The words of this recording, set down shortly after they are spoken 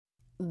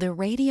The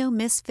Radio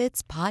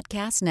Misfits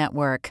Podcast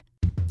Network.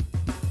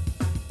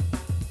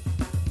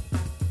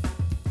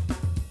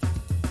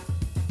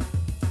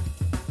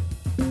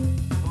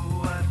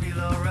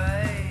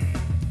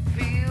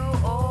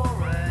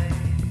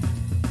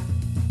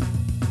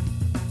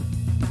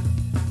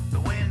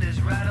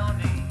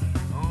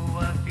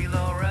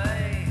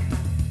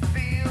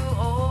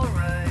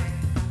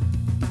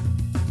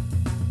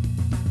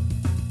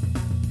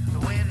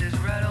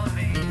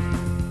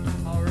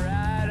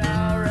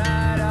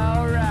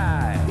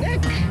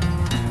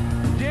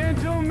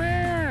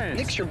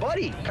 Your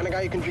buddy, kind of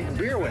guy you can drink a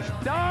beer with.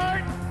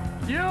 Start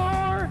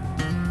your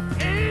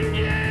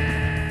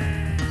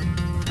engine!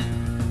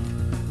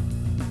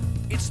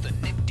 It's the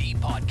Nick D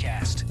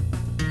Podcast.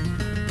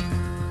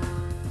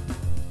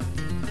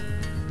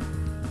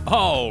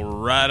 All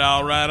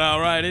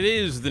right. It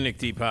is the Nick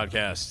D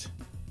Podcast.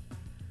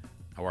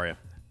 How are you?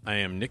 I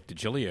am Nick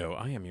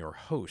DiGilio. I am your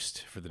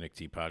host for the Nick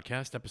D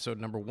Podcast, episode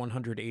number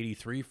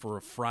 183 for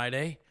a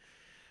Friday.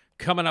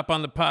 Coming up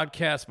on the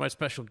podcast, my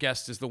special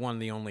guest is the one,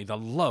 the only, the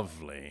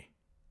lovely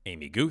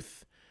Amy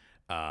Guth.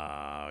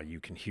 You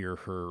can hear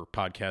her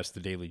podcast, the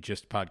Daily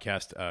Gist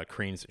podcast,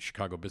 Crane's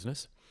Chicago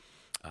Business.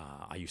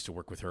 I used to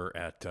work with her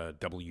at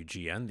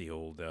WGN,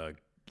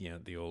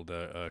 the old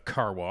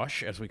car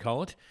wash, as we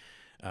call it.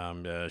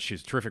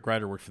 She's a terrific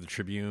writer, worked for the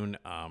Tribune,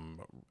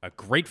 a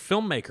great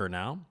filmmaker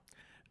now.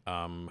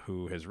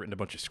 Who has written a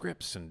bunch of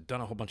scripts and done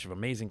a whole bunch of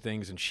amazing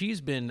things. And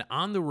she's been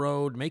on the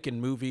road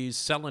making movies,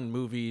 selling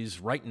movies,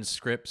 writing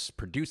scripts,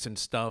 producing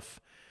stuff,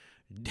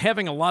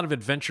 having a lot of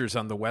adventures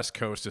on the West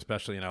Coast,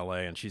 especially in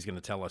LA. And she's going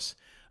to tell us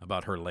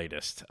about her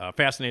latest.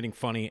 Fascinating,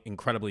 funny,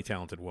 incredibly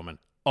talented woman.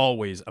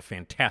 Always a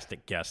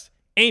fantastic guest.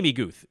 Amy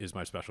Guth is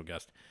my special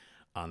guest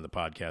on the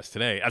podcast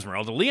today.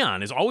 Esmeralda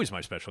Leon is always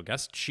my special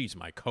guest. She's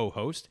my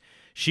co-host.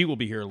 She will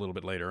be here a little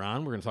bit later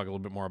on. We're going to talk a little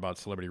bit more about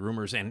celebrity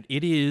rumors. And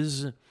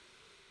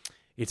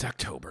it's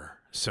October,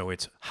 so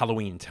it's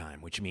Halloween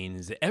time, which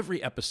means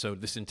every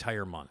episode this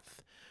entire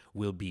month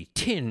will be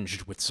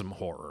tinged with some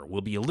horror,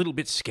 will be a little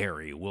bit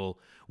scary. We'll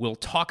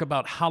talk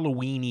about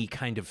Halloween-y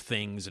kind of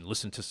things and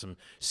listen to some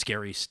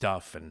scary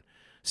stuff and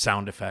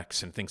sound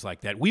effects and things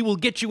like that. We will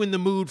get you in the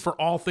mood for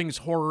all things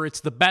horror.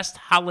 It's the best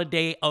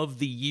holiday of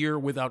the year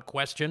without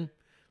question.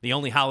 The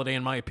only holiday,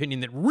 in my opinion,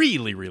 that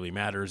really, really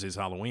matters is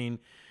Halloween.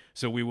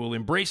 So we will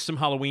embrace some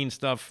Halloween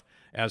stuff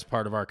as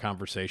part of our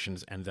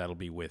conversations, and that'll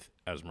be with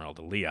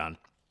Esmeralda Leon.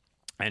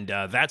 And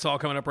that's all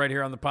coming up right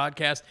here on the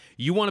podcast.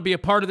 You want to be a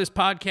part of this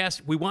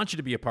podcast? We want you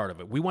to be a part of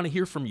it. We want to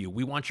hear from you.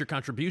 We want your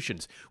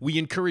contributions. We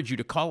encourage you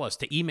to call us,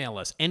 to email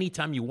us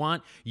anytime you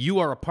want. You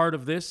are a part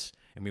of this,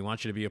 and we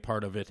want you to be a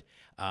part of it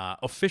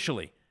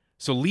officially.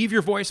 So leave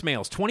your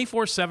voicemails.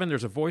 24/7,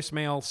 there's a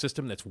voicemail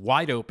system that's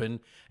wide open,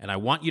 and I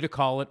want you to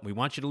call it. We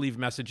want you to leave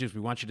messages. We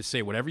want you to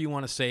say whatever you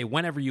want to say,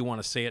 whenever you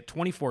want to say it,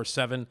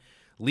 24/7.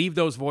 Leave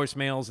those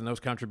voicemails and those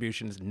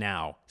contributions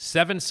now.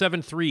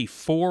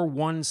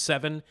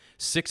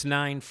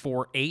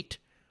 773-417-6948.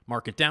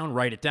 Mark it down,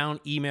 write it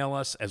down, email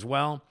us as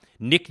well.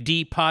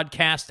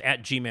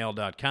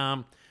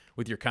 nickdpodcast@gmail.com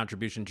with your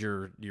contributions,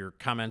 your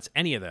comments,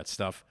 any of that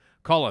stuff.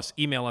 Call us,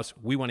 email us.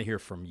 We want to hear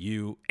from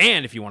you.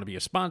 And if you want to be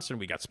a sponsor,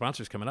 we got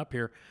sponsors coming up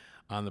here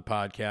on the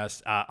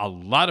podcast. A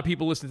lot of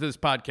people listen to this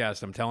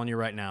podcast, I'm telling you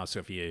right now. So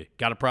if you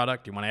got a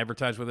product, you want to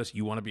advertise with us,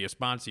 you want to be a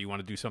sponsor, you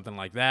want to do something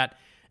like that,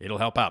 it'll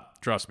help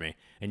out. Trust me.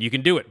 And you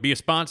can do it. Be a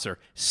sponsor.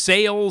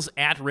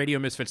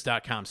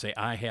 Sales@radiomisfits.com. Say,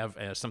 I have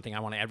something I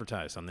want to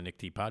advertise on the Nick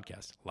T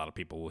Podcast. A lot of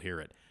people will hear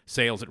it.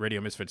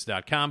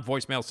 Sales@radiomisfits.com.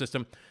 Voicemail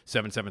system,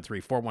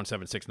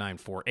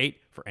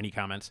 773-417-6948 for any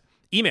comments.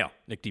 Email,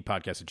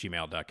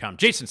 nickdpodcast@gmail.com.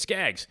 Jason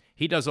Skaggs,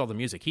 he does all the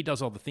music. He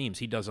does all the themes.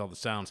 He does all the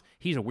sounds.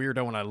 He's a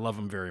weirdo, and I love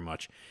him very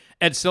much.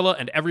 Ed Silla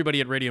and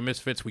everybody at Radio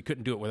Misfits, we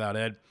couldn't do it without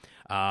Ed.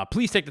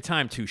 Please take the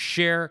time to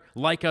share,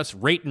 like us,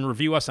 rate, and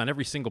review us on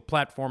every single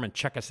platform, and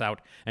check us out.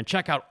 And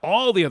check out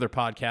all the other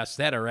podcasts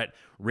that are at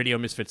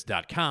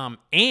radiomisfits.com.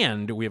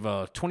 And we have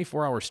a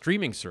 24-hour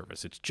streaming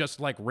service. It's just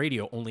like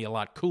radio, only a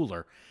lot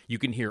cooler. You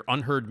can hear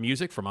unheard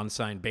music from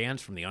unsigned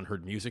bands from the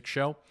Unheard Music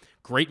Show.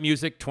 Great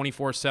music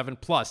 24/7,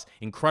 plus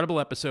incredible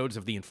episodes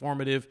of the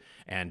informative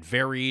and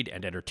varied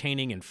and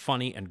entertaining and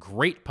funny and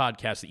great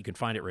podcasts that you can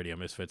find at Radio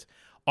Misfits.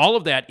 All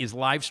of that is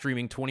live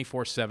streaming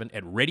 24/7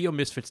 at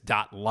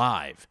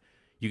radiomisfits.live.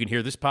 You can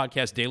hear this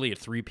podcast daily at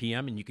 3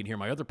 p.m., and you can hear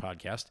my other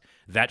podcast.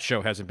 That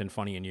show hasn't been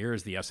funny in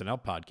years, the SNL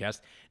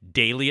podcast,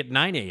 daily at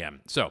 9 a.m.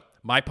 So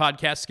my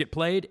podcasts get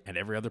played, and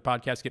every other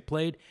podcast get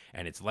played,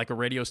 and it's like a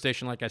radio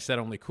station, like I said,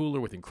 only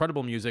cooler with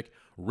incredible music.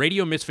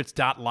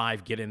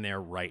 Radiomisfits.live. Get in there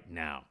right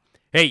now.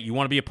 Hey, you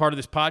want to be a part of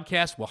this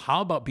podcast? Well,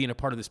 how about being a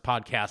part of this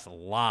podcast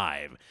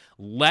live?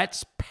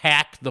 Let's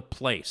pack the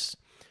place.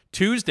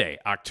 Tuesday,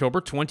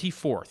 October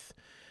 24th,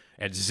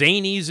 at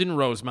Zanies in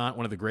Rosemont,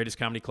 one of the greatest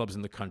comedy clubs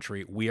in the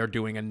country, we are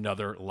doing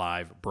another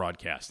live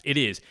broadcast. It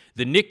is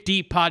the Nick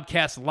D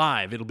Podcast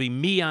Live. It'll be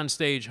me on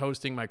stage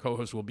hosting. My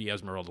co-host will be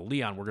Esmeralda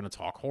Leon. We're going to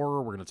talk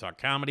horror. We're going to talk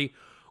comedy.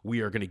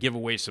 We are going to give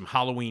away some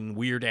Halloween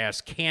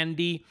weird-ass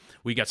candy.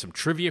 We got some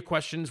trivia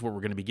questions where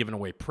we're going to be giving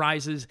away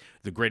prizes.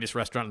 The greatest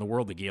restaurant in the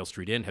world, the Gale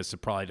Street Inn, has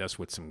supplied us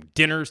with some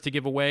dinners to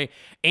give away.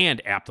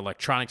 And Apt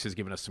Electronics has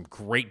given us some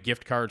great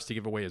gift cards to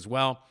give away as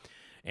well.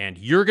 And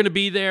you're going to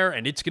be there,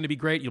 and it's going to be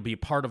great. You'll be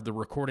part of the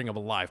recording of a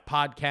live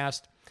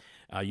podcast.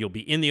 You'll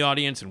be in the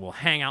audience, and we'll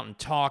hang out and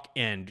talk,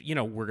 and,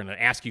 we're going to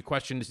ask you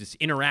questions. It's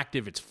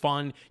interactive. It's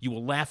fun. You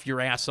will laugh your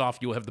ass off.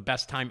 You will have the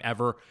best time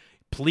ever.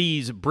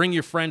 Please bring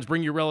your friends,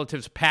 bring your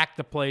relatives, pack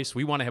the place.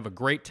 We want to have a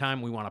great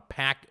time. We want to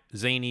pack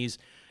Zanies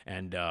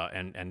and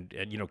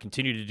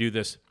continue to do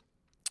this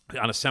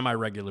on a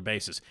semi-regular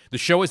basis. The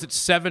show is at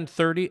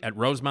 7:30 at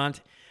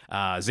Rosemont.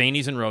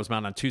 Zanies in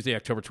Rosemont on Tuesday,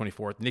 October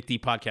 24th. Nick D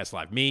Podcast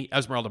Live. Me,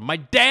 Esmeralda. My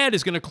dad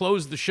is going to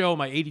close the show.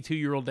 My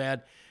 82-year-old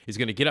dad is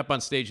going to get up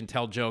on stage and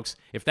tell jokes.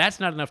 If that's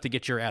not enough to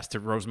get your ass to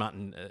Rosemont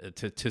and,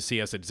 to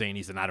see us at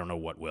Zanies, then I don't know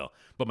what will.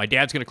 But my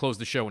dad's going to close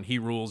the show, and he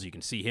rules. You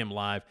can see him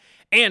live.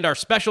 And our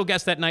special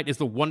guest that night is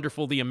the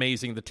wonderful, the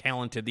amazing, the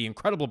talented, the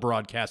incredible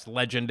broadcast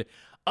legend,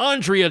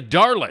 Andrea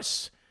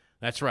Darlis.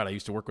 That's right. I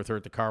used to work with her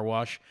at the car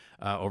wash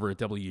over at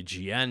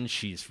WGN.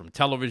 She's from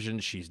television.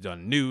 She's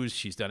done news.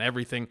 She's done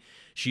everything.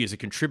 She is a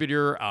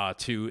contributor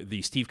to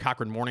the Steve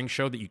Cochran Morning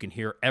Show that you can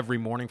hear every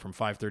morning from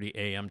 5:30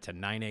 a.m. to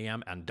 9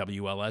 a.m. on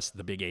WLS,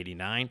 the Big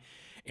 89.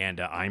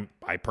 And I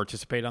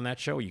participate on that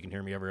show. You can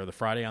hear me every other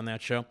Friday on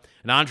that show.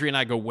 And Andrea and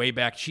I go way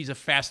back. She's a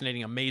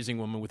fascinating, amazing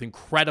woman with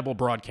incredible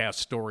broadcast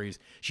stories.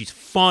 She's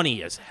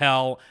funny as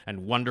hell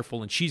and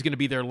wonderful. And she's going to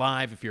be there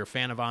live. If you're a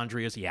fan of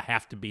Andrea's, you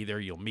have to be there.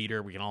 You'll meet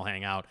her. We can all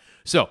hang out.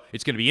 So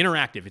it's going to be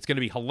interactive. It's going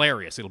to be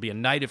hilarious. It'll be a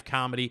night of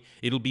comedy.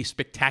 It'll be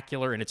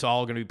spectacular. And it's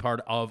all going to be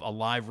part of a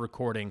live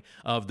recording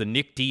of the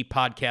Nick D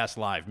Podcast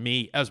Live.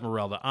 Me,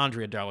 Esmeralda,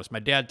 Andrea Darlis, my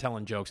dad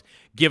telling jokes,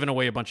 giving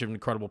away a bunch of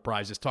incredible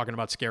prizes, talking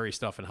about scary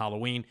stuff in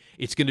Halloween.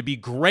 It's going to be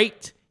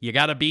great. You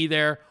got to be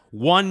there.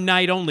 One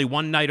night only,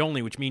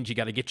 which means you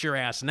got to get your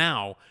ass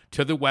now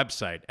to the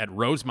website at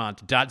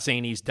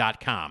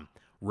rosemont.zanies.com.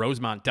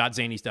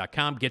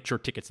 rosemont.zanies.com. Get your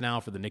tickets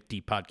now for the Nick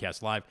D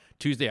Podcast Live,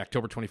 Tuesday,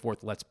 October 24th.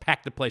 Let's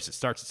pack the place. It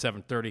starts at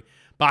 7:30.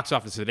 Box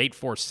office at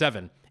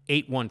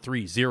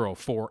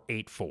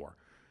 847-813-0484.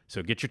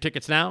 So get your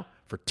tickets now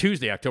for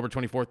Tuesday, October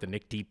 24th, the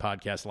Nick D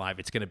Podcast Live.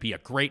 It's going to be a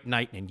great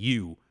night, and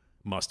you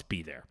must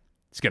be there.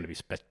 It's going to be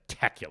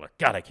spectacular.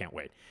 God, I can't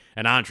wait.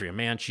 And Andrea,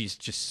 man, she's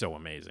just so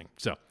amazing.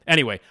 So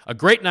anyway, a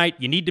great night.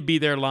 You need to be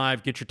there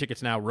live. Get your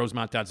tickets now,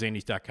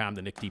 rosemont.zanies.com,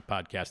 the Nick D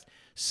Podcast,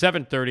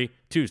 7:30,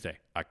 Tuesday,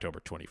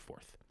 October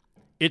 24th.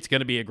 It's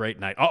going to be a great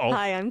night. Uh-oh.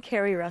 Hi, I'm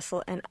Carrie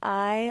Russell, and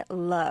I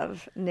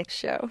love Nick's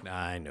show.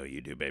 I know you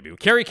do, baby. Well,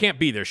 Carrie can't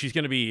be there. She's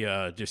going to be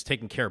just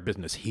taking care of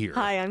business here.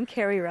 Hi, I'm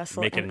Carrie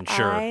Russell, making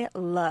sure I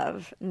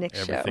love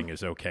Nick's show. Everything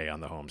is okay on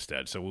the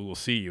homestead. So we will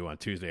see you on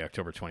Tuesday,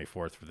 October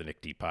 24th for the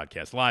Nick D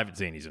Podcast Live at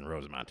Zanies in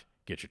Rosemont.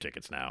 Get your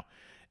tickets now.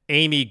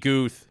 Amy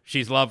Guth,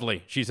 she's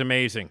lovely. She's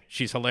amazing.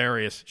 She's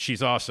hilarious.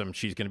 She's awesome.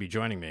 She's going to be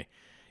joining me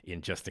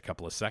in just a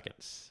couple of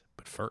seconds.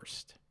 But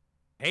first,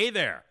 hey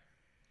there.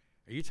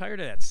 Are you tired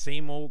of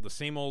the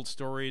same old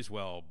stories?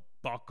 Well,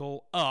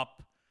 buckle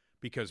up,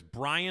 because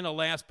Brian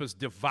Alaspa's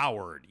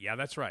Devoured, yeah,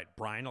 that's right,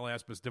 Brian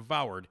Alaspa's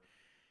Devoured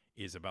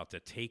is about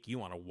to take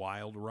you on a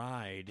wild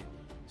ride.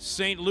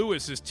 St.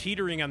 Louis is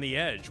teetering on the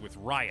edge with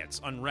riots,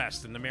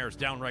 unrest, and the mayor's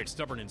downright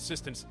stubborn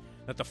insistence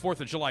that the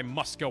 4th of July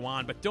must go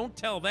on. But don't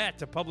tell that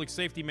to Public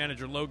Safety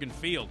Manager Logan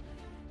Field.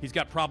 He's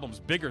got problems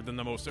bigger than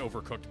the most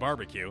overcooked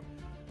barbecue.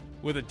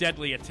 With a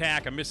deadly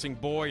attack, a missing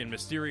boy, and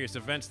mysterious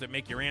events that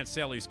make your Aunt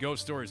Sally's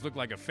ghost stories look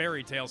like a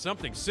fairy tale,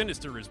 something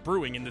sinister is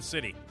brewing in the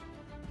city.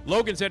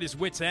 Logan's at his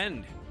wit's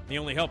end. The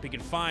only help he can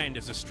find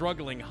is a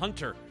struggling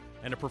hunter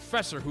and a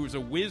professor who's a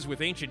whiz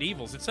with ancient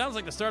evils. It sounds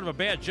like the start of a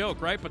bad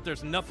joke, right? But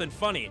there's nothing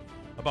funny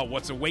about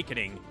what's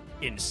awakening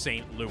in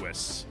St.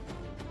 Louis.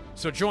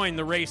 So join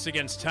the race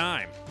against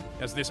time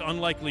as this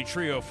unlikely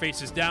trio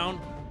faces down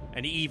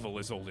an evil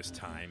as old as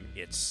time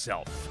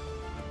itself.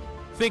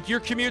 Think your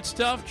commute's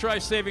tough? Try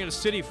saving a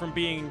city from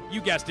being, you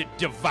guessed it,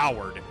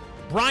 devoured.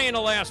 Brian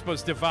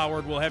Alaspa's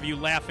Devoured will have you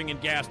laughing and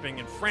gasping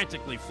and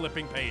frantically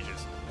flipping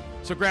pages.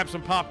 So grab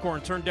some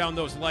popcorn, turn down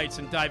those lights,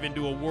 and dive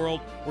into a world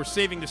where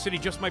saving the city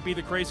just might be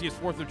the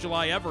craziest 4th of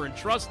July ever. And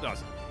trust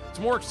us, it's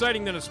more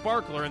exciting than a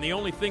sparkler, and the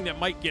only thing that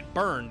might get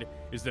burned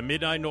is the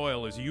midnight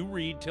oil as you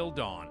read till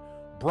dawn.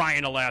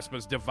 Brian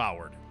Alaspa's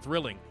Devoured.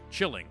 Thrilling,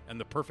 chilling, and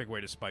the perfect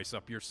way to spice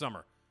up your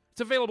summer.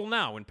 It's available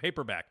now in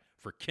paperback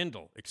for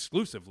Kindle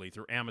exclusively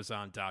through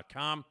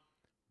Amazon.com.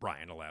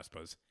 Brian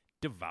Alaspa's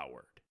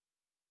Devoured.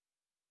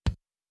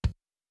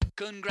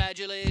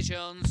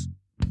 Congratulations.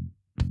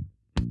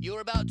 You're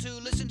about to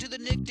listen to the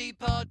Nick D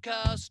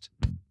Podcast.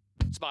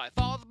 It's by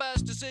far the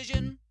best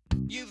decision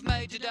you've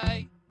made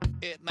today.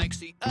 It makes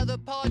the other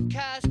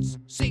podcasts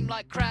seem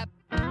like crap.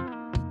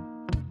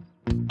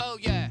 Oh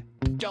yeah,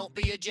 don't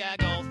be a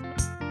jagoff.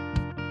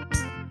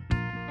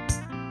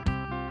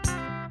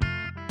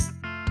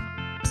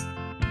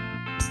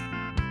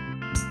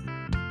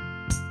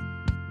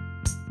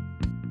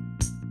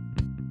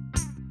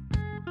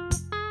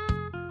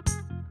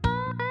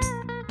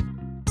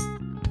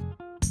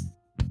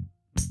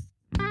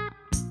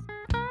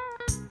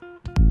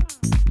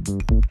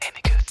 Amy Guth.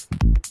 Amy Guth.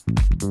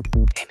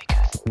 Amy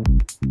Guth.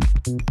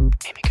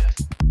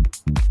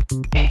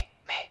 Amy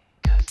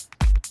Guth.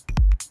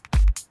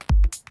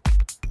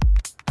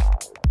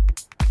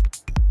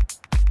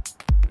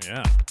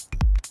 Yeah.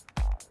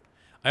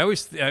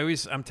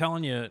 I'm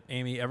telling you,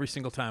 Amy, every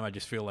single time I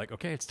just feel like,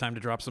 okay, it's time to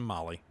drop some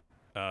Molly.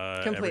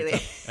 Completely.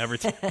 Every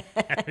time I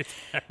hear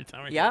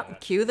Yep. that.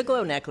 Cue the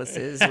glow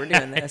necklaces. We're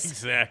doing this.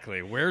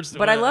 Exactly.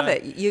 But I love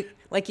it. You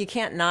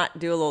can't not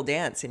do a little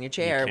dance in your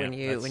chair when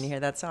you hear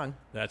that song.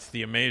 That's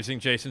the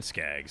amazing Jason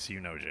Skaggs. You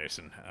know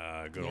Jason.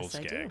 Good Yes, old I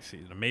do. Skaggs.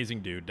 He's an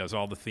amazing dude. Does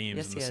all the themes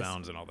Yes, and he the is.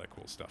 sounds and all that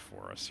cool stuff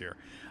for us here.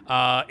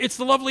 It's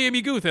the lovely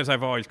Amy Guth, as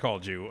I've always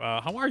called you.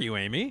 How are you,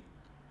 Amy?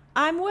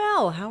 I'm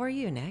well. How are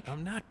you, Nick?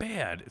 I'm not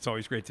bad. It's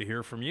always great to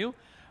hear from you.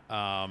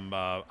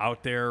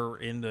 Out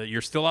there you're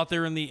still out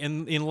there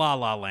in La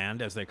La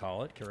Land, as they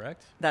call it,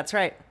 correct? That's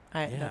right.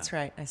 Yeah. That's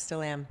right. I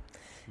still am.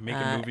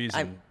 Making movies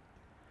and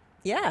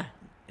Yeah.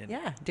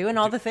 Doing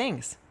all the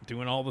things.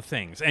 doing all the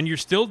things. And you're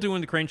still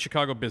doing the Crane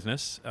Chicago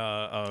Business,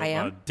 I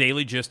am.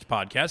 Daily Gist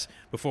podcast.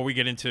 Before we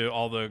get into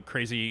all the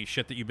crazy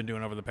shit that you've been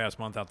doing over the past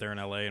month out there in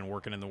LA and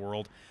working in the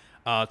world,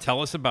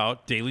 tell us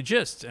about Daily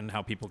Gist and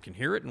how people can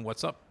hear it and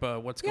what's up,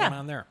 what's going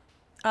on there.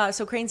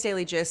 So Crane's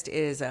Daily Gist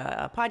is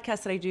a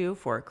podcast that I do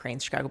for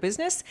Crane's Chicago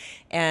Business,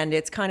 and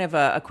it's kind of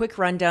a quick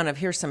rundown of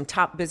here's some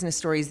top business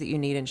stories that you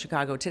need in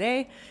Chicago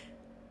today.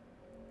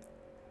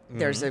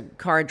 There's a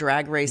car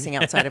drag racing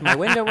outside of my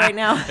window right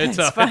now. It's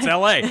fine.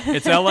 LA.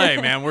 It's LA,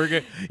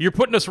 man. You're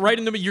putting us right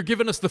in you're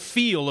giving us the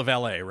feel of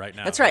LA right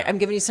now. That's right. I'm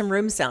giving you some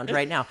room sound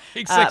right now.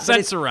 It's like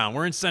Sense Around.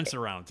 We're in Sense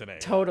Around today.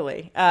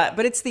 Totally.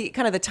 But it's the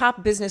kind of the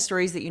top business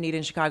stories that you need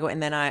in Chicago.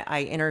 And then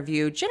I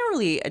interview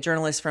generally a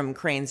journalist from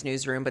Crane's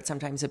newsroom, but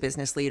sometimes a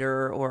business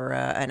leader or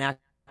an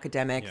academic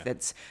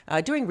that's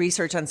doing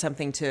research on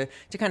something to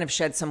kind of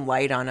shed some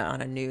light on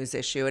a news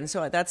issue. And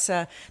so that's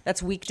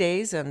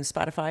weekdays on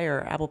Spotify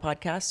or Apple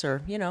Podcasts or,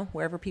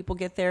 wherever people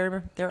get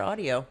their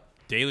audio.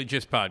 Daily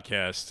Gist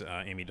podcast.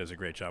 Amy does a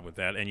great job with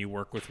that, and you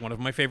work with one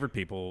of my favorite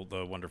people,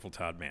 the wonderful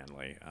Todd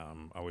Manley.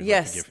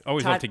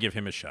 Always love to give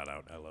him a shout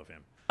out. I love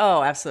him.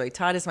 Oh, absolutely.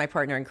 Todd is my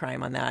partner in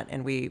crime on that,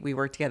 and we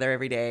work together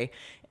every day.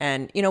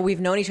 And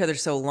we've known each other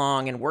so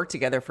long and worked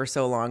together for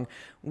so long.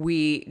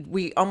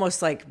 We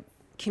almost like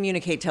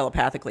communicate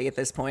telepathically at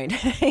this point.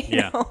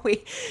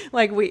 We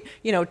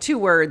 2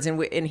 words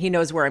and he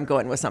knows where I'm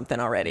going with something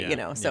already,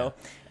 So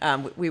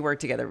we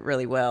work together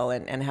really well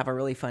and have a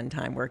really fun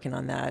time working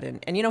on that.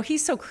 And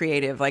he's so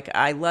creative. Like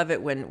I love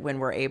it when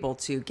we're able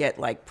to get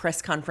like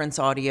press conference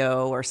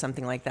audio or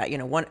something like that.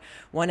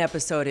 One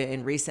episode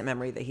in recent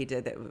memory that he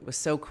did that was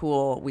so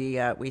cool.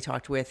 We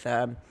talked with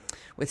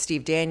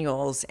Steve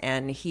Daniels,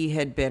 and he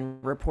had been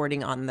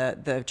reporting on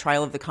the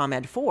trial of the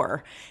ComEd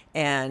 4,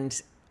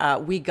 and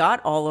we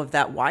got all of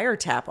that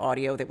wiretap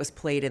audio that was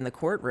played in the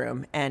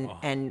courtroom,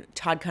 and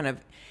Todd kind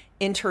of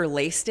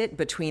interlaced it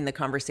between the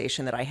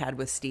conversation that I had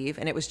with Steve,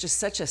 and it was just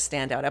such a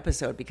standout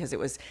episode because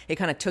it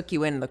kind of took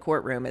you in the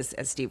courtroom as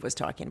Steve was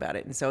talking about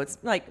it. And so it's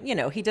like,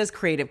 he does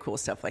creative, cool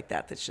stuff like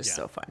that. That's just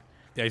so fun.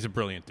 Yeah, he's a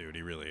brilliant dude.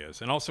 He really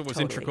is, and also was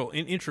integral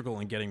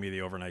in getting me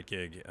the overnight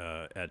gig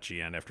at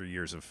GN after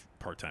years of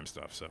part-time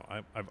stuff. So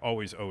I've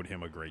always owed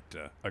him a great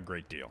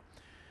deal.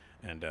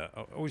 And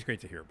always great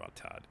to hear about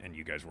Todd and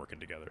you guys working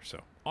together.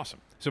 So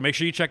awesome. So make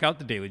sure you check out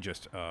the Daily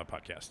Gist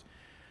podcast,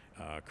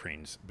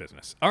 Crane's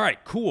Business. All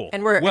right, cool.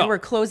 And we're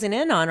closing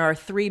in on our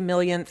 3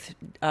 millionth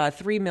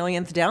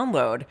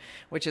download,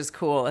 which is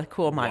cool. A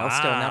cool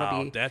milestone.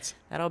 Wow,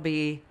 that'll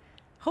be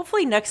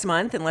hopefully next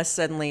month, unless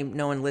suddenly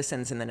no one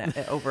listens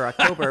over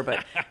October.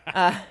 But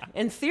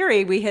in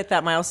theory, we hit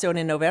that milestone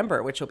in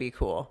November, which will be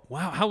cool.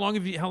 Wow. How long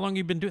have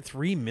you been doing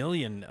 3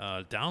 million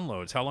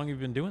downloads? How long have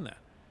you been doing that?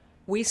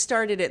 We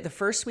started it the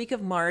first week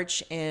of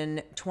March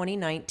in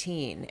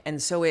 2019,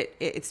 and so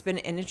it's been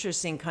an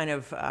interesting kind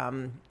of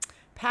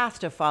path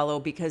to follow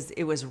because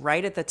it was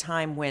right at the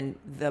time when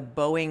the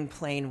Boeing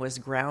plane was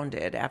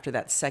grounded after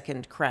that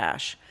second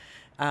crash,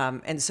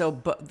 and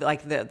so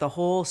like the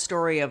whole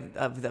story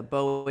of the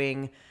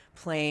Boeing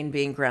plane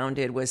being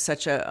grounded was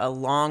such a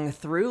long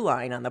through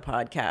line on the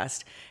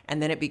podcast,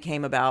 and then it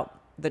became about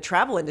the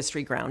travel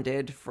industry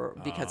grounded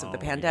because of the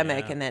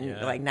pandemic, and then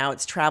like now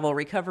it's travel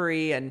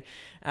recovery, and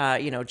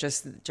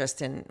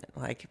just in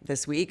like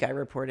this week I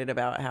reported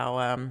about how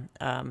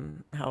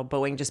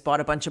Boeing just bought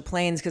a bunch of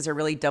planes because they're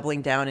really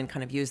doubling down and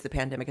kind of used the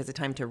pandemic as a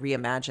time to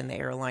reimagine the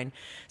airline.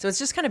 So it's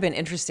just kind of been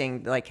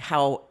interesting, like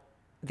how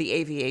the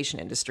aviation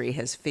industry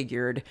has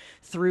figured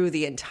through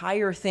the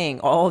entire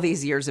thing, all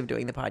these years of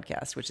doing the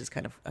podcast, which is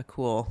kind of a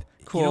cool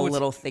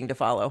little thing to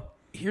follow.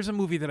 Here's a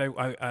movie that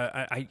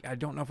I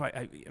don't know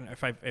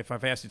if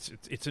I've asked.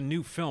 It's a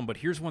new film, but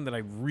here's one that I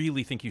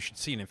really think you should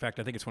see. And in fact,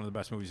 I think it's one of the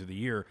best movies of the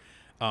year.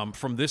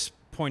 From this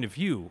point of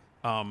view,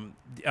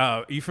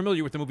 are you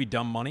familiar with the movie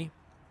Dumb Money?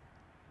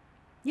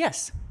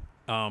 Yes.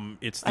 I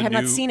have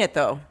not seen it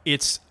though.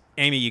 It's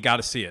Amy. You got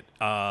to see it.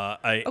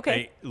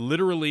 Okay.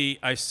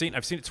 I've seen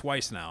it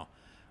twice now,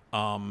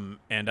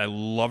 and I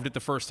loved it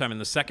the first time,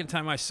 and the second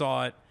time I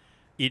saw it.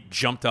 it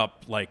jumped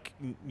up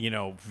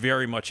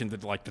very much into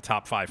the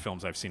top 5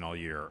 films I've seen all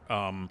year.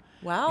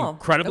 Wow.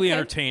 Incredibly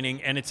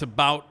entertaining, and it's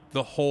about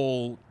the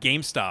whole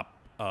GameStop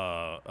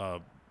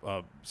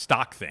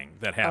stock thing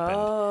that happened.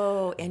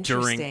 Oh,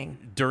 interesting.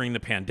 During the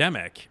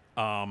pandemic,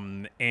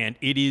 and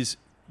it is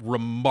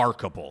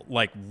remarkable,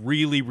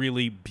 really,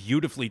 really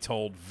beautifully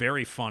told,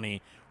 very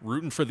funny,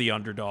 rooting for the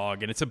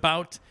underdog, and it's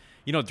about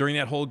during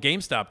that whole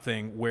GameStop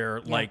thing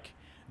where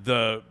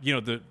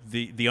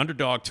the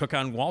underdog took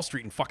on Wall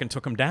Street and fucking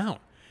took him down,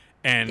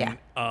 and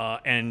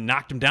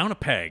knocked him down a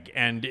peg,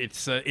 and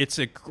it's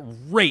a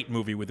great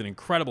movie with an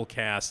incredible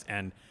cast,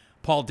 and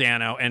Paul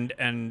Dano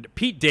and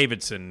Pete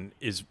Davidson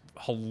is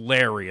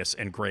hilarious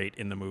and great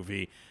in the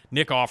movie.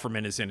 Nick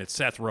Offerman is in it.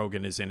 Seth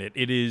Rogen is in it.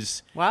 It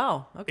is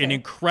an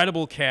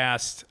incredible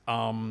cast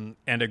and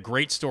a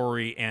great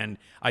story. And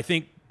I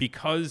think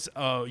because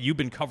you've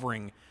been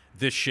covering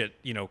this shit,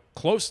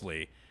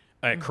 closely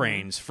at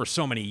Cranes for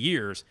so many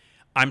years,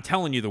 I'm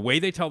telling you, the way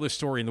they tell this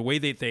story and the way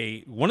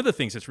that one of the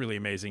things that's really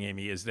amazing,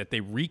 Amy, is that they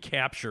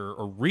recapture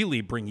or really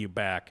bring you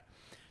back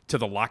to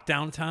the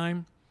lockdown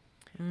time.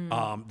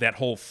 That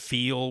whole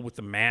feel with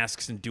the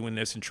masks and doing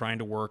this and trying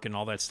to work and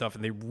all that stuff.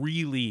 And they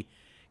really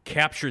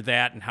capture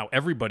that and how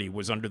everybody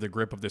was under the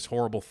grip of this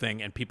horrible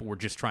thing and people were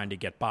just trying to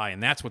get by.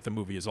 And that's what the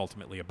movie is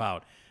ultimately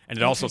about. And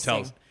it also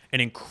tells an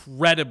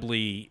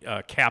incredibly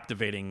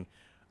captivating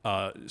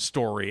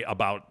story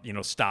about,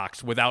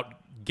 stocks without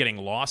getting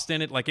lost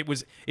in it.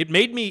 It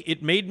made me,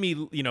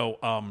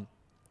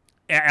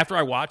 after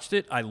I watched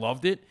it, I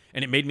loved it.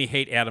 And it made me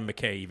hate Adam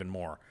McKay even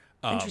more.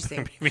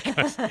 Interesting.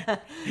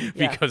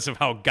 because of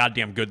how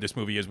goddamn good this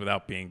movie is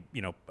without being,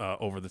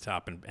 over the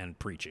top and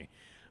preachy.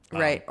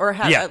 Right. Or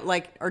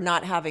or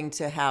not having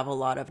to have a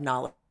lot of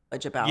knowledge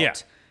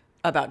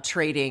about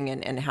trading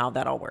and how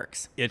that all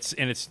works.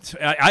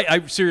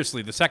 I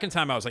seriously, the second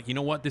time I was like, you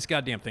know what? This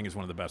goddamn thing is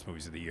one of the best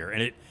movies of the year.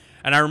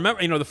 And I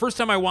remember, the first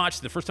time I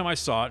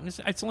saw it, and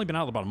it's only been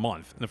out about a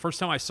month. And the first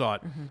time I saw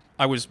it,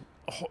 I was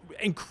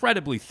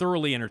incredibly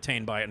thoroughly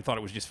entertained by it and thought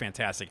it was just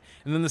fantastic.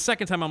 And then the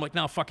second time I'm like,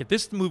 no, fuck it.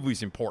 This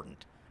movie's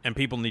important and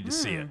people need to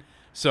see it.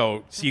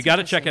 So you got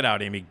to check it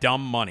out, Amy.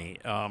 Dumb Money.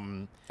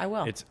 I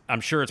will.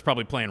 I'm sure it's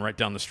probably playing right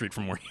down the street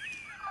from where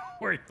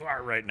you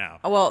are right now.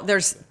 Well,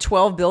 there's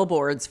 12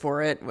 billboards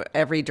for it,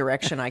 every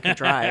direction I can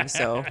drive.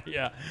 So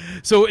yeah.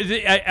 So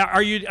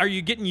are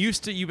you getting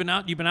used to? You've been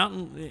out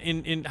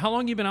in how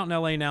long? You've been out in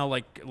LA now?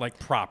 Like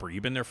proper.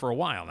 You've been there for a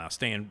while now,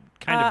 staying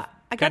kind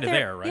of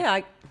there, right?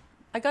 Yeah.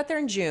 I got there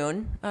in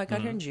June. Here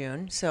in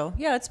June. So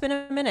yeah, it's been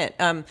a minute.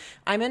 I'm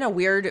in a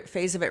weird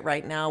phase of it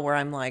right now where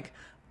I'm like,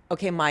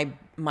 okay,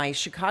 my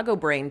Chicago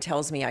brain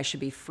tells me I should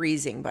be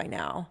freezing by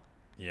now.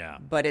 Yeah.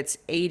 But it's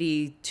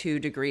 82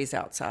 degrees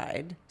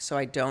outside, so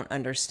I don't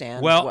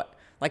understand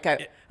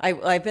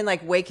I've been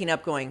waking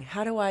up going,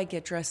 how do I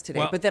get dressed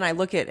today? But then I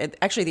look at it,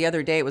 actually the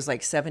other day it was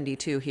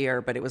 72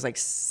 here, but it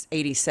was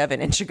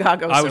 87 in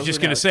Chicago. I was just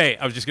going to say,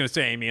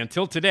 Amy,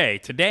 until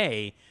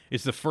today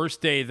is the first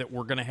day that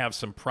we're going to have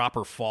some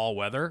proper fall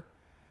weather.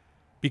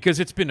 Because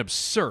it's been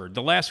absurd.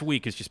 The last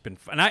week has just been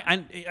fun.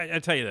 And I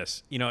tell you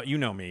this, you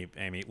know me,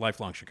 Amy,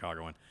 lifelong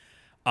Chicagoan.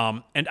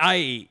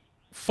 And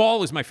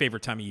fall is my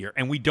favorite time of year,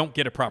 and we don't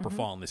get a proper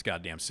fall in this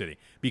goddamn city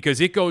because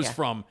it goes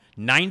from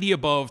 90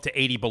 above to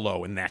 80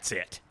 below, and that's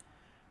it.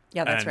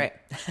 Yeah, that's right.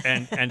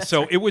 and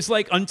so it was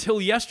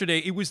until yesterday,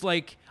 it was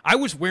I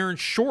was wearing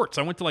shorts.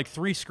 I went to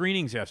 3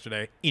 screenings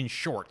yesterday in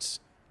shorts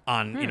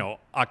on,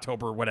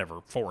 October,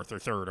 4th or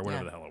 3rd or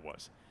whatever the hell it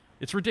was.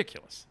 It's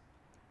ridiculous.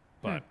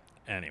 But...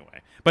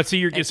 Anyway, but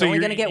see, it's only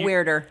going to get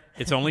weirder.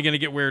 It's only going to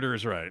get weirder,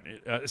 is right.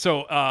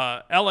 So,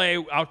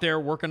 LA out there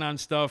working on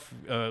stuff,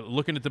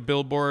 looking at the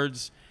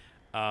billboards.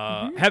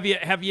 Have you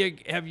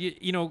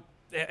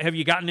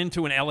gotten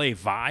into an LA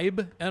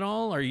vibe at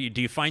all?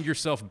 Do you find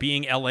yourself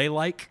being LA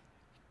like?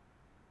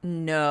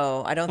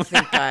 No, I don't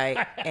think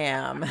I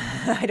am.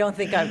 I don't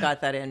think I've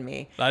got that in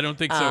me. I don't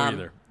think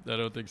so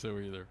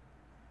either.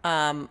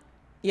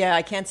 Yeah,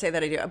 I can't say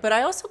that I do, but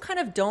I also kind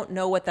of don't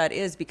know what that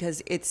is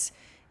because it's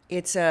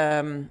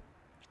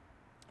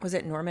was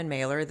it Norman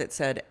Mailer that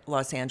said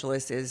Los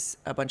Angeles is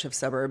a bunch of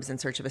suburbs in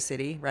search of a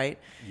city, right?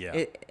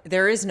 Yeah.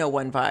 There is no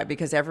one vibe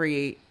because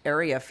every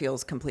area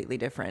feels completely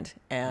different.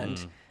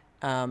 And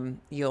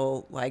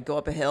you'll go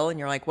up a hill and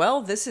you're like,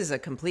 well, this is a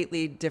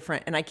completely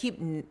different. And I keep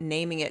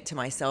naming it to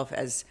myself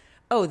as,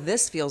 oh,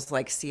 this feels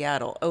like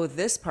Seattle. Oh,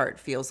 this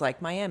part feels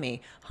like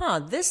Miami.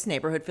 This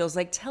neighborhood feels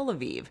like Tel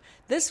Aviv.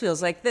 This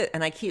feels like this.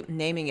 And I keep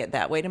naming it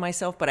that way to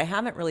myself, but I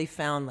haven't really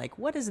found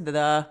what is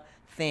the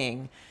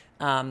thing.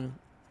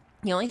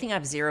 The only thing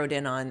I've zeroed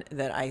in on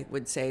that I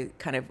would say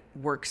kind of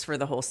works for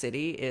the whole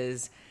city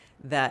is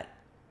that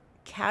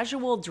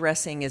casual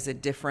dressing is a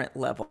different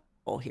level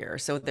here.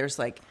 So there's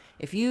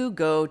if you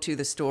go to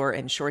the store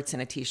in shorts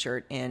and a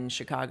t-shirt in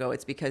Chicago,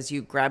 it's because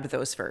you grabbed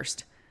those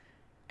first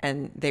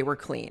and they were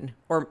clean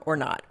or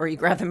not, or you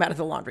grab them out of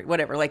the laundry,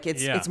 whatever.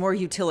 It's more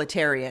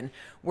utilitarian,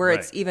 where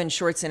it's even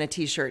shorts and a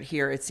t-shirt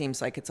here. It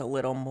seems like it's a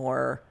little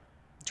more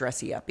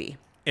dressy uppy.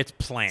 It's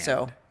planned.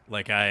 So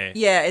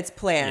Yeah, it's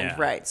planned,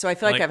 right. So I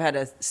feel like I've had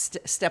to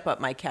step up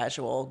my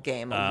casual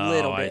game a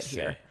little bit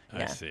here.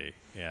 I see.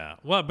 Yeah.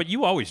 Well, but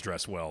you always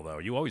dress well, though.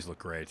 You always look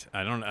great.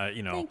 I don't,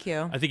 Thank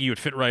you. I think you would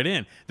fit right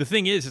in. The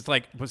thing is, it's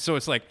like,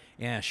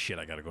 shit,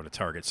 I got to go to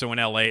Target. So in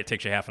LA, it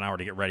takes you half an hour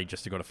to get ready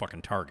just to go to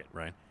fucking Target,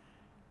 right?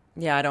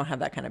 Yeah, I don't have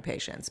that kind of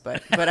patience,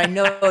 but I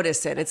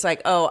notice it. It's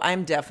like, oh,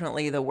 I'm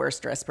definitely the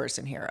worst dressed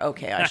person here.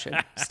 Okay, I should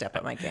step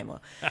up my game a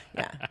little.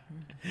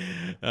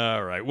 Yeah.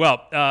 All right.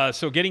 Well,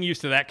 so getting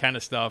used to that kind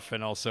of stuff,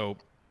 and also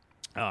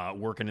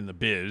working in the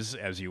biz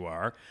as you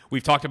are.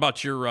 We've talked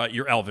about your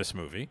Elvis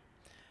movie.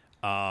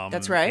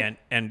 That's right.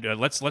 And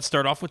let's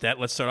start off with that.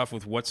 Let's start off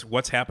with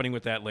what's happening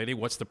with that lady.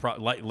 What's the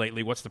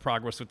lately? What's the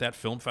progress with that?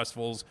 Film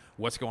festivals.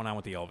 What's going on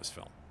with the Elvis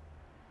film?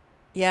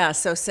 Yeah,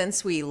 so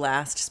since we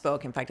last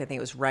spoke, in fact, I think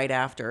it was right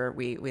after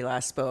we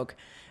last spoke,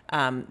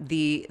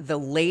 the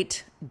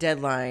late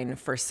deadline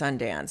for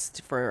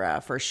Sundance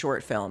for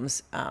short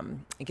films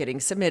getting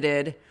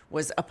submitted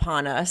was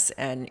upon us,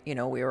 and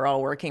we were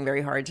all working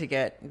very hard to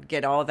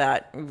get all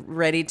that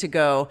ready to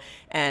go,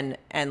 and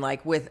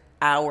like with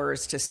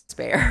hours to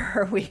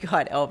spare, we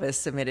got Elvis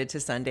submitted to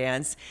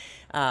Sundance,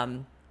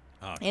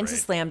 into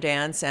Slam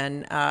Dance,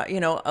 and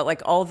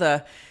like all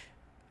the.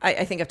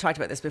 I think I've talked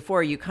about this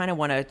before. You kind of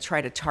want to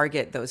try to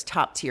target those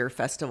top tier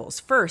festivals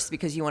first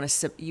because you want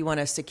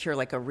to secure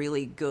like a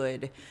really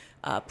good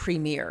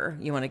premiere.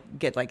 You want to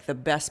get like the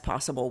best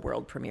possible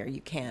world premiere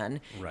you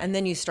can, and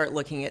then you start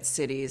looking at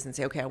cities and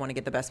say, okay, I want to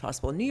get the best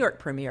possible New York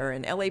premiere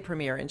and LA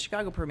premiere and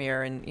Chicago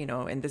premiere, and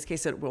in this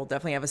case, it will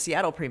definitely have a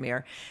Seattle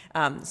premiere.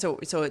 So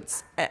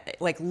it's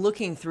like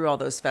looking through all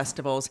those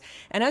festivals,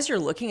 and as you're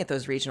looking at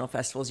those regional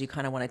festivals, you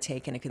kind of want to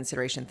take into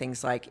consideration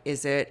things like,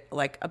 is it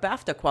like a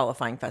BAFTA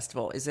qualifying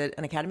festival? Is it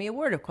an Academy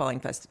Award of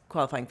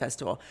qualifying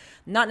festival?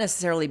 Not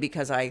necessarily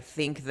because I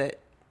think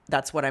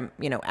that's what I'm,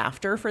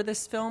 after for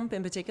this film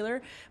in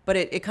particular, but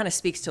it kind of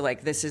speaks to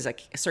like, this is a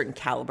certain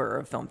caliber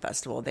of film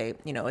festival. They,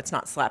 it's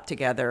not slapped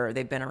together.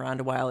 They've been around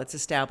a while. It's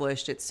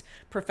established. It's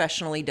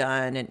professionally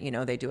done,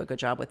 and they do a good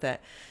job with it.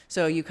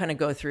 So you kind of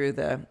go through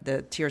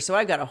the tiers. So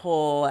I've got a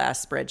whole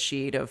ass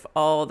spreadsheet of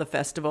all the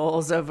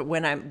festivals of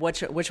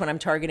which one I'm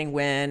targeting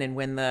when, and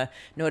when the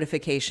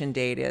notification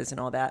date is and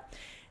all that.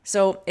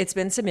 So it's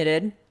been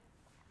submitted.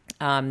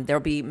 There'll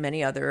be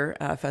many other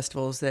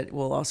festivals that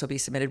will also be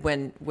submitted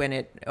when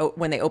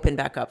they open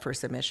back up for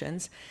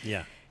submissions.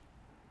 Yeah.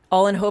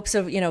 All in hopes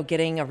of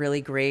getting a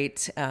really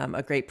great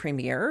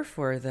premiere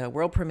for the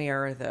world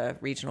premiere, the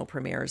regional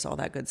premieres, all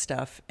that good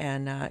stuff.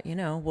 And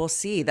we'll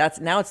see.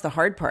 Now it's the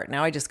hard part.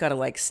 Now I just got to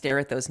like stare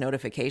at those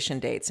notification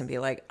dates and be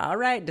like, all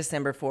right,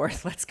 December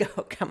 4th, let's go.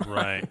 Come on.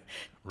 Right.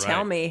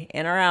 Tell me,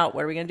 in or out,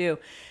 what are we going to do?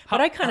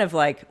 But I kind of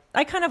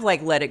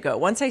like let it go.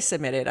 Once I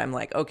submit it, I'm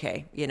like,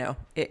 okay,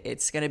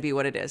 it's going to be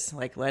what it is.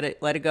 Like, let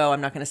it go. I'm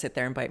not going to sit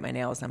there and bite my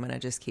nails. I'm going to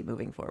just keep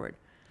moving forward.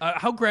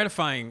 How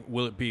gratifying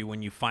will it be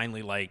when you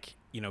finally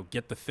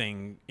get the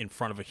thing in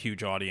front of a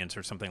huge audience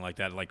or something like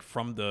that? Like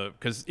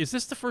because is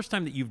this the first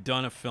time that you've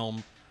done a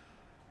film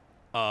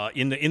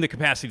in the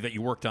capacity that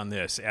you worked on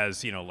this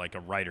as, like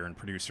a writer and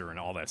producer and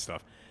all that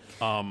stuff?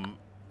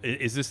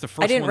 Is this the first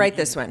one? I didn't write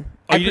this one.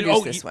 I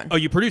produced this one. Oh,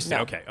 you produced it?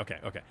 No.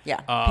 Okay. Yeah.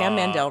 Pam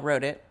Mandel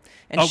wrote it.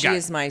 And she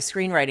is my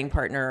screenwriting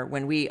partner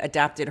when we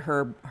adapted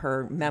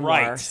her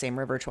memoir, Same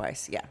River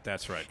Twice. Yeah.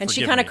 That's right. And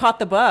she kind of caught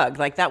the bug.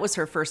 Like, that was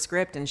her first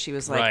script, and she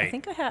was like, I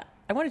think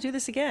I want to do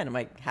this again. I'm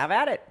like, have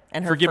at it.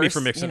 And forgive me for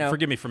mixing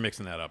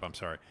that up. I'm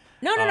sorry.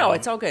 No.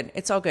 It's all good.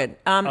 It's all good.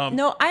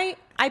 No,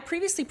 I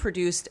previously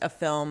produced a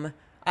film.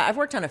 I've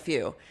worked on a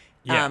few.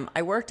 Yeah.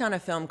 I worked on a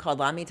film called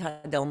La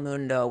Mitad del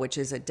Mundo, which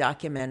is a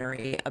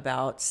documentary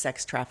about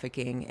sex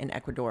trafficking in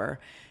Ecuador.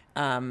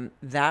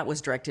 That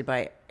was directed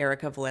by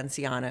Erica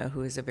Valenciano,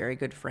 who is a very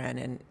good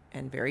friend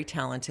and very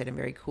talented and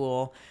very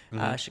cool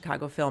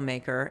Chicago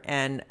filmmaker.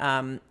 And,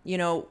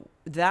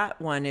 that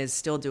one is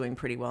still doing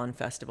pretty well in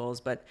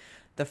festivals. But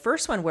the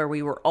first one where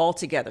we were all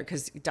together,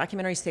 because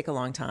documentaries take a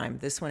long time.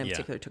 This one in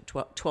particular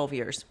took 12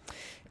 years.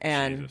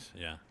 And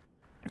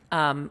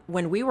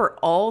when we were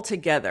all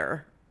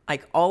together,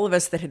 like all of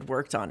us that had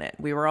worked on it,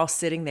 we were all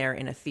sitting there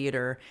in a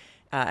theater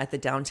at the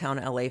Downtown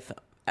LA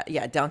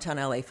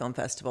Film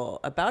Festival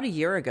about a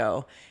year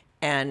ago.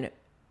 And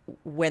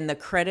when the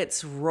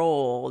credits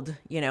rolled,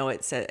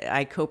 it said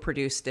I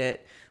co-produced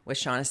it with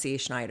Shaughnessy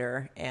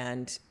Schneider,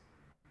 and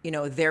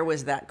there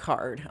was that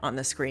card on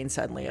the screen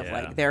suddenly of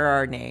like, there are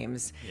our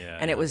names. Yeah,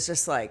 and it was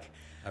just like,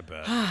 I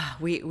bet.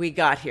 We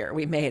got here.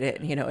 We made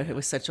it. It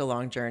was such a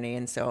long journey.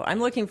 And so I'm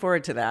looking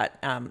forward to that.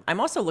 I'm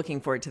also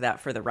looking forward to that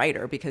for the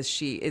writer, because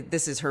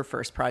this is her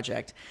first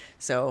project.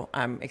 So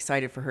I'm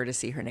excited for her to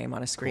see her name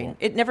on a screen. Cool.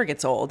 It never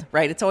gets old,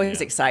 right? It's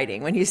always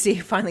exciting when you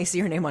finally see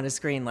her name on a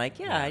screen. Like,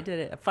 I did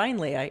it.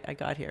 Finally, I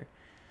got here.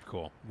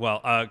 Cool.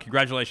 Well,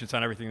 congratulations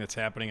on everything that's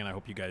happening. And I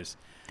hope you guys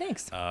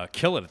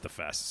kill it at the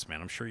fests,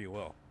 man. I'm sure you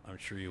will.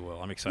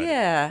 I'm excited.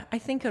 Yeah, I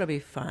think it'll be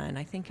fun.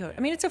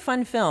 It's a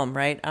fun film,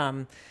 right?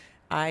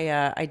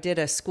 I did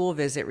a school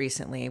visit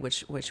recently,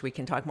 which we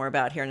can talk more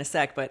about here in a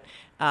sec, but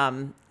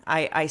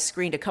I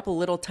screened a couple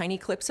little tiny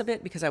clips of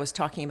it because I was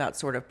talking about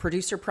sort of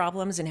producer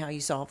problems and how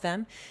you solve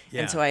them.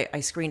 Yeah. And so I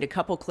screened a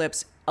couple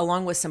clips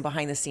along with some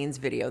behind the scenes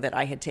video that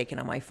I had taken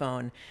on my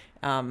phone.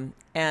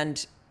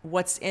 And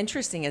what's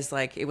interesting is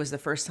like, it was the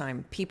first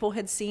time people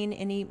had seen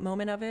any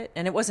moment of it.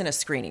 And it wasn't a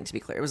screening, to be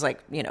clear. It was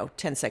like,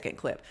 10-second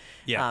clip.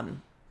 Yeah.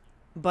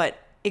 But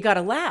it got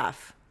a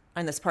laugh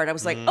on this part. I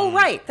was like, oh,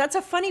 right. That's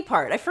a funny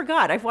part. I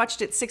forgot. I've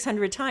watched it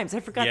 600 times. I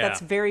forgot Yeah. that's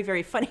very,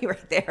 very funny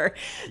right there.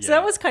 Yeah. So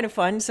that was kind of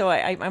fun. So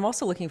I'm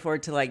also looking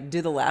forward to like,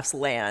 do the laughs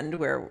land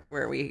where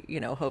we,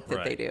 hope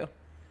that they do.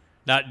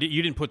 Now,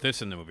 you didn't put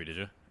this in the movie, did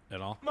you?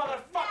 At all?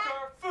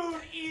 Motherfucker,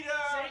 food eater!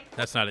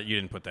 That's not it. You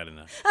didn't put that in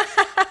there.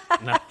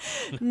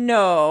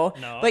 No.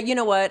 No. But you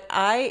know what?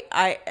 I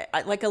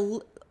like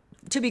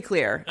to be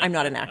clear, I'm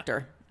not an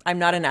actor. I'm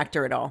not an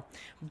actor at all.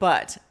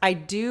 But I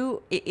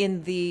do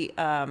in the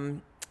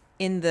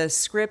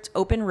script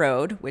Open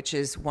Road, which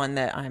is one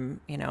that I'm,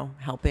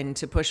 helping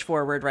to push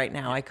forward right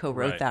now. I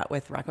co-wrote Right. that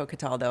with Rocco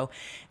Cataldo.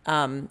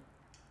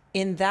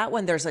 In that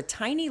one, there's a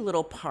tiny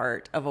little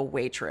part of a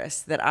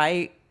waitress that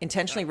I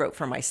intentionally wrote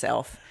for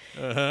myself.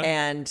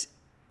 And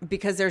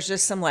because there's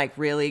just some like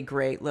really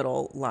great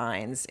little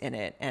lines in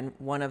it. And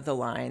one of the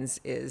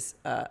lines is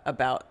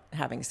about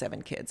having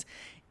 7 kids.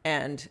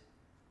 And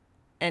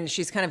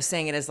she's kind of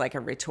saying it as like a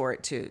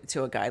retort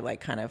to a guy, like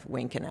kind of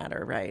winking at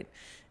her, right?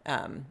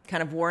 Kind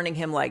of warning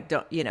him, like,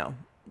 don't,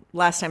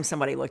 last time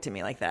somebody looked at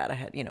me like that, I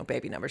had,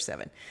 baby number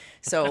 7.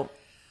 So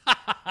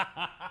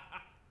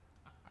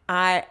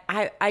I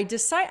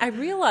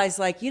realized,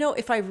 like,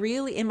 if I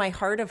really, in my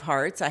heart of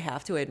hearts, I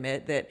have to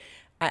admit that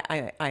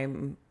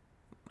I'm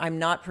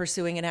not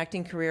pursuing an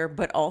acting career,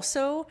 but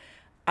also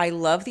I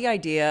love the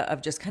idea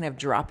of just kind of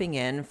dropping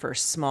in for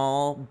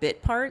small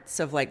bit parts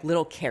of like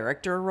little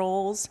character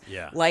roles,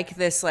 like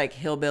this like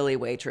hillbilly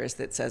waitress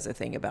that says a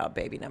thing about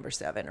baby number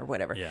 7 or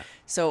whatever. Yeah.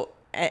 So,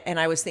 and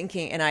I was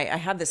thinking, and I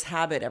have this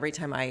habit every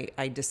time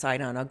I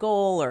decide on a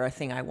goal or a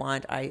thing I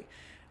want, I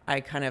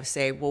kind of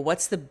say, well,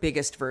 what's the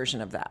biggest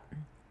version of that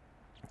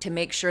to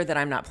make sure that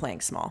I'm not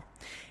playing small?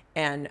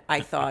 And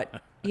I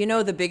thought,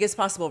 the biggest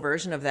possible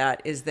version of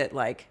that is that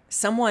like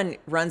someone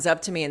runs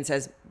up to me and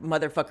says,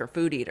 motherfucker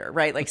food eater,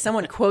 right? Like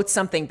someone quotes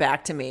something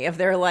back to me if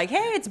they're like,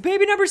 hey, it's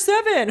baby number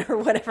 7 or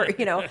whatever, like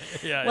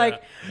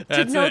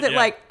to know that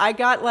like I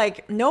got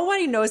like,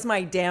 nobody knows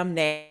my damn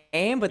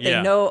name, but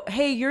they know,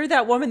 hey, you're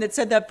that woman that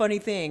said that funny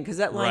thing. Cause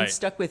that line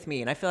stuck with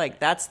me. And I feel like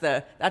that's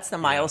the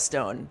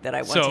milestone that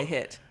I want to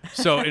hit.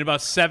 So in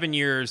about 7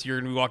 years, you're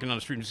going to be walking down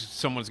the street and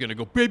someone's going to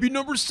go, baby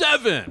number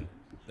 7.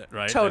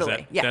 Right?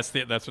 Totally. That's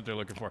what they're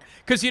looking for.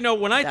 Because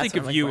when I think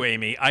of you,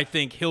 Amy, I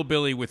think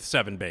hillbilly with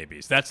 7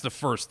 babies. That's the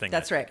first thing.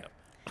 That's right.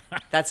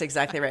 That's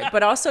exactly right.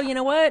 But also, you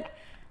know what?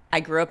 I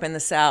grew up in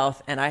the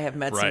South, and I have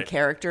met some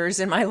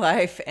characters in my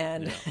life,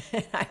 and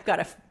I've got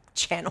to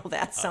channel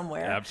that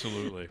somewhere.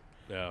 Absolutely.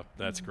 Yeah,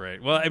 that's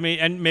great. Well, I mean,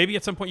 and maybe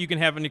at some point you can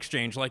have an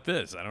exchange like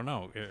this. I don't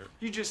know.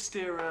 You just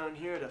stay around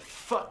here to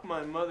fuck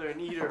my mother and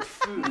eat her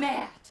food.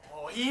 Matt.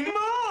 Oh, he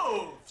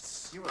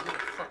moves. You're a little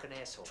fucking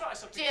asshole. Try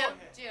something.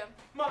 Jim.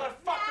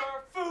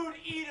 Motherfucker, food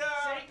eater.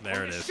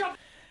 There it is. All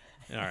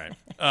right.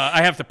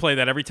 I have to play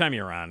that every time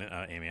you're on,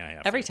 Amy. I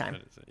have every time.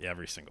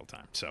 Every single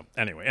time. So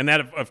anyway, and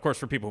that, of course,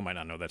 for people who might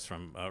not know, that's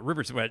from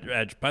River's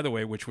Edge, by the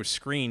way, which was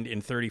screened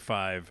in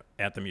 35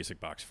 at the Music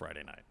Box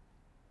Friday night.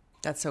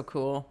 That's so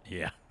cool.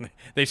 Yeah.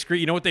 They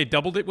screened. You know what they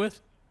doubled it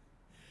with?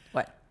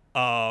 What?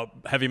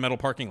 Heavy Metal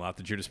Parking Lot,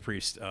 the Judas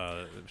Priest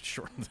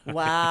short.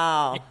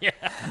 Wow. Yeah.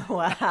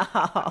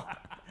 Wow.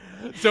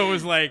 So it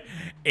was like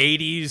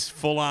 80s,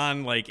 full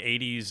on like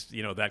 80s,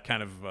 that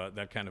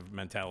kind of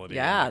mentality.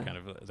 Yeah.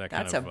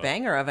 That's a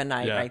banger of a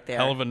night right there.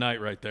 Hell of a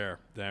night right there.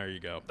 There you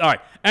go. All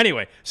right.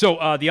 Anyway, so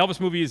the Elvis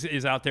movie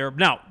is out there.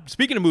 Now,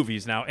 speaking of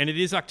movies now, and it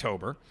is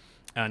October,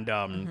 and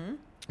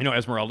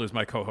Esmeralda is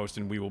my co-host,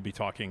 and we will be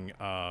talking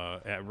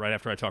right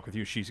after I talk with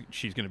you. She's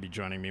going to be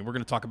joining me. We're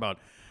going to talk about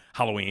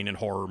Halloween and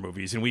horror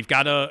movies, and we've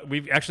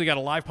actually got a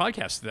live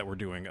podcast that we're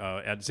doing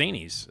at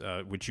Zany's,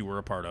 which you were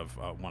a part of,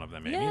 one of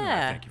them, Amy.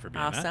 Yeah, thank you for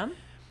being awesome. That.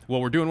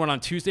 Well, we're doing one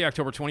on Tuesday,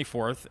 October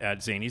 24th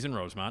at Zany's in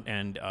Rosemont,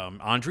 and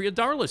Andrea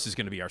Darlis is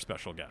going to be our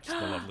special guest, the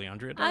lovely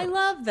Andrea Darlis. I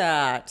love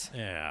that.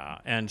 Yeah,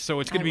 and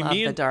so it's going to be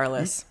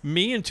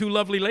me and 2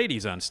 lovely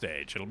ladies on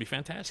stage. It'll be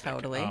fantastic.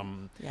 Totally.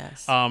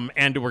 Yes.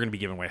 And we're going to be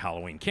giving away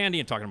Halloween candy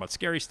and talking about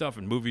scary stuff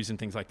and movies and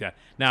things like that.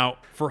 Now,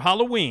 for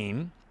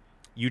Halloween,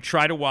 you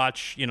try to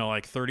watch,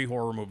 like 30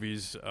 horror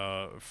movies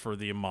for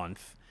the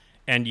month,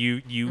 and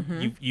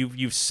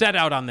you've set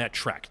out on that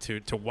trek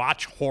to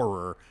watch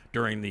horror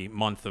during the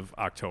month of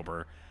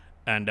October.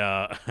 And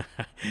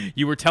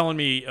you were telling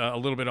me a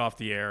little bit off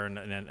the air and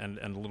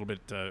a little bit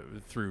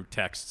through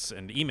texts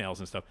and emails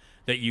and stuff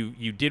that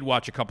you did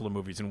watch a couple of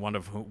movies, and one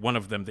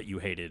of them that you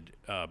hated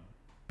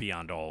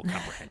beyond all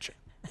comprehension.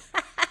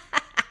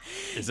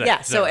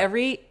 So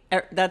every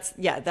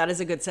That is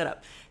a good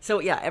setup. So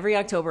yeah, every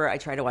October I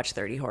try to watch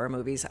 30 horror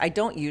movies. I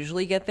don't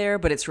usually get there,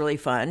 but it's really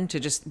fun to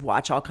just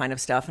watch all kind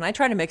of stuff. And I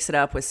try to mix it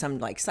up with some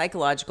like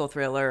psychological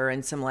thriller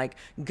and some like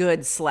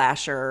good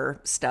slasher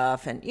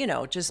stuff, and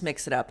just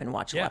mix it up and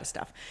watch a lot of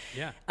stuff.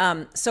 Yeah.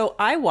 So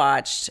I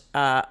watched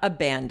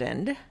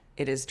Abandoned.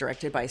 It is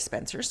directed by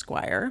Spencer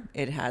Squire.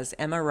 It has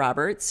Emma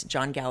Roberts,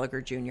 John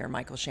Gallagher Jr.,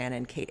 Michael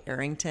Shannon, Kate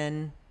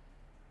Arrington,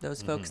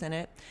 those folks in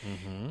it.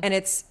 And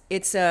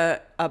it's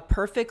a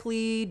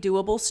perfectly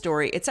doable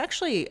story. It's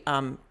actually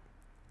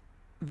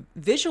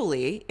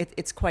visually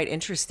it's quite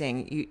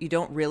interesting. You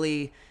don't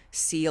really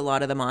see a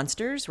lot of the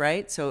monsters,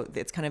 right? So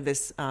it's kind of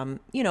this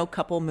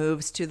couple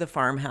moves to the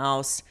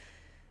farmhouse.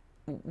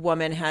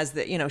 Woman has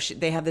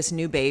they have this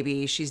new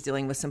baby. She's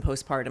dealing with some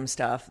postpartum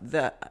stuff.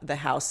 The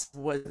house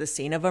was the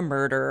scene of a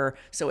murder,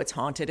 so it's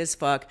haunted as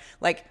fuck.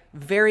 Like,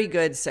 very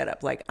good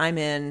setup. Like, I'm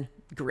in,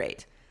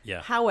 great.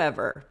 Yeah.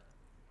 However,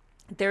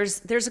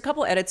 there's a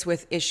couple edits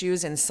with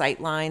issues and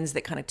sight lines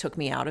that kind of took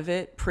me out of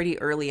it pretty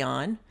early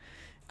on.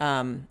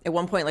 At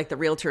one point, like, the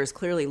realtor is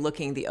clearly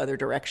looking the other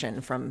direction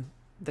from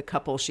the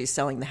couple she's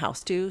selling the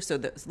house to. So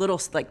the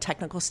little like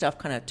technical stuff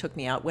kind of took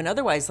me out, when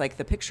otherwise like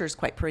the picture is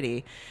quite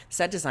pretty.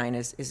 Set design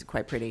is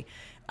quite pretty.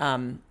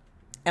 Emma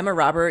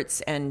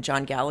Roberts and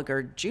John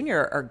Gallagher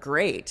Jr. are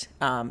great.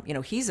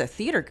 He's a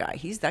theater guy.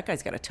 That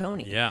guy's got a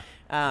Tony. Yeah.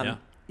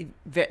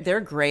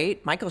 They're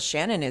great. Michael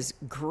Shannon is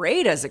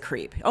great as a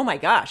creep. Oh my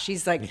gosh.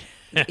 He's like,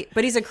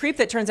 but he's a creep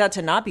that turns out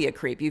to not be a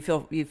creep. You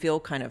feel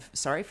kind of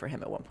sorry for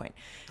him at one point.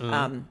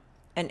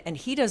 And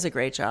he does a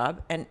great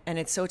job, and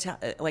it's so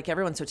like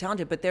everyone's so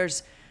talented, but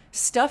there's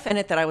stuff in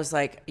it that I was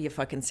like, are you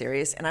fucking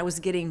serious? And I was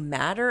getting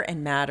madder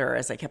and madder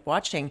as I kept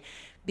watching,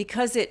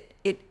 because it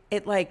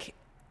like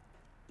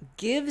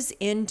gives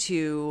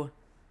into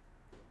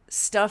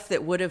stuff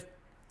that would have,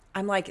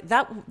 I'm like,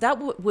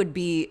 that would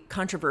be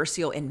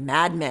controversial in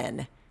Mad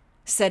Men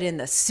set in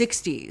the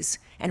 60s,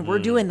 and we're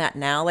doing that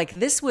now. Like,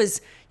 this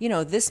was,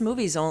 this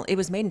movie's it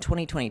was made in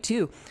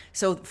 2022.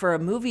 So for a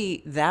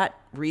movie that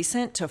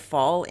recent to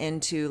fall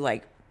into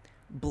like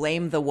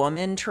blame the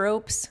woman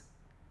tropes.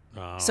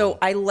 Oh. So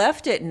I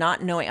left it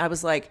not knowing. I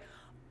was like,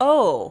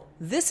 oh,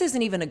 this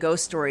isn't even a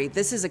ghost story.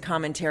 This is a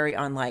commentary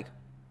on like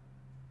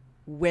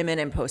women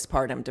in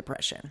postpartum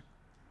depression.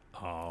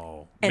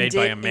 Oh, made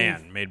by a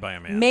man.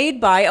 Made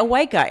by a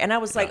white guy. And I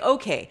was like,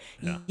 okay,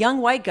 young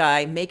white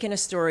guy making a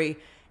story.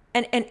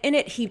 And in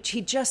it,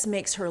 he just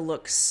makes her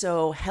look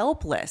so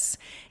helpless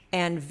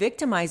and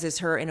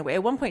victimizes her in a way.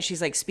 At one point,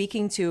 she's like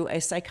speaking to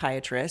a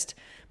psychiatrist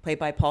played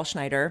by Paul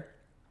Schneider,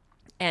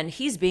 and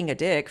he's being a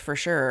dick for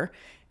sure.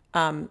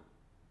 But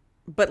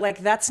like,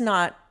 that's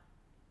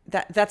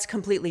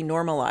completely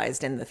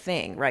normalized in the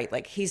thing, right?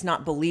 Like, she's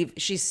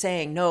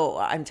saying, no,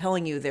 I'm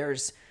telling you,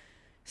 there's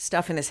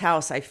stuff in this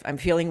house. I'm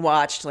feeling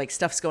watched, like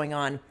stuff's going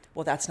on.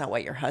 Well, that's not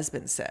what your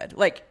husband said.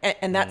 Like,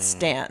 and that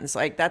stands,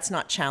 like, that's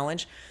not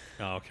challenged.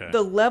 Oh, okay.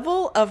 The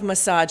level of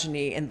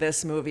misogyny in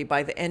this movie,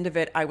 by the end of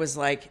it, I was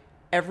like,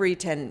 every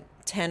 10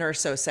 or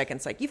so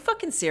seconds, like, you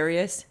fucking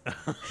serious?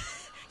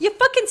 You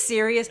fucking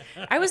serious?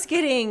 I was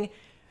getting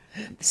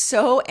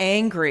so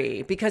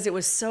angry because it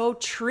was so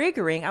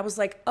triggering. I was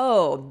like,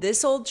 oh,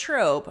 this old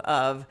trope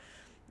of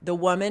the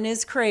woman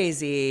is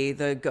crazy,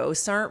 the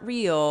ghosts aren't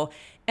real.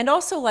 And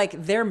also, like,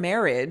 their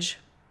marriage,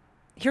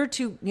 here are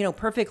two,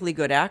 perfectly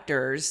good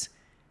actors.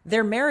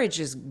 Their marriage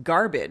is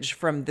garbage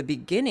from the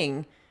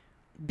beginning,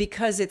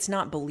 because it's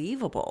not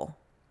believable.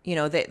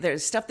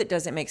 There's stuff that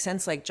doesn't make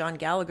sense. Like John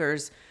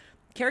Gallagher's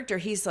character,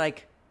 he's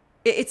like,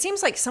 it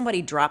seems like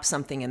somebody dropped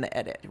something in the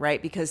edit,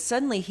 right? Because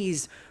suddenly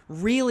he's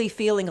really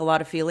feeling a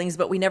lot of feelings,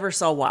 but we never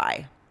saw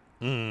why.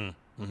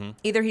 Mm-hmm.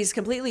 Either he's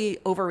completely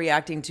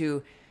overreacting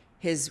to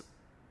his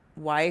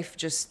wife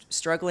just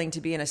struggling to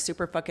be in a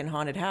super fucking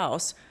haunted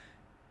house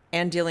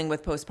and dealing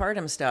with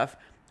postpartum stuff,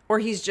 or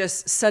he's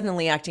just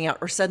suddenly acting out,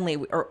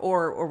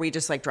 or we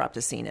just like dropped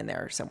a scene in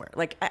there somewhere.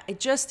 Like,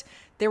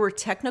 there were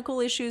technical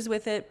issues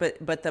with it,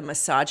 but the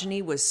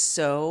misogyny was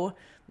so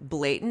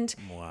blatant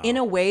in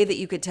a way that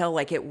you could tell,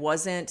 like, it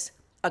wasn't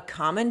a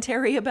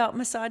commentary about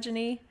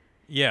misogyny.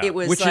 Yeah, it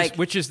was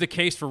which is the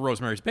case for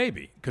Rosemary's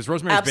Baby, because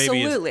Rosemary's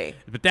Baby is,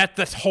 but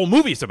that whole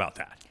movie's about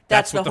that.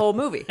 That's the whole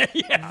movie.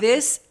 Yeah.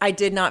 This, I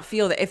did not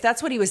feel that. If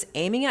that's what he was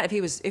aiming at,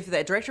 if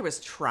the director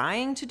was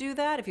trying to do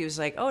that, if he was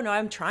like, oh no,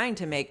 I'm trying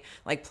to make,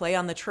 like, play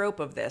on the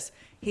trope of this,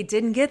 he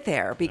didn't get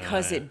there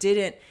because it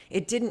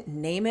didn't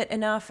name it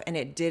enough, and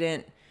it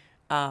didn't.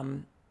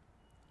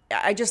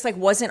 I just like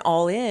wasn't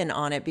all in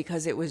on it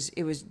because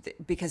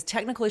because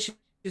technical issues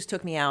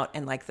took me out,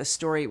 and like the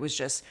story was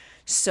just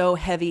so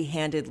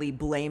heavy-handedly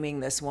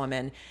blaming this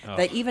woman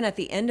that even at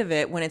the end of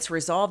it, when it's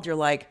resolved, you're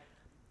like,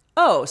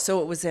 oh, so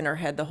it was in her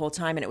head the whole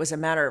time, and it was a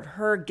matter of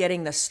her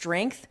getting the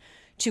strength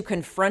to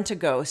confront a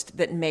ghost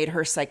that made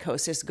her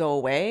psychosis go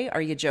away.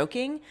 Are you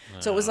joking?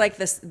 So it was like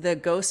this, the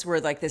ghosts were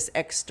like this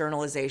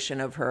externalization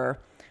of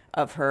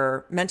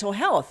her mental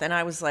health. And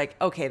I was like,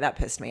 okay, that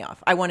pissed me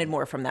off. I wanted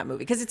more from that movie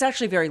because it's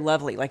actually very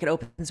lovely. Like, it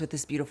opens with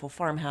this beautiful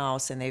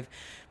farmhouse and they've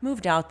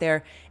moved out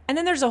there. And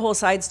then there's a whole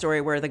side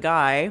story where the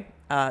guy,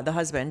 the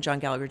husband, John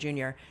Gallagher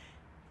Jr.,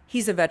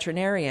 he's a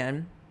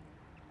veterinarian.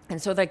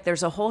 And so like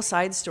there's a whole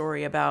side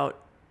story about,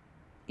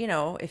 you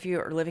know, if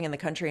you're living in the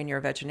country and you're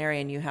a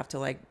veterinarian, you have to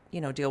like, you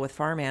know, deal with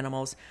farm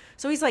animals.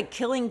 So he's like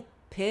killing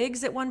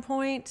pigs at one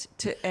point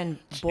and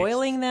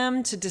boiling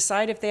them to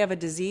decide if they have a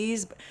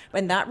disease.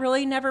 And that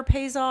really never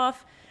pays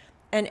off.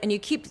 And you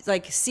keep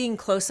like seeing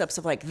close-ups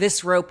of like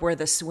this rope where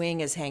the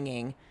swing is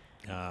hanging.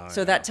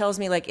 So that tells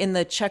me like in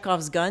the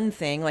Chekhov's gun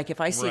thing, like if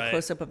I see a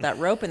close-up of that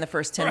rope in the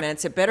first 10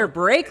 minutes, it better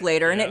break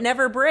later, and it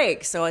never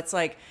breaks. So it's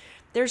like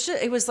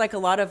it was like a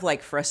lot of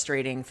like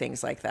frustrating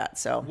things like that.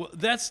 So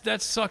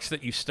that sucks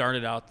that you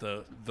started out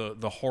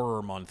the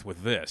horror month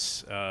with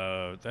this.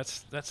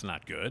 That's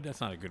not good.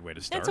 That's not a good way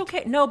to start. It's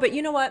okay. No, but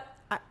you know what?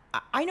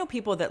 I know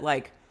people that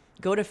like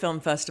go to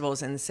film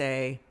festivals and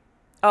say,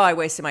 "Oh, I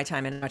wasted my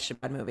time and watched a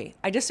bad movie."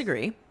 I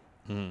disagree.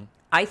 Mm-hmm.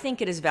 I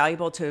think it is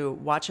valuable to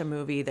watch a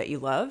movie that you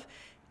love,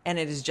 and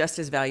it is just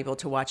as valuable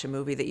to watch a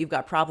movie that you've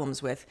got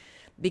problems with.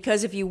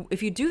 Because if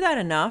you do that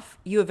enough,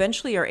 you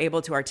eventually are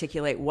able to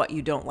articulate what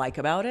you don't like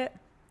about it.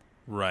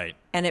 Right.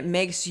 And it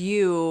makes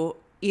you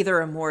either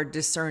a more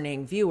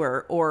discerning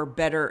viewer or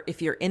better,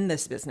 if you're in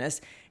this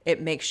business,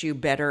 it makes you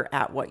better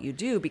at what you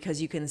do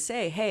because you can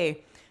say,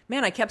 hey,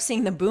 man, I kept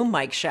seeing the boom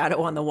mic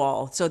shadow on the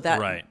wall. So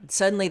that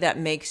suddenly that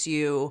makes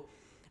you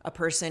a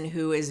person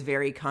who is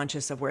very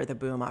conscious of where the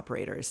boom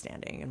operator is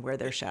standing and where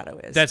their shadow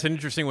is. That's an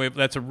interesting way.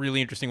 That's a really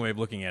interesting way of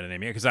looking at it,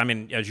 Amy. Because I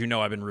mean, as you know,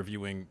 I've been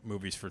reviewing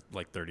movies for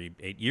like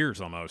 38 years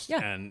almost.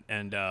 Yeah.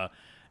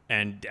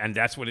 And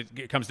that's what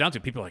it comes down to.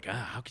 People are like,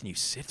 how can you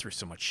sit through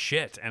so much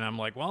shit? And I'm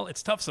like, well,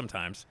 it's tough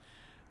sometimes.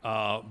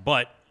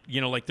 But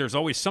you know, like there's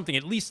always something.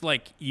 At least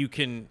like you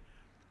can.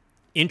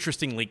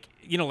 Interestingly,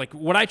 you know, like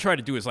what I try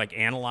to do is like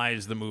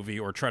analyze the movie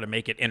or try to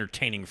make it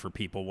entertaining for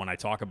people when I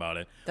talk about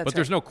it. But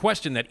there's no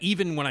question that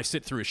even when I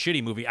sit through a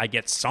shitty movie, I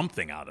get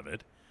something out of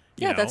it.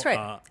 Yeah, that's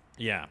right.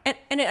 Yeah.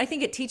 And I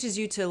think it teaches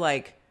you to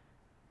like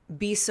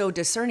be so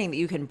discerning that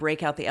you can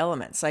break out the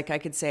elements. Like I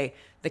could say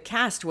the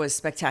cast was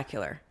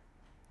spectacular.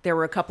 There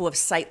were a couple of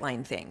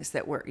sightline things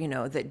that were, you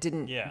know, that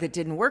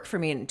didn't work for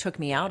me and took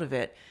me out of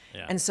it.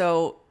 Yeah. And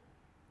so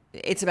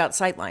it's about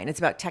sightline. It's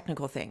about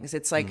technical things.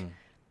 It's like,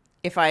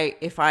 If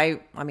I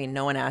mean,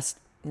 no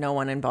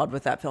one involved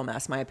with that film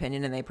asked my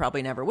opinion, and they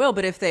probably never will.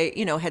 But if they,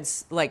 you know, had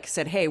like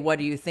said, hey, what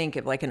do you think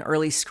of like an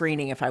early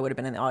screening? If I would have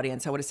been in the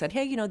audience, I would have said,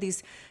 hey, you know,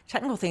 these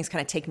technical things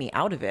kind of take me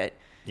out of it.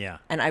 Yeah.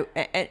 And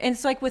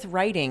it's like with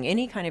writing,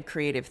 any kind of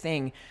creative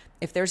thing,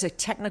 if there's a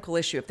technical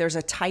issue, if there's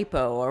a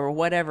typo or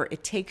whatever,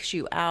 it takes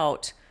you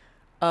out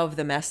of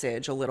the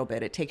message a little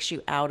bit. It takes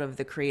you out of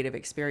the creative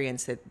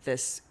experience that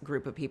this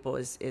group of people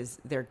is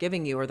they're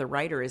giving you, or the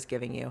writer is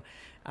giving you.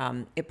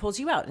 It pulls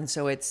you out. And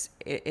so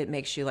it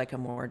makes you like a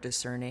more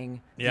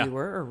discerning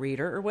viewer or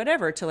reader or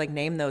whatever to like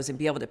name those and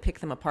be able to pick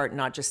them apart and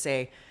not just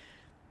say,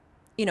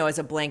 you know, as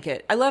a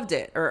blanket, I loved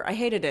it or I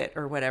hated it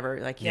or whatever.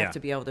 Like you have to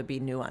be able to be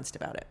nuanced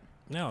about it.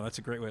 No, that's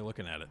a great way of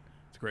looking at it.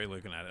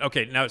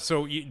 Okay, now,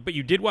 so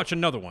you did watch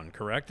another one,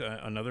 correct?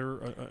 Another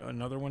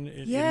one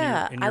in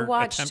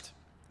your attempt?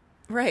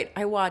 Right.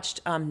 I watched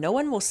No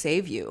One Will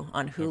Save You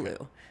on Hulu.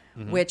 Okay.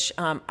 Mm-hmm. Which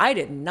I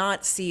did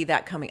not see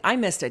that coming. I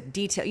missed a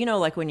detail. You know,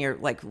 like when you're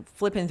like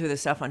flipping through the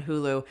stuff on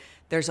Hulu,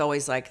 there's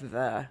always like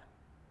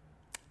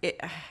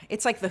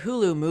it's like the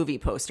Hulu movie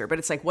poster, but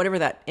it's like whatever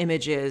that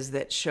image is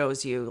that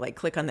shows you like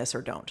click on this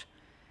or don't.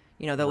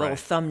 You know, the little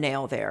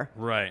thumbnail there.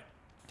 Right.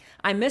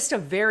 I missed a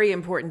very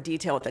important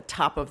detail at the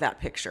top of that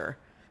picture.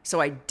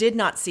 So I did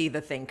not see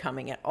the thing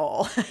coming at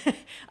all.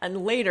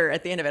 And later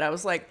at the end of it, I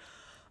was like,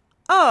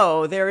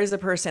 oh, there is a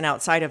person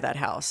outside of that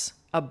house.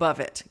 Above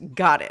it.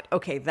 Got it.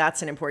 Okay,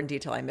 that's an important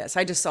detail I missed.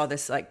 I just saw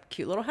this like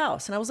cute little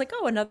house and I was like,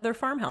 oh, another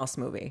farmhouse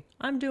movie.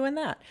 I'm doing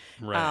that.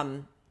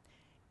 Right.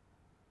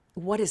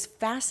 What is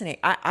fascinating,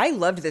 I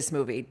loved this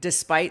movie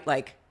despite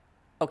like,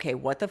 okay,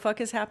 what the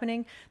fuck is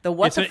happening?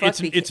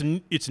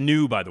 It's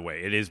new, by the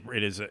way.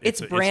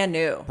 It's brand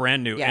new.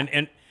 Brand new.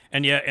 Yeah.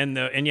 And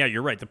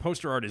you're right. The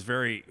poster art is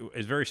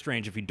very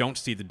strange if you don't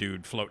see the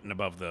dude floating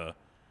above the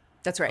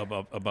That's right.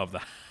 above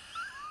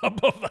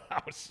the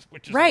house,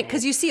 which is right,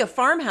 because you see a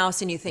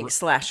farmhouse and you think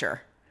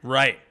slasher.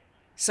 Right.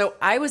 So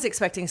I was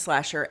expecting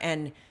slasher,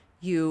 and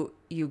you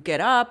get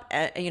up,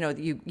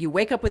 you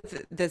wake up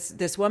with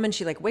this woman.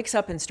 She like wakes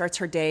up and starts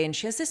her day, and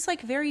she has this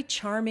like very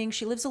charming.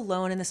 She lives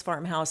alone in this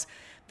farmhouse,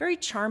 very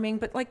charming,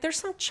 but like there's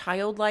some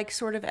childlike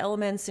sort of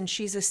elements, and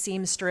she's a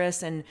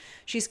seamstress, and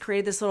she's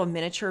created this little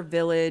miniature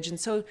village, and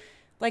so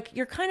like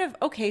you're kind of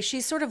okay.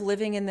 She's sort of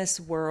living in this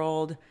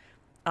world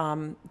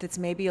that's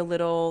maybe a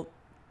little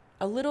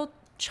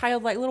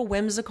childlike, little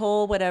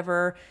whimsical,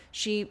 whatever.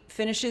 She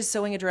finishes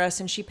sewing a dress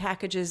and she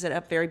packages it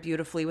up very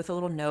beautifully with a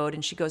little note,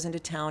 and she goes into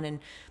town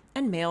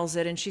and mails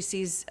it, and she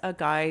sees a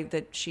guy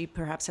that she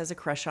perhaps has a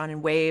crush on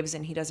and waves,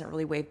 and he doesn't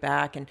really wave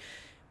back, and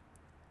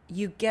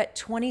you get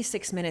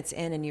 26 minutes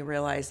in and you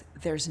realize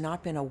there's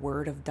not been a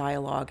word of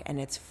dialogue, and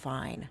it's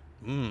fine.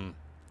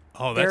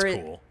 Oh, that's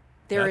cool.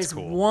 There is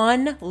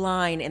one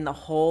line in the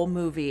whole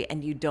movie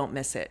and you don't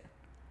miss it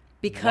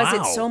because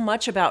it's so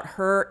much about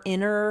her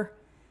inner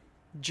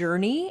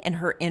journey and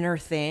her inner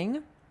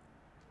thing.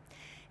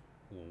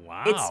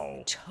 Wow.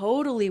 It's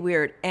totally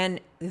weird. And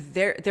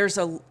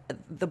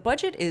the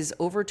budget is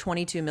over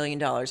 $22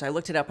 million. I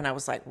looked it up and I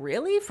was like,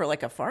 really? For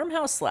like a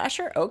farmhouse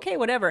slasher? Okay,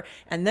 whatever.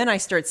 And then I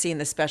start seeing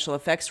the special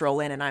effects roll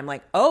in and I'm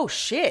like, oh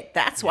shit,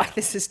 that's why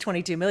this is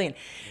 $22 million.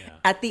 Yeah.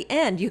 At the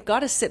end, you've got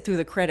to sit through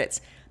the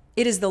credits.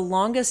 It is the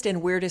longest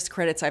and weirdest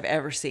credits I've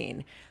ever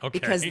seen. Okay.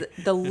 Because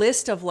the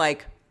list of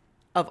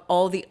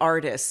all the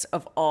artists,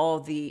 of all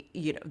the,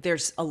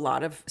 there's a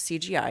lot of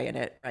CGI in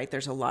it, right?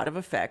 There's a lot of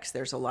effects.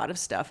 There's a lot of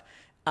stuff.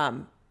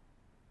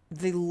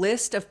 The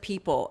list of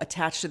people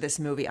attached to this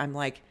movie, I'm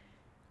like,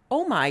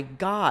 oh my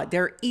God,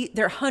 there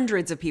are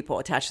hundreds of people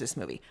attached to this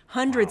movie.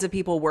 Hundreds of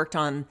people worked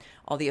on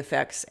all the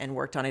effects and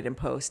worked on it in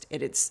post.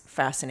 It's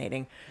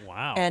fascinating.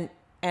 Wow.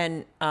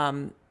 And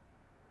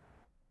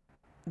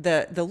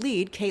the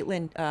lead,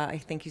 Caitlin, I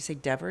think you say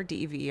Dever,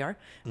 Dever,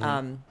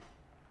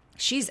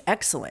 she's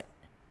excellent.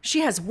 She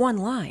has one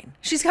line.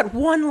 She's got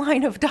one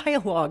line of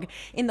dialogue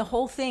in the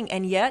whole thing,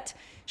 and yet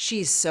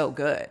she's so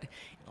good.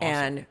 Awesome.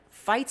 And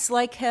fights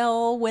like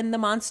hell when the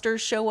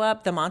monsters show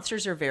up. The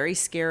monsters are very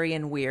scary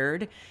and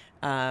weird.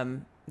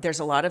 There's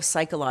a lot of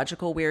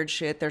psychological weird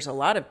shit. There's a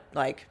lot of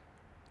like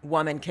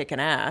woman kicking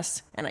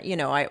ass, and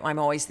I'm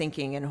always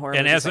thinking in horror.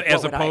 And movies,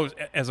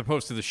 as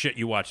opposed to the shit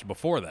you watched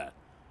before that.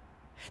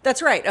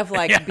 That's right. Of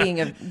like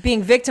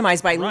being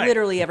victimized by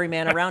literally every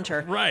man around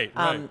her. Right.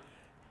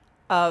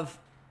 Of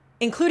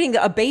including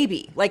a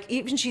baby. Like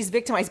even she's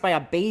victimized by a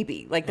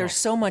baby. Like there's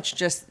so much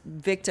just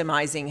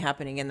victimizing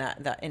happening in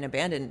that in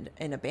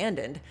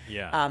Abandoned.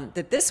 Yeah.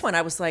 That this one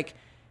I was like,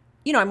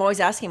 I'm always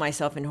asking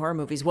myself in horror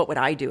movies, what would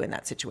I do in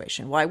that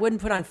situation? Well, I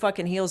wouldn't put on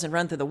fucking heels and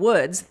run through the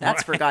woods.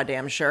 That's for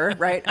goddamn sure,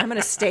 right? I'm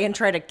gonna stay and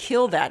try to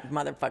kill that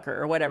motherfucker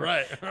or whatever.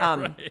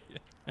 Right.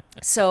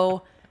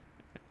 So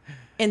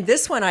in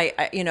this one, I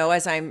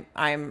as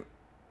I'm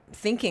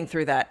thinking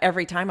through that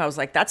every time, I was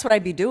like, that's what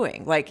I'd be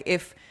doing. Like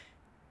if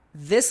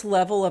this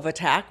level of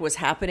attack was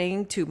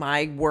happening to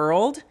my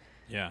world.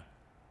 Yeah.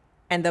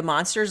 And the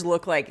monsters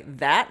look like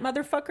that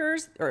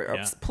motherfuckers, or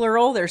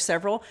plural, there's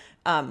several.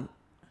 I'm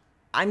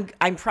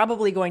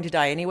probably going to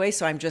die anyway,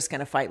 so I'm just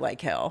going to fight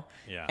like hell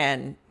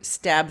and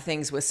stab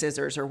things with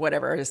scissors or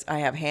whatever I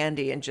have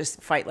handy and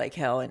just fight like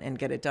hell and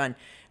get it done.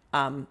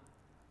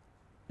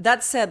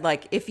 That said,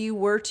 like if you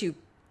were to,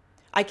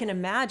 I can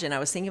imagine, I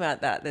was thinking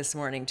about that this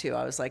morning too.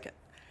 I was like,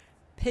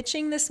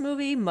 pitching this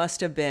movie must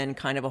have been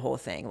kind of a whole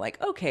thing.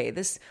 Like, okay,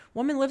 this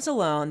woman lives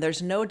alone.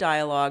 There's no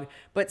dialogue,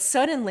 but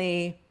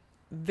suddenly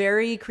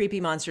very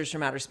creepy monsters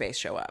from outer space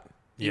show up.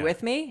 You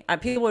with me?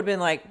 People would have been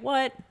like,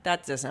 what?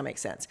 That does not make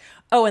sense.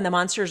 Oh, and the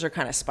monsters are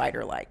kind of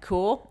spider-like.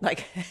 Cool.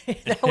 Like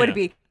that would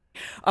be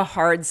a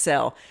hard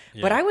sell.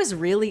 Yeah. But I was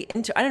really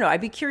into, I don't know,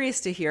 I'd be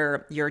curious to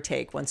hear your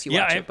take once you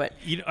watch it. But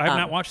I have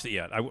not watched it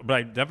yet. But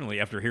I definitely,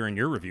 after hearing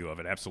your review of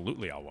it,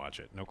 absolutely I'll watch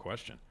it. No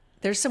question.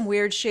 There's some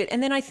weird shit.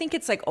 And then I think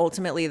it's like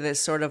ultimately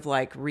this sort of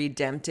like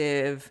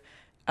redemptive,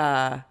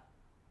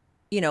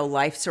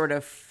 life sort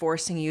of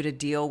forcing you to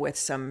deal with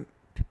some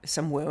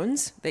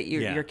wounds that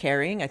you're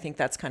carrying. I think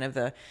that's kind of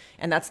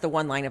and that's the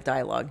one line of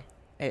dialogue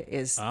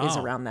is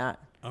around that.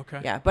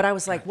 Okay. Yeah. But I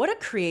was like, what a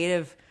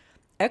creative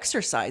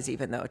exercise,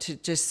 even though, to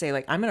just say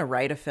like, I'm going to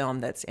write a film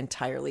that's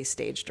entirely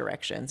stage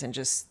directions and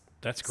just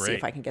that's great. See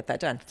if I can get that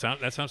done.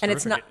 That sounds and terrific.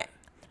 It's not,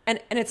 and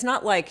it's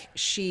not like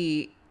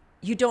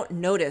you don't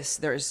notice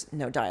there's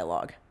no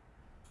dialogue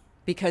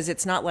because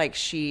it's not like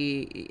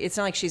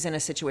she's in a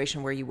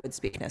situation where you would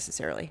speak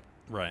necessarily.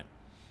 Right.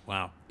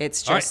 Wow.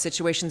 It's just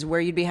situations where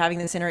you'd be having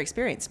this inner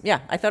experience.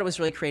 Yeah. I thought it was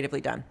really creatively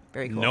done.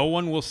 Very cool. No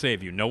One Will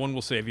Save You. No One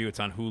Will Save You. It's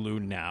on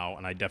Hulu now,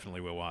 and I definitely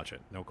will watch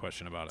it. No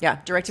question about it. Yeah.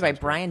 Directed by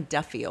Brian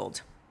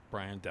Duffield.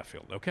 Brian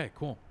Duffield. Okay,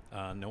 cool.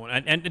 No one,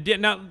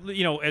 and now,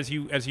 as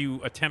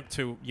you attempt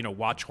to,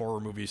 watch horror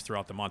movies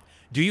throughout the month,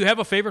 do you have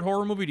a favorite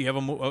horror movie? Do you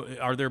have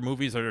are there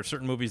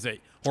certain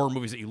horror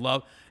movies that you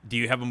love? Do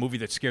you have a movie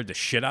that scared the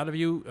shit out of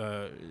you?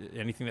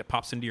 Anything that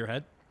pops into your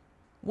head?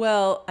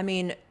 Well, I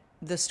mean,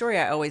 the story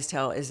I always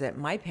tell is that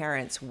my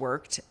parents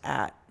worked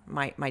at,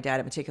 my dad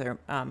in particular,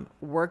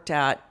 worked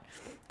at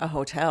a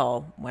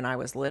hotel when I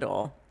was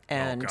little.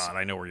 And oh God,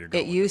 I know where you're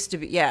going. It used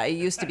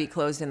to be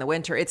closed in the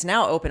winter. It's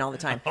now open all the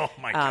time. Oh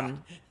my God.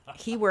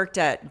 He worked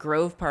at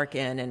Grove Park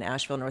Inn in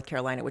Asheville, North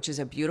Carolina, which is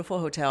a beautiful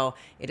hotel.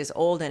 It is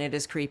old and it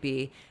is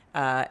creepy.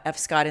 F.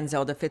 Scott and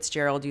Zelda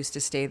Fitzgerald used to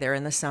stay there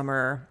in the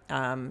summer.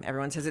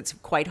 Everyone says it's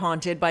quite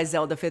haunted by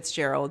Zelda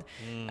Fitzgerald.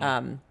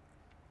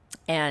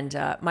 And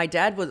my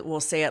dad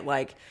will say it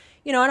like,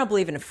 I don't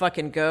believe in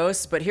fucking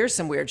ghosts, but here's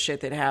some weird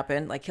shit that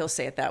happened. Like he'll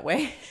say it that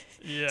way.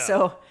 Yeah.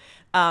 So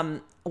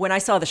when I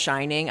saw The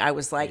Shining, I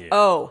was like,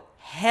 oh,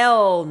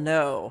 hell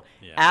no,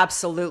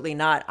 absolutely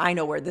not. I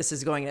know where this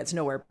is going, and it's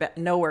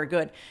nowhere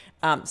good.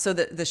 So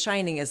the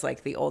Shining is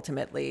like the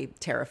ultimately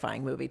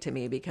terrifying movie to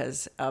me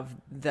because of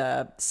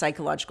the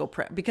psychological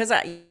because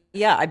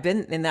I've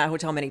been in that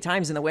hotel many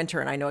times in the winter,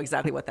 and I know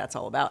exactly what that's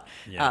all about.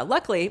 Yeah.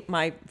 Luckily,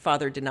 my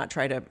father did not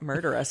try to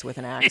murder us with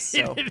an axe,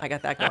 so I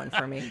got that going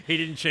for me. He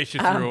didn't chase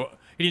you through.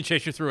 He didn't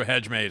chase you through a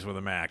hedge maze with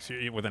an axe.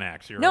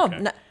 You're No,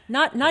 okay.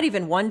 not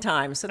even one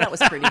time. So that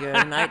was pretty good.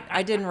 And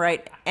I didn't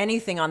write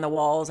anything on the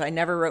walls. I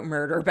never wrote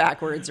murder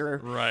backwards or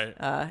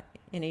Right.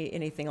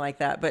 anything like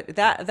that. But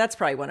that's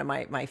probably one of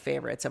my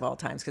favorites of all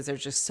times because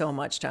there's just so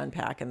much to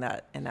unpack in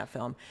that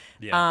film.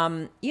 Yeah.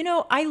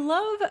 I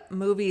love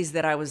movies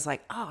that I was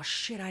like, oh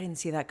shit, I didn't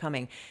see that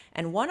coming.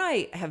 And one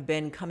I have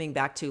been coming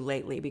back to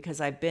lately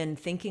because I've been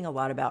thinking a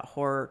lot about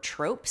horror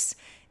tropes,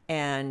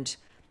 and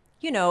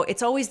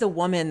it's always the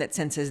woman that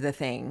senses the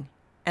thing.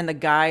 And the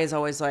guy is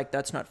always like,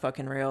 that's not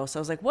fucking real. So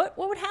I was like, what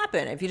would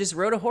happen if you just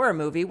wrote a horror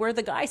movie where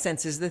the guy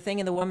senses the thing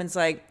and the woman's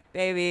like,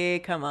 baby,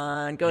 come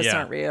on, ghosts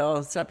aren't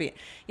real. Stop being,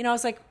 I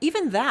was like,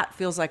 even that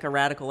feels like a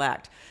radical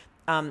act.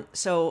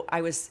 So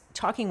I was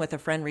talking with a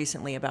friend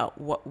recently about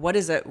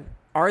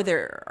are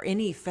there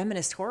any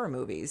feminist horror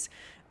movies?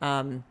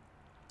 And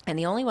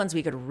the only ones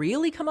we could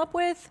really come up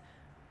with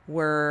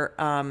were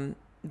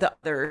The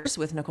Others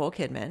with Nicole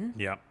Kidman.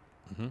 Yeah.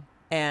 Mm-hmm.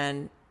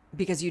 And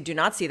because you do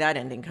not see that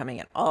ending coming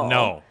at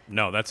all.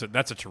 No, that's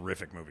a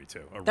terrific movie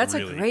too. That's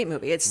a great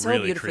movie. It's so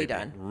really beautifully creepy,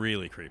 done.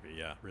 Really creepy.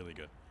 Yeah, really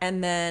good.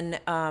 And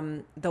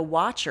then The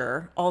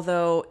Watcher,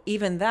 although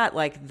even that,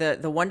 like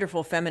the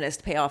wonderful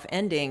feminist payoff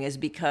ending is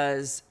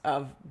because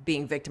of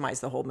being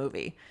victimized the whole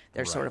movie.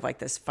 There's sort of like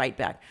this fight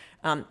back.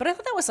 But I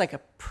thought that was like a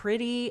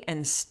pretty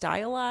and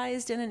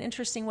stylized in an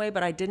interesting way,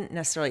 but I didn't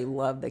necessarily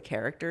love the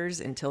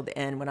characters until the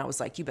end when I was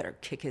like, you better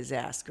kick his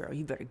ass, girl.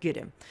 You better get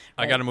him.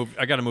 Right?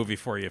 I got a movie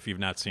for you if you've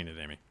not seen it,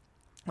 Amy.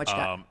 What you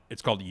got?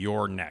 It's called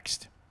You're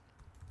Next.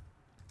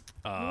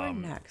 You're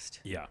Next.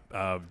 Yeah,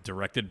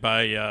 directed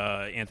by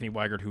Anthony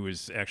Weigert, who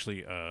is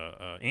actually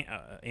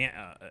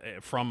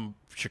from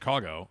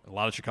Chicago. A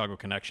lot of Chicago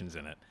connections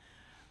in it.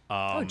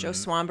 Joe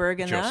Swanberg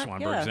in that. Joe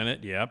Swanberg's in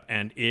it. Yep,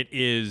 and it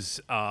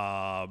is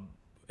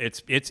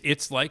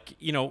it's like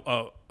kind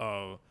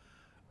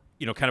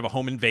of a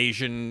home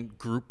invasion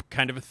group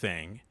kind of a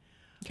thing.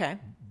 Okay,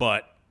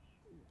 but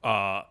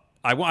I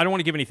don't want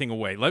to give anything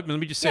away. Let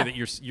me just say that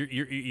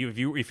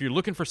if you're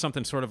looking for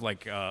something sort of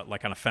like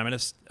on a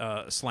feminist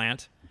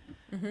slant,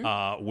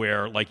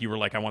 where like you were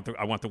like I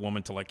want the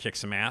woman to like kick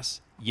some ass,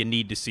 you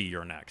need to see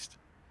You're Next.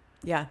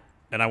 Yeah.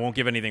 And I won't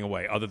give anything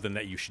away other than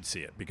that you should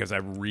see it because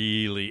it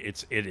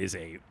is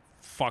a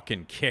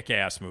fucking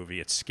kick-ass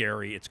movie. It's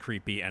scary, it's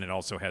creepy, and it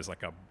also has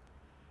like a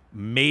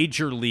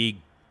major league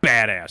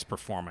badass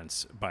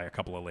performance by a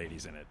couple of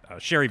ladies in it.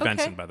 Sherry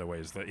Benson, by the way,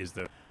 is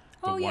the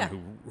one who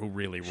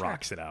really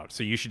rocks it out.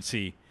 So you should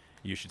see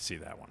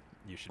that one.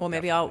 You should. Well,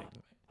 maybe I'll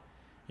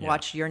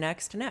watch You're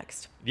Next.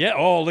 Yeah.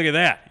 Oh, look at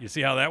that. You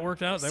see how that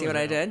worked out? See what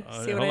I did?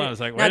 Hold on. I was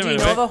like, now, do you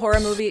know of a horror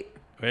movie?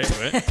 Wait.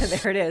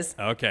 There it is.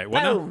 Okay.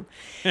 Boom.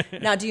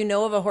 Now, do you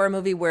know of a horror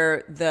movie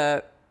where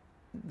the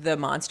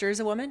monster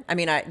is a woman? I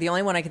mean, the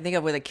only one I can think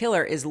of with a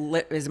killer is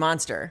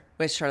Monster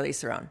with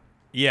Charlize Theron.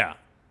 Yeah.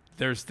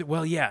 Let's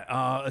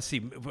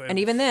see. And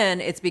even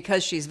then, it's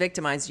because she's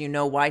victimized. You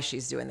know why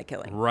she's doing the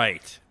killing.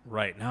 Right.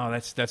 No,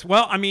 that's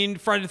well. I mean,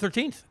 Friday the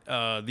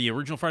 13th, the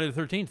original Friday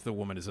the 13th, the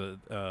woman is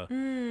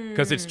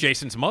because it's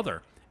Jason's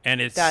mother,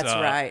 and it's that's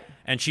right.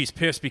 And she's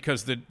pissed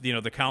because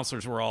the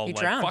counselors were all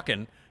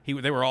fucking.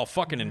 They were all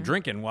fucking and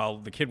drinking while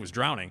the kid was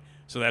drowning.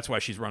 So that's why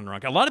she's running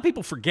around. A lot of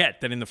people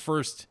forget that in the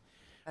first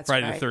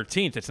Friday the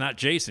 13th, it's not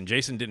Jason.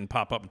 Jason didn't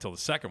pop up until the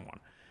second one.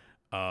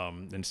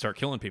 And start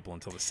killing people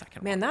until the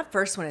second one. Man, that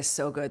first one is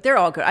so good. They're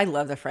all good. I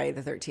love the Friday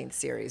the 13th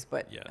series,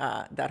 but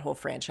that whole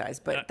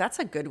franchise. But that's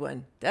a good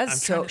one.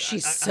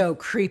 She's so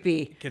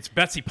creepy. It's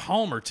Betsy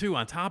Palmer too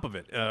on top of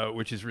it,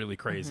 which is really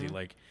crazy.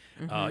 Like,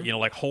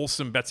 like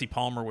wholesome Betsy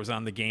Palmer was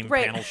on the game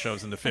panel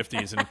shows in the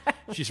 50s, and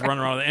she's running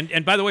around.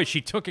 And by the way, she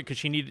took it because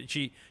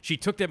she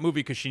took that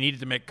movie because she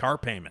needed to make car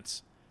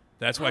payments.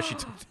 That's why she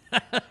took.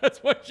 That's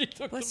why she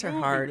took. Bless the her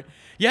movie. heart.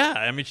 Yeah,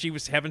 I mean, she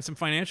was having some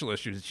financial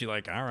issues. And she's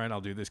like, all right,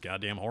 I'll do this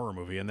goddamn horror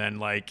movie, and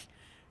then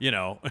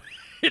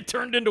it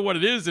turned into what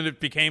it is, and it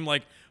became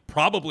like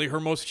probably her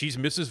most. She's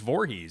Mrs.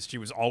 Voorhees. She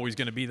was always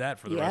going to be that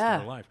for the rest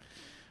of her life.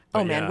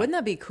 But man, wouldn't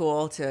that be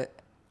cool to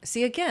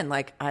see again?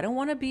 Like, I don't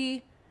want a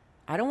big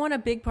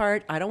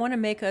part. I don't want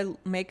to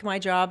make my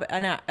job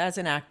as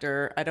an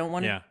actor. I don't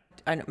want to.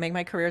 I make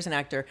my career as an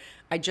actor.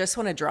 I just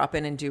want to drop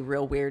in and do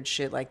real weird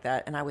shit like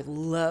that. And I would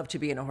love to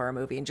be in a horror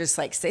movie and just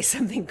like say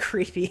something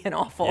creepy and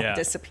awful and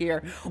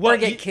disappear or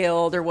get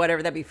killed or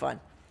whatever. That'd be fun.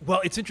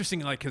 Well, it's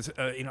interesting, like, because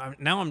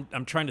now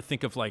I'm trying to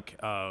think of like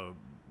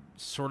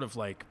sort of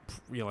like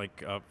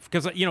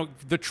because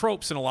the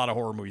tropes in a lot of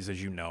horror movies,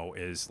 as you know,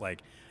 is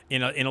like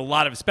in a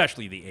lot of,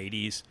 especially the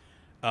 80s.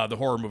 The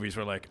horror movies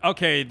were like,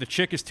 okay, the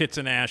chick is tits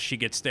and ass, she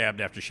gets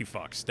stabbed after she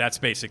fucks. That's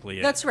basically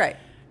it. That's right.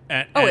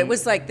 It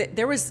was like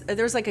there was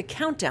like a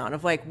countdown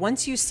of like,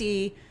 once you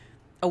see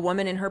a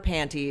woman in her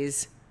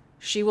panties,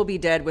 she will be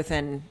dead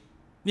within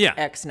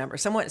X number.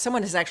 Someone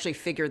has actually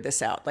figured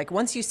this out. Like,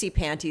 once you see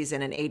panties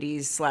in an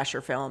 80s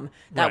slasher film,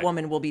 that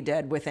woman will be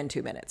dead within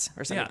 2 minutes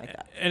or something like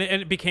that. And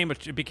it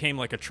became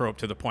like a trope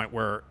to the point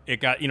where it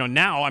got,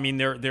 now, I mean,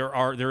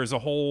 there is a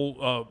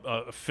whole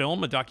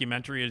film, a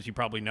documentary, as you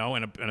probably know,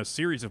 and a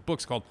series of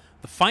books called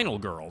The Final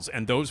Girls,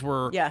 and those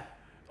were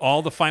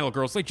all the final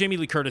girls, like Jamie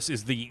Lee Curtis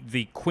is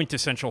the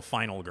quintessential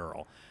final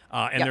girl.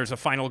 And there's a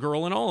final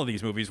girl in all of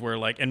these movies where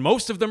and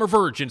most of them are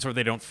virgins or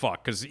they don't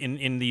fuck. Because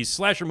in these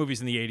slasher movies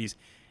in the 80s,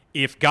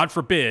 if God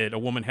forbid a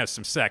woman has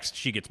some sex,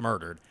 she gets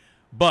murdered.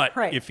 But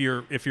if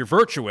you're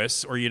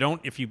virtuous or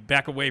if you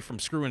back away from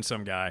screwing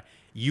some guy,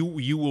 you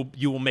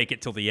will make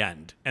it till the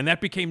end. And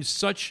that became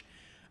such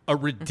a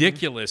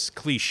ridiculous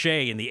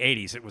cliche in the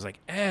 80s. It was like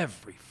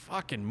every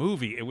fucking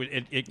movie.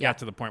 It got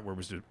to the point where it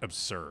was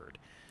absurd.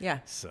 Yeah.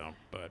 So,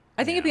 but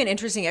I think it'd be an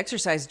interesting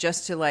exercise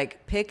just to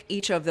pick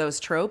each of those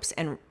tropes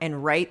and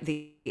write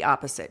the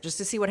opposite, just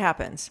to see what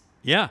happens.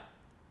 Yeah.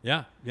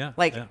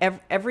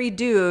 Every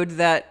dude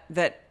that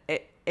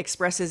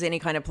expresses any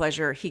kind of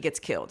pleasure, he gets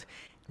killed.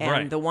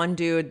 And the one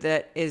dude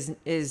that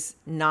is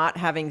not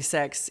having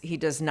sex, he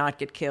does not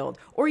get killed.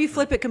 Or you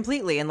flip it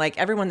completely, and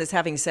everyone that's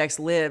having sex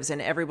lives,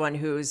 and everyone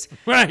who's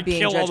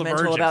being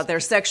judgmental about their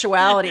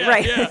sexuality,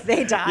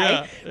 they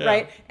die,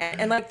 right?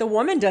 And the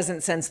woman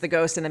doesn't sense the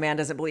ghost, and the man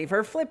doesn't believe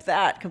her. Flip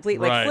that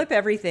completely, flip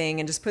everything,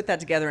 and just put that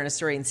together in a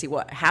story and see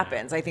what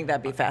happens. I think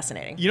that'd be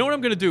fascinating. You know what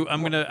I'm going to do?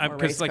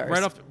 Because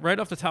right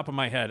off the top of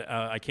my head,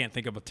 I can't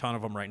think of a ton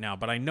of them right now,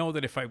 but I know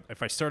that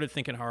if I started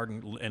thinking hard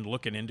and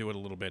looking into it a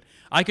little bit,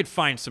 I could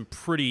find some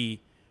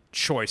pretty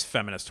choice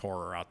feminist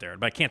horror out there,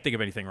 but I can't think of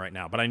anything right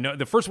now. But I know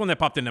the first one that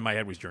popped into my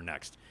head was You're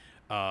Next,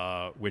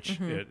 which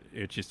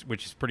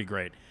is pretty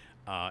great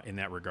in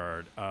that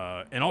regard.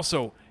 And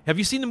also, have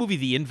you seen the movie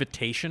The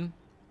Invitation?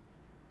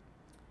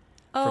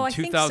 Oh, I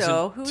think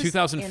so. Who's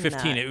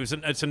 2015. in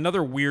that? It's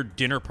another weird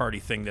dinner party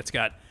thing that's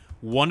got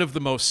one of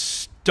the most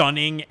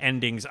stunning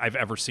endings I've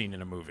ever seen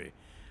in a movie.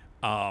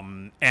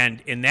 And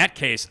in that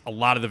case, a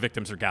lot of the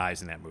victims are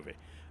guys in that movie.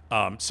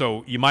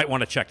 So you might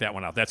want to check that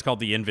one out. That's called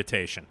The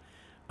Invitation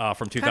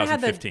from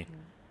 2015.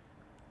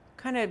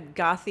 Kind of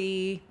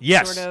gothy,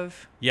 yes. sort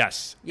of.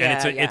 Yes.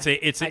 Yeah, and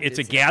it's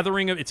a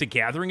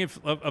gathering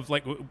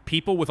of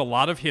people with a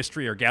lot of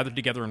history are gathered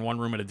together in one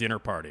room at a dinner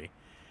party.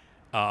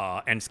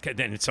 And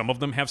some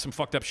of them have some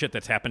fucked up shit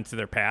that's happened to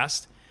their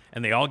past,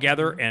 and they all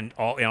gather and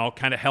all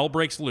kind of hell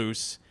breaks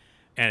loose.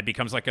 And it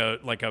becomes like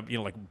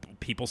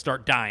people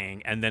start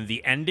dying, and then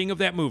the ending of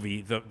that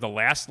movie, the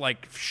last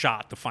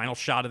shot, the final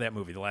shot of that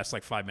movie, the last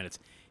 5 minutes,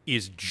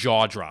 is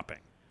jaw dropping.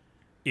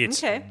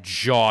 It's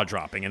jaw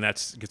dropping, and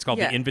it's called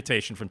The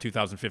Invitation from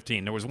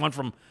 2015. There was one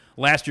from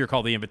last year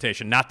called The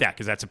Invitation, not that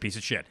because that's a piece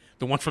of shit.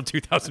 The one from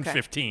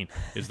 2015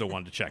 is the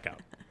one to check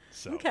out.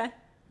 So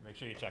make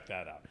sure you check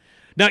that out.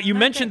 Now you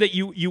mentioned that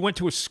you went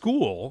to a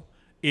school.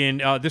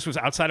 This was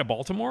outside of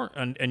Baltimore,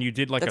 and you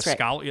did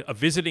a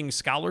visiting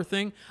scholar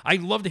thing.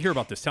 I'd love to hear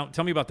about this.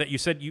 Tell me about that. You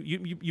said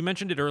you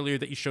mentioned it earlier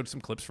that you showed some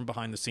clips from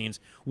behind the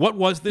scenes. What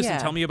was this? And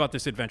tell me about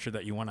this adventure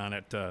that you went on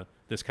at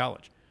this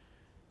college.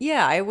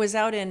 Yeah, I was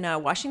out in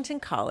Washington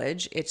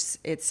College.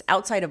 It's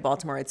outside of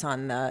Baltimore. It's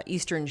on the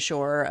eastern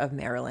shore of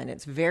Maryland.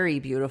 It's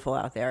very beautiful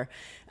out there.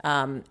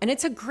 And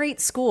it's a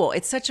great school.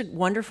 It's such a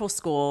wonderful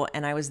school.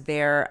 And I was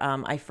there.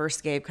 I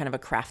first gave kind of a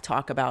craft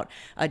talk about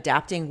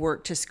adapting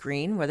work to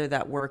screen, whether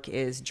that work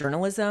is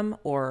journalism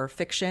or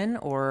fiction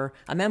or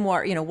a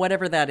memoir,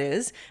 whatever that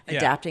is,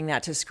 adapting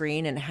that to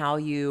screen and how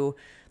you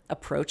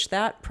approach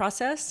that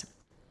process.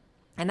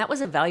 And that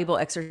was a valuable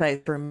exercise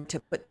for me to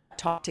put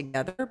talk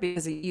together,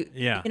 because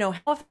how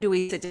often do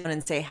we sit down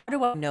and say, how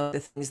do I know the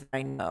things that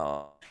I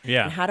know?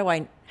 Yeah. And how do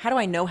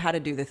I know how to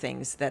do the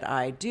things that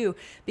I do?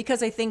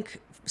 Because I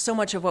think so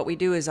much of what we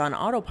do is on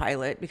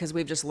autopilot because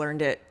we've just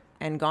learned it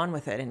and gone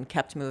with it and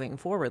kept moving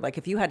forward. Like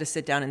if you had to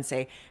sit down and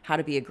say how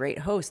to be a great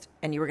host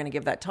and you were going to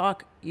give that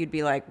talk, you'd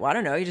be like, well, I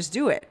don't know, you just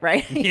do it,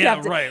 right?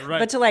 Right.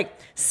 But to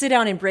sit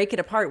down and break it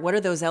apart, what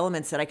are those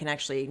elements that I can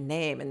actually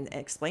name and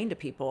explain to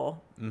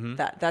people?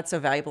 That's a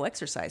valuable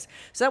exercise.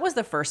 So that was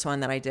the first one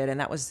that I did, and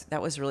that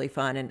was really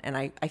fun. And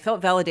I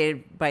felt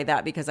validated by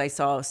that because I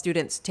saw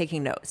students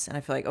taking notes, and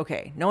I feel like,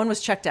 okay, no one was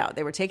checked out.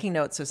 They were taking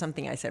notes, so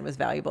something I said was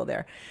valuable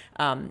there.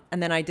 And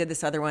then I did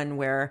this other one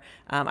where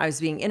I was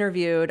being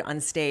interviewed on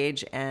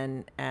stage,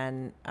 and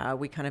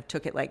we kind of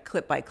took it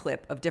clip by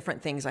clip of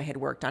different things I had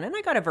worked on. And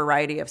I got a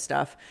variety of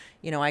stuff.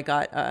 I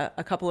got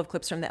a couple of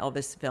clips from the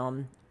Elvis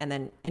film, and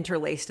then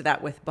interlaced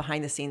that with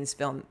behind the scenes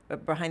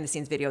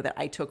video that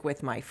I took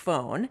with my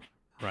phone.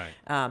 Right.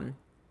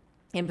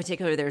 In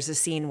particular, there's a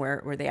scene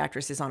where the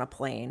actress is on a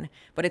plane,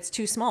 but it's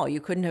too small.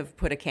 You couldn't have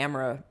put a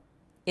camera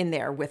in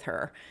there with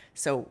her.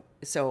 So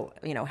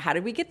how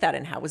did we get that?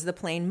 And how was the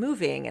plane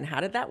moving? And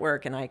how did that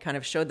work? And I kind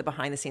of showed the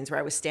behind the scenes where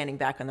I was standing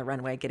back on the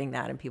runway getting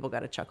that, and people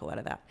got a chuckle out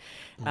of that.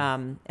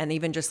 And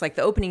even just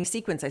the opening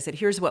sequence, I said,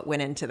 here's what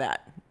went into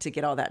that to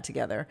get all that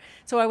together.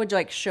 So I would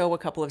show a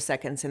couple of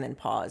seconds and then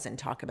pause and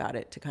talk about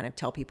it to kind of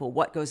tell people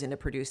what goes into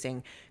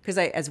producing. Because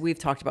as we've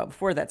talked about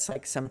before, that's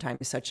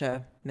sometimes such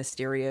a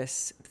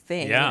mysterious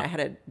thing. Yeah.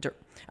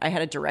 I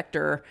had a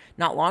director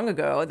not long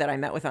ago that I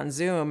met with on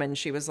Zoom, and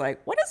she was like,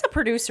 what does a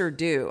producer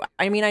do?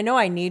 I mean, I know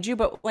I need you,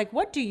 but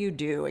what do you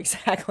do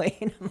exactly?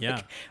 And I'm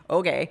like,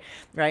 okay,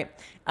 right.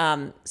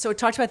 So we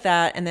talked about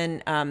that, and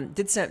then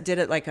did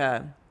it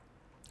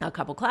a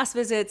couple class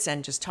visits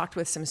and just talked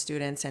with some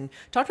students and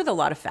talked with a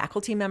lot of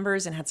faculty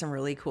members and had some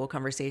really cool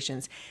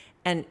conversations.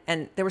 And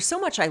there was so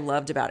much I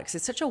loved about it because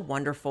it's such a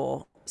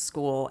wonderful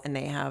school, and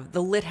they have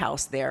the Lit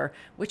House there,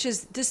 which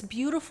is this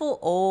beautiful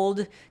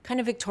old kind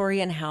of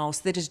Victorian house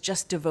that is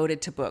just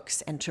devoted to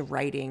books and to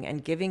writing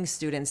and giving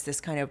students this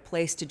kind of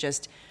place to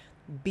just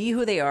be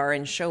who they are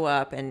and show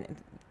up.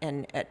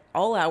 And at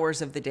all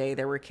hours of the day,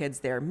 there were kids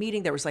there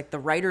meeting. There was like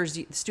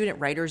the student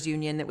writers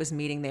union that was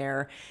meeting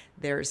there.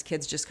 There's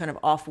kids just kind of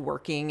off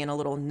working in a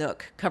little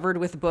nook covered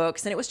with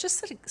books. And it was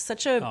just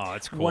such a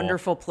it's cool.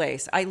 wonderful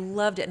place. I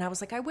loved it. And I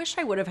was like, I wish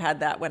I would have had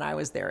that when I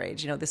was their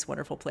age, this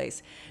wonderful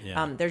place.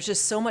 Yeah. There's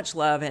just so much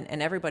love. And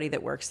everybody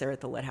that works there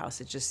at the Lit House,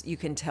 it's just, you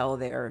can tell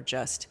they're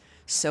just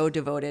so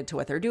devoted to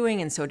what they're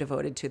doing and so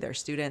devoted to their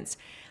students.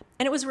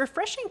 And it was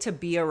refreshing to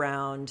be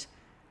around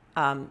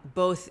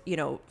both,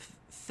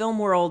 film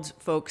world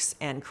folks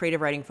and creative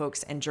writing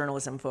folks and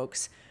journalism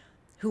folks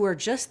who are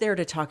just there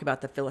to talk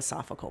about the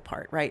philosophical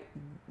part, right?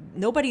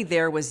 Nobody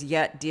there was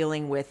yet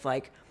dealing with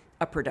like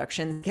a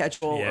production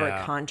schedule or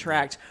a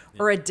contract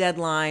or a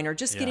deadline or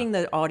just getting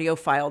the audio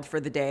filed for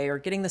the day or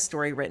getting the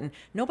story written.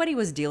 Nobody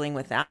was dealing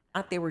with that.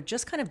 They were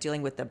just kind of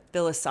dealing with the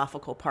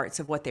philosophical parts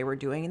of what they were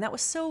doing. And that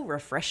was so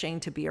refreshing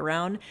to be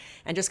around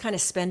and just kind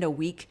of spend a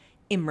week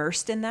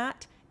immersed in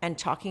that and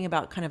talking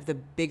about kind of the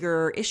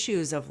bigger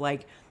issues of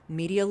like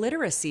media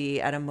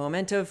literacy at a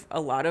moment of a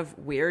lot of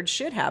weird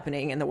shit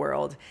happening in the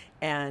world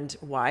and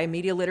why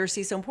media literacy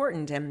is so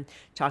important, and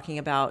talking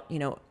about,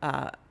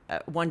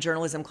 one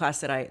journalism class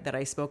that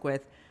I spoke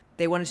with,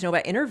 they wanted to know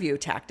about interview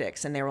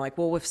tactics. And they were like,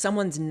 well, if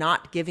someone's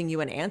not giving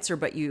you an answer,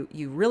 but you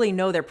really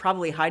know they're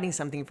probably hiding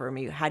something from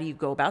you, how do you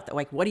go about that?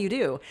 Like, what do you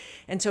do?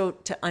 And so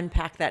to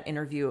unpack that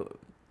interview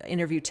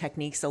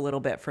techniques a little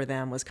bit for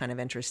them was kind of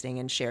interesting,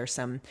 and share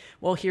some,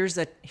 well, here's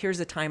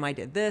a time I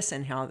did this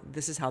and how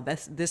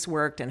this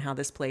worked and how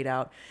this played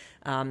out,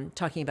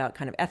 talking about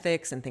kind of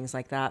ethics and things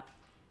like that.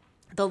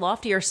 The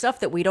loftier stuff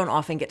that we don't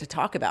often get to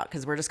talk about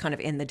because we're just kind of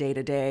in the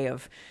day-to-day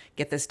of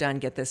get this done.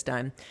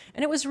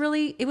 And it was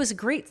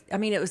great. I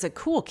mean, it was a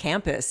cool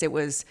campus. It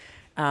was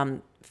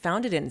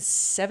founded in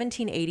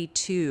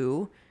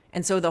 1782.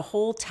 And so the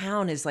whole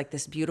town is like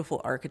this beautiful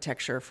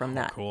architecture from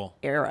that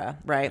era,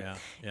 right?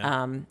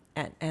 Yeah.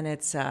 And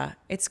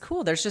it's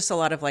cool. There's just a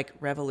lot of like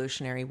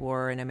Revolutionary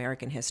War and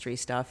American history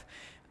stuff,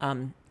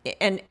 and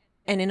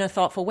in a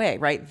thoughtful way,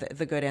 right?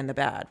 The good and the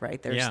bad, right?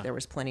 There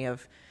was plenty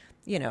of,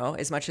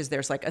 as much as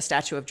there's like a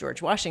statue of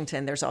George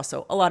Washington, there's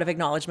also a lot of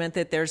acknowledgement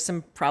that there's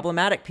some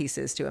problematic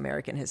pieces to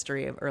American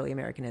history, of early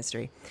American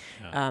history.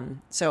 Yeah.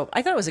 So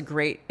I thought it was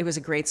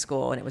a great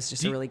school, and it was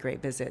just a really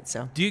great visit.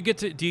 So do you get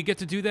to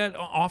do that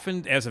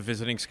often as a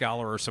visiting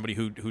scholar or somebody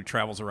who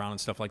travels around and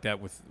stuff like that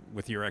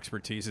with your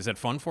expertise? Is that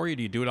fun for you?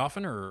 Do you do it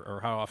often, or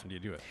how often do you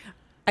do it?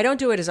 I don't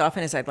do it as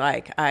often as I'd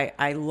like.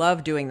 I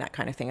love doing that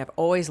kind of thing. I've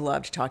always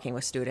loved talking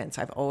with students.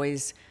 I've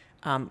always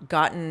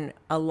gotten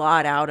a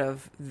lot out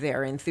of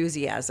their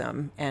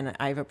enthusiasm, and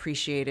I've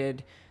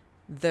appreciated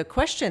the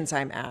questions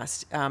I'm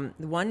asked.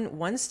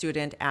 One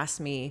student asked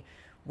me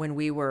when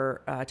we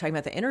were talking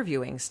about the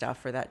interviewing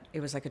stuff for that, it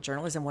was like a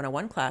journalism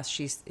 101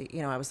 class.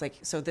 I was like,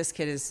 so this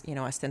kid is,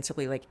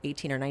 ostensibly like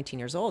 18 or 19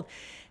 years old.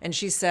 And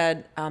she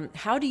said,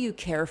 how do you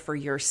care for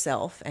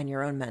yourself and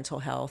your own mental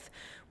health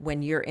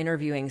when you're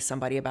interviewing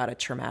somebody about a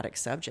traumatic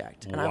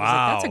subject? And I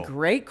was like, that's a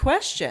great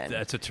question.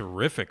 That's a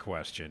terrific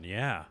question.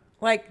 Yeah.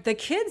 Like, the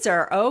kids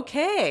are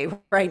okay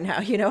right now,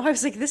 I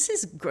was like, this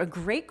is a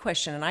great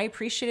question. And I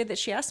appreciated that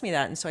she asked me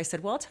that. And so I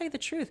said, well, I'll tell you the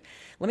truth.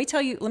 Let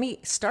me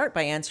start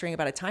by answering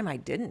about a time I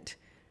didn't.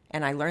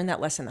 And I learned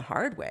that lesson the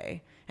hard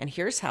way. And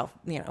here's how,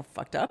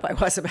 fucked up I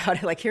was about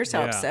it. Like, here's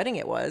how upsetting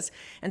it was.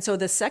 And so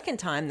the second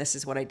time, this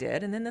is what I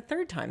did. And then the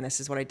third time,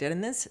 this is what I did.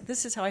 And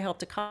this is how I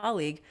helped a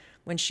colleague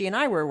when she and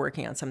I were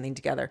working on something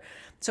together.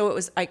 So it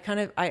was,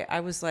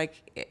 I was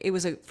like, it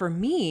was for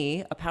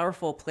me, a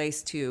powerful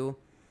place to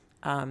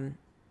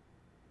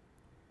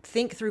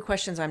think through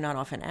questions I'm not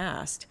often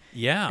asked.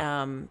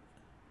 Yeah.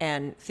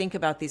 And think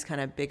about these kind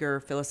of bigger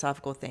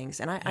philosophical things.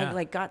 And I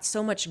like got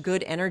so much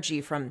good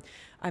energy from,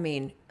 I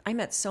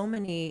met so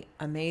many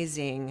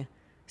amazing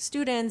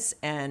students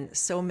and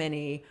so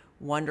many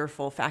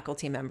wonderful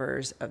faculty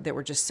members that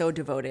were just so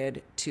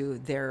devoted to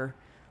their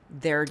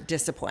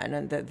discipline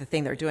and the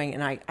thing they're doing.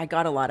 And I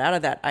got a lot out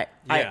of that.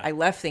 I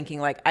left thinking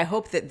like, I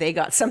hope that they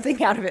got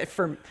something out of it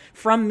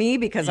from me,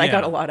 because I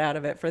got a lot out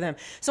of it for them.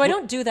 So I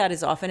don't do that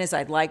as often as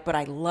I'd like, but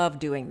I love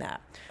doing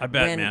that. I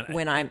bet, man.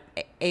 When I'm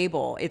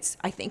able,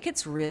 I think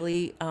it's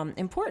really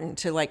important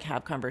to like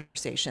have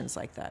conversations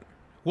like that.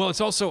 Well,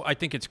 it's also, I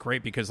think it's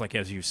great because, like,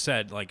 as you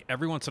said, like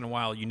every once in a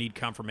while you need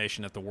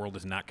confirmation that the world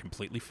is not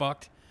completely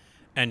fucked.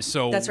 And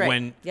so That's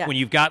right. when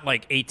you've got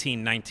like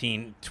 18,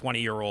 19,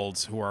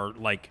 20-year-olds who are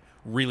like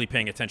really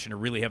paying attention or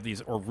really have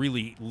these, or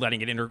really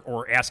letting it in,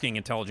 or asking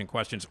intelligent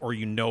questions, or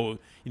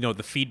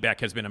the feedback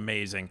has been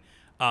amazing,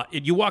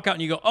 You walk out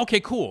and you go, okay,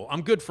 cool,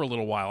 I'm good for a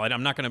little while.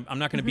 I'm not gonna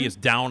Mm-hmm. be as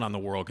down on the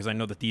world because I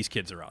know that these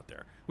kids are out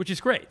there, which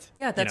is great.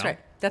 Yeah, that's right.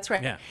 That's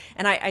right. Yeah.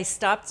 And I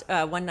stopped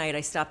one night.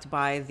 I stopped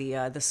by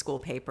the school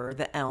paper,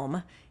 the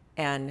Elm,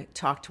 and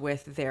talked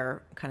with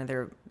their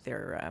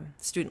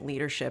student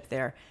leadership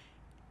there.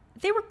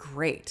 They were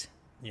great.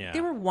 Yeah.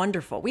 They were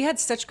wonderful. We had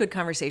such good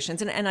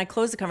conversations. And I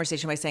closed the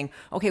conversation by saying,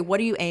 okay, what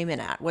are you aiming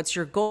at? What's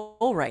your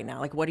goal right now?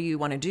 Like, what do you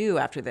want to do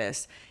after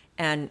this?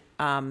 And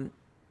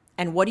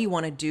what do you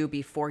want to do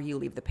before you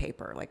leave the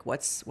paper? Like,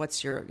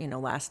 what's your,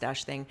 last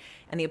dash thing?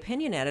 And the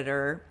opinion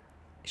editor,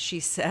 she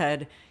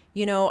said,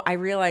 I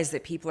realize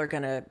that people are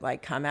going to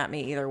like come at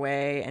me either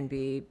way and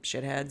be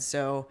shitheads.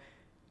 So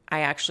I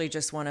actually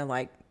just want to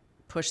like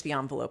push the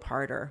envelope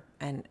harder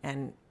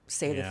and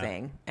say the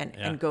thing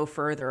and go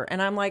further.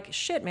 And I'm like,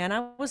 shit, man,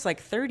 I was like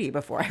 30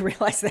 before I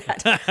realized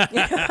that.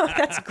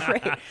 That's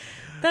great.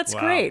 That's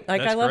great.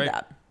 Like, I love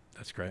that.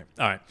 That's great.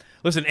 All right.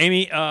 Listen,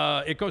 Amy,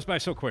 it goes by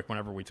so quick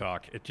whenever we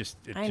talk. It just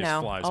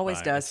flies always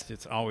by. does.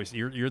 It's always,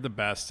 you're the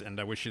best, and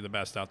I wish you the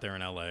best out there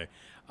in LA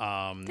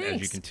as you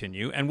Thanks.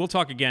 continue. And we'll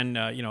talk again,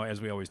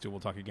 as we always do, we'll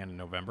talk again in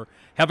November.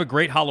 Have a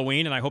great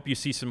Halloween, and I hope you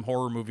see some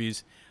horror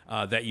movies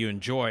that you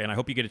enjoy, and I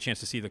hope you get a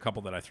chance to see the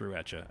couple that I threw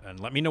at you. And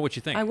let me know what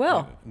you think. I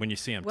will. When you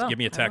see them. Will. Give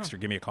me a I text will. or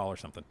give me a call or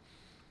something.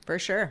 For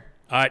sure.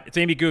 All right, it's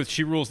Amy Guth.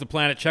 She rules the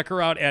planet. Check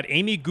her out at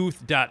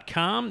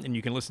amyguth.com, and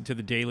you can listen to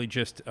the Daily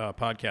Gist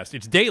podcast.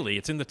 It's daily.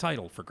 It's in the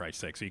title, for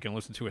Christ's sake, so you can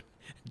listen to it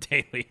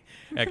daily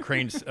at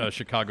Crane's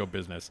Chicago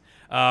Business.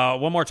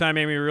 One more time,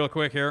 Amy, real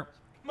quick here.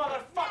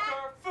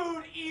 Motherfucker,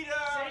 food eater.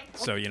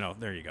 So,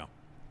 there you go.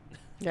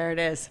 There it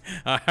is.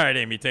 All right,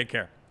 Amy, take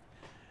care.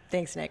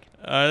 Thanks, Nick.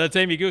 That's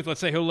Amy Guth.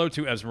 Let's say hello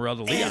to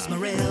Esmeralda Leon.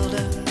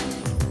 Esmeralda,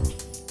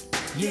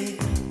 yeah,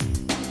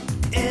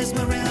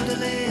 Esmeralda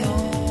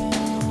Leon,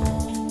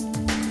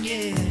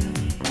 yeah,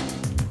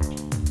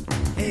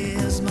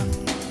 Esma,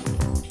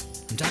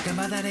 I'm talking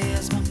about that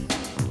Esma,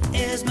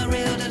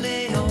 Esmeralda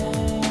Leon,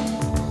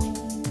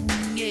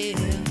 yeah,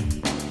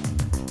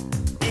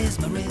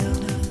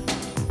 Esmeralda,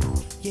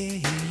 yeah,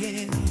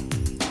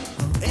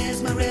 oh,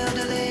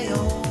 Esmeralda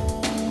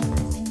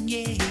Leon,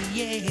 yeah,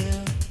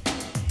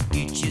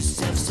 get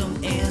yourself some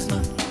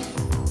Esma.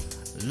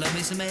 Love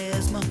me some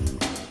Esma,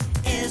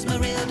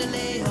 Esmeralda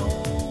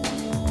Leon,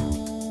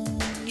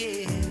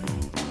 yeah,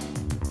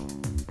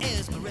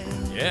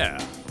 Esmeralda, Yeah.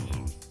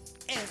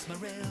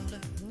 Esmeralda.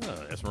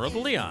 Esmeralda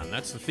Leon.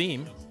 That's the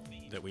theme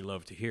that we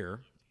love to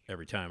hear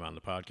every time on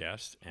the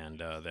podcast, and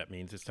that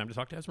means it's time to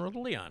talk to Esmeralda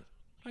Leon.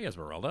 Hi,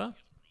 Esmeralda.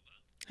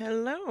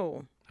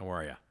 Hello. How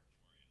are you?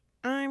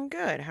 I'm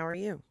good. How are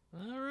you?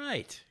 All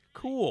right.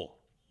 Cool.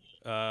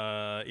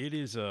 It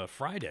is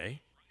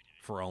Friday,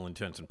 for all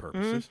intents and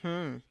purposes.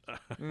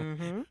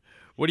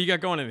 What do you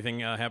got going? Anything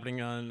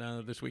happening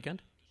on this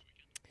weekend?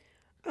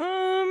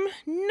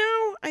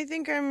 No. I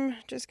think I'm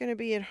just gonna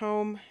be at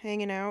home,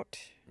 hanging out,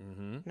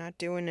 not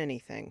doing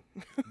anything.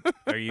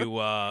 Are you,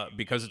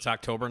 because it's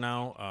October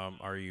now,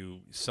 are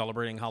you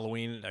celebrating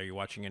Halloween? Are you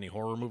watching any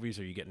horror movies?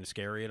 Are you getting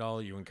scary at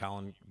all? You and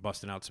Colin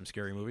busting out some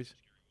scary movies?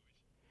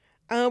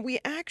 We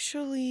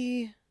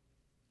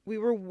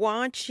were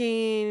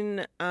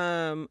watching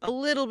a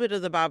little bit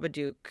of the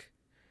Babadook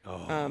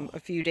a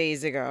few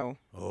days ago.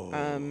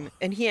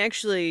 And he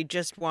actually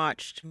just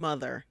watched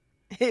Mother,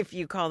 if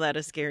you call that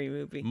a scary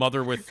movie.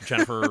 Mother with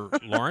Jennifer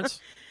Lawrence?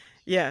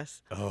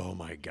 Yes. Oh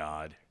my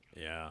God!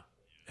 Yeah.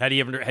 Had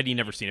he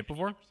never seen it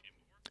before?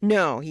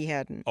 No, he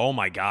hadn't. Oh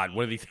my God!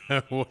 What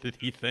did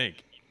he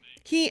think?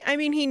 He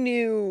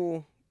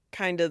knew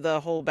kind of the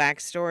whole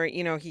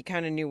backstory. He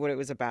kind of knew what it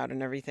was about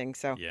and everything.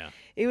 So Yeah.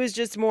 it was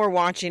just more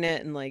watching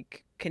it and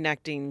like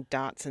connecting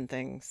dots and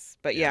things.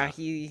 But yeah,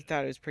 he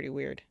thought it was pretty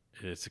weird.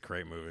 It's a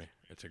great movie.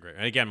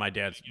 And again, my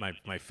dad's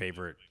my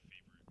favorite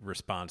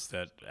response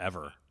that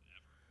ever.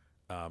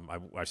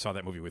 I saw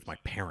that movie with my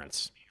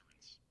parents,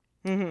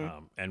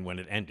 and when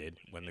it ended,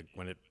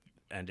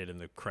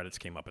 and the credits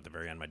came up at the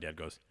very end, my dad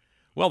goes,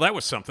 "Well, that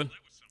was something."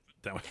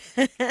 That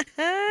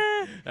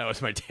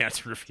was my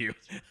dad's review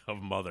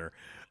of Mother.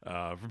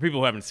 For people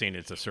who haven't seen it,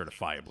 it's a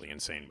certifiably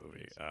insane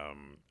movie.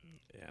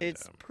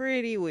 It's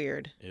pretty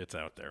weird. It's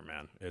out there,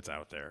 man. It's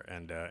out there,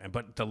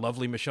 but the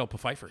lovely Michelle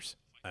Pfeiffer's.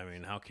 I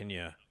mean, how can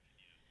you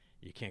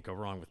can't go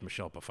wrong with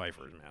Michelle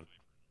Pfeiffer, man.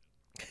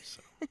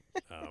 So,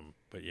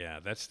 but yeah,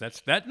 that's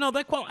that. No,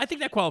 I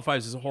think that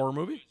qualifies as a horror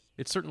movie.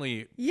 It's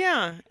certainly.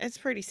 Yeah, it's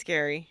pretty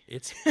scary.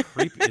 It's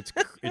creepy. It's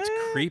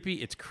creepy.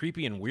 It's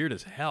creepy and weird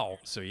as hell.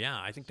 So yeah,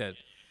 I think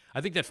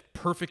that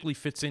perfectly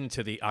fits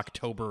into the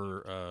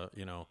October,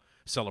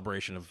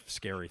 celebration of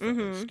scary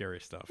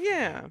stuff.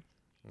 Yeah.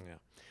 Yeah.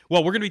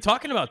 Well, we're going to be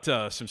talking about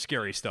some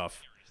scary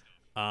stuff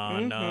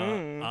on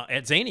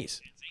at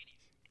Zanies.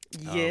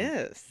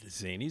 Yes.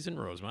 Zanies in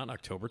Rosemont,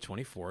 October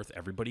 24th.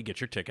 Everybody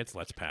get your tickets.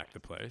 Let's pack the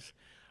place.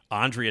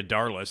 Andrea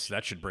Darlis,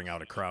 that should bring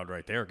out a crowd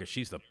right there because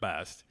she's the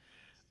best.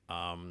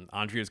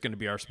 Andrea's going to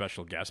be our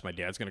special guest. My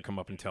dad's going to come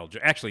up and tell.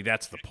 Actually,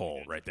 that's the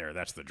poll right there.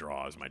 That's the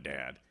draw is my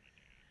dad.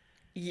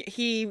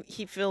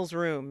 He fills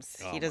rooms.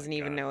 Oh He doesn't my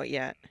even God. know it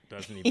yet.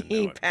 Doesn't even know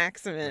He it.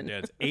 packs them My in.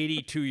 dad's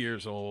 82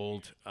 years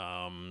old,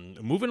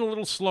 moving a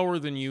little slower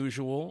than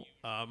usual.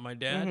 My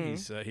dad,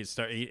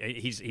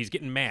 he's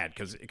getting mad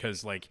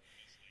because like,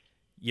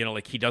 you know,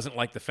 like he doesn't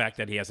like the fact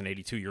that he has an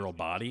 82-year-old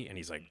body, and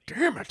he's like,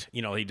 damn it,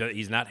 you know,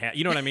 he's not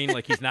you know what I mean?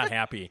 Like he's not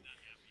happy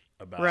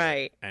about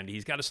it, and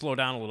he's got to slow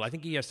down a little. I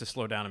think he has to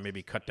slow down and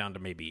maybe cut down to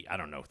maybe, I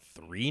don't know,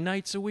 3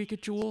 nights a week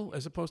at Jewel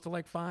as opposed to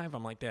like 5.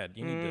 I'm like, Dad,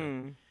 you need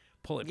to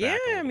pull it back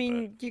a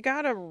little bit. You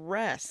gotta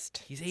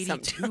rest. He's 82.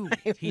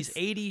 sometimes. He's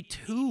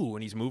 82,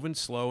 and he's moving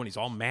slow, and he's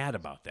all mad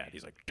about that.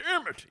 He's like,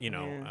 damn it, you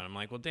know. And I'm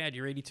like, well, Dad,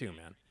 you're 82,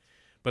 man.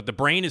 But the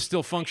brain is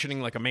still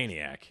functioning like a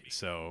maniac.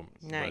 So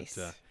Nice.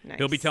 But,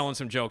 he'll be telling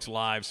some jokes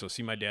live, so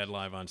see my dad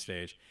live on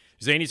stage.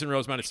 Zanies in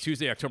Rosemont. It's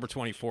Tuesday, October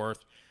 24th.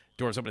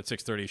 Doors open at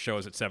 6:30. Show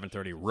is at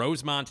 7:30.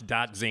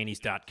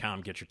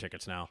 Rosemont.zanies.com. Get your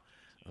tickets now.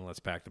 And let's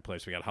pack the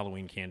place. We got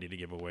Halloween candy to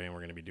give away, and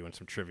we're going to be doing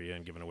some trivia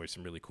and giving away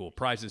some really cool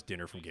prizes.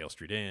 Dinner from Gale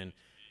Street Inn,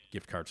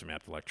 gift cards from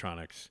Apt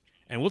Electronics.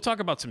 And we'll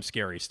talk about some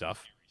scary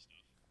stuff.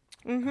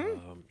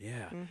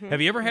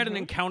 Have you ever had an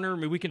encounter? I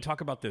mean, we can talk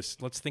about this.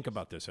 Let's think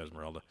about this,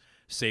 Esmeralda.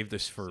 Save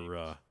this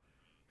for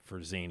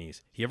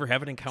Zanies. You ever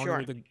have an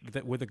encounter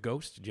with a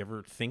ghost? Did you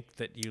ever think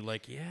that you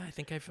like? Yeah, I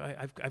think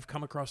I've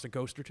come across a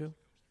ghost or two.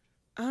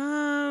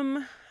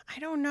 I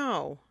don't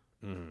know.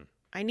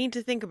 I need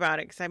to think about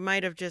it because I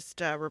might have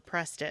just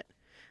repressed it.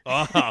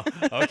 Oh,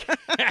 okay.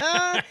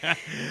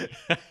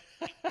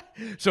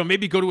 So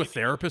maybe go to a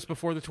therapist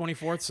before the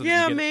 24th. So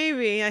Yeah,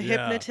 maybe a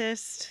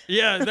hypnotist.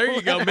 Yeah, there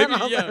you go. Maybe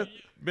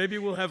maybe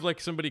we'll have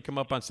like somebody come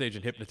up on stage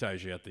and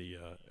hypnotize you at the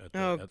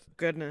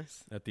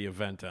goodness, at the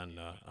event on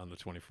the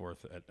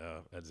 24th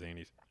at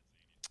Zanies.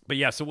 But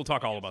yeah, so we'll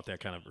talk all about that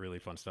kind of really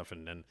fun stuff.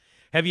 And then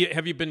have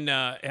you been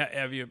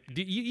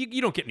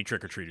you don't get any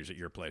trick or treaters at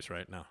your place,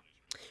 right?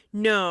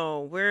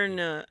 No, we're in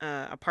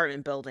a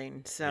apartment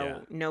building,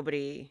 so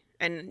nobody,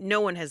 and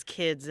no one has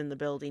kids in the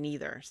building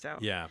either. So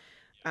yeah.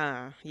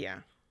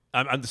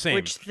 I'm the same.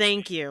 Which,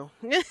 thank you.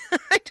 I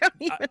don't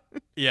even.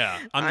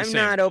 I'm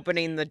not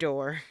opening the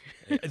door.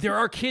 There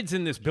are kids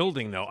in this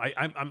building, though.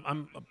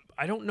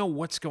 I don't know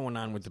what's going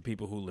on with the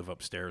people who live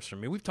upstairs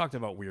from me. We've talked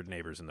about weird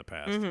neighbors in the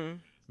past.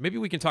 Maybe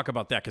we can talk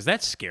about that because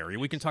that's scary.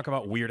 We can talk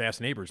about weird ass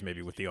neighbors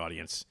maybe with the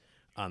audience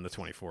on the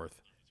 24th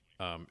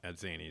at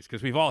Zanies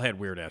because we've all had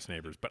weird ass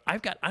neighbors. But I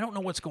don't know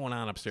what's going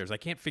on upstairs. I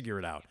can't figure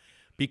it out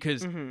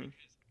because.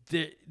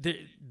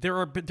 There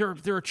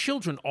are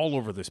children all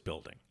over this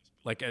building.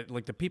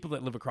 Like the people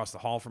that live across the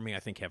hall from me, I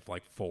think have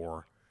like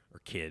 4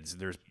 kids.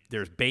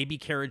 There's baby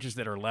carriages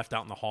that are left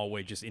out in the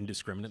hallway just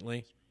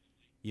indiscriminately.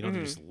 You know,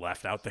 they're just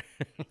left out there.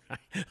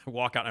 I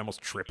walk out, I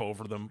almost trip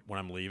over them when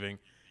I'm leaving.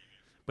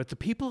 But the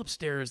people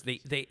upstairs,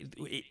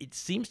 it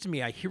seems to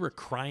me I hear a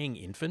crying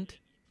infant.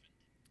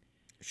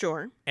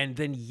 Sure. And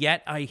then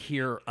yet I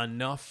hear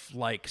enough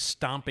like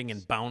stomping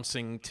and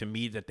bouncing to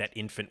me that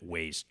infant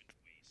weighs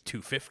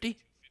 250.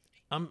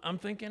 I'm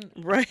thinking.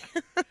 Right.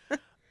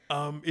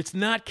 It's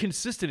not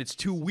consistent. It's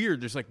too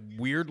weird. There's like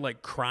weird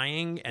like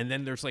crying, and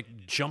then there's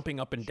like jumping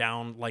up and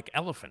down like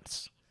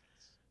elephants.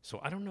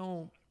 So I don't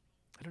know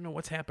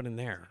what's happening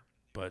there.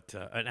 But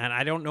and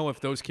I don't know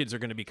if those kids are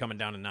going to be coming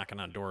down and knocking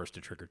on doors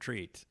to trick or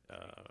treat.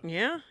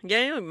 You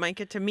might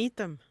get to meet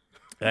them.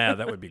 Yeah,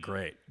 that would be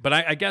great. But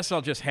I guess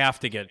I'll just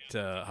have to get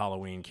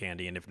Halloween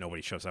candy, and if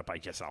nobody shows up, I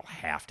guess I'll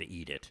have to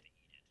eat it.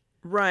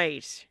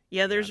 Right.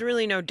 Yeah, there's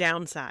really no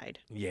downside.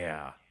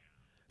 Yeah.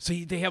 So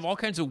they have all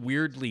kinds of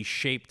weirdly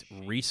shaped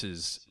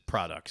Reese's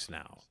products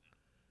now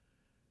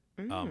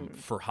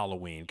for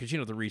Halloween. Because, you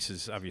know, the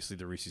Reese's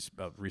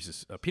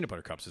Peanut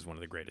Butter Cups is one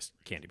of the greatest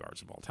candy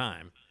bars of all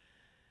time.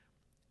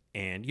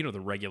 And, you know, the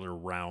regular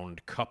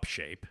round cup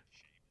shape.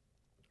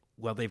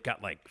 Well, they've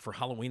got, like, for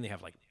Halloween, they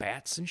have, like,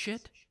 bats and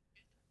shit.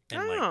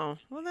 And, well,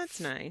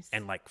 that's nice.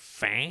 And, like,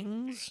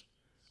 fangs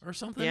or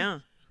something. Yeah.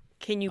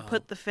 Can you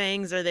put the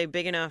fangs? Are they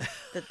big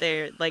enough that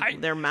they're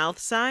like they're mouth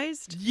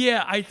sized?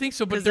 Yeah, I think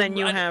so. But then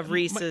you have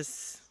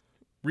Reese's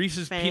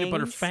peanut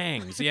butter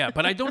fangs. Yeah,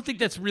 but I don't think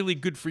that's really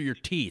good for your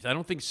teeth. I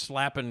don't think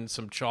slapping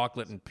some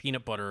chocolate and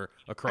peanut butter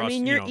across. I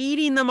mean, you're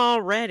eating them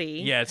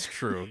already. Yeah, it's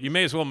true. You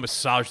may as well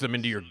massage them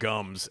into your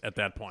gums at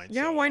that point.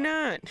 Yeah, so, why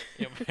not?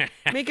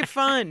 Make it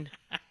fun.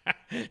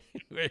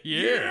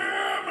 Yeah.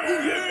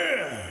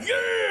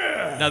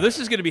 Now this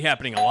is going to be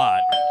happening a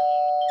lot.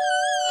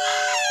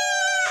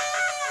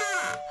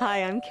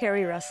 Hi, I'm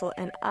Carrie Russell,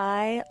 and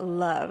I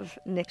love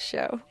Nick's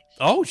show.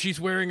 Oh, she's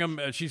wearing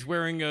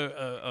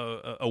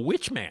a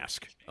witch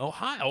mask. Oh,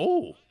 hi.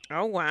 Oh,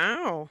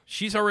 wow.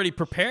 She's already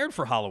prepared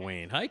for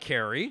Halloween. Hi,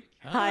 Carrie.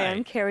 Hi,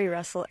 I'm Carrie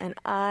Russell, and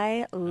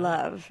I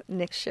love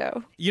Nick's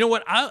show. You know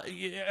what,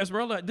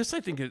 Esmeralda? This I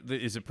think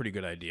is a pretty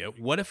good idea.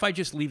 What if I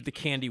just leave the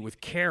candy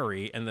with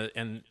Carrie, and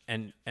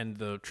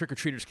the trick or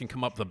treaters can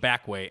come up the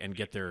back way and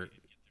get their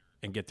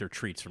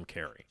treats from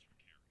Carrie?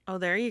 Oh,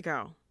 there you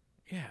go.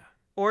 Yeah.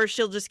 Or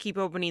she'll just keep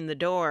opening the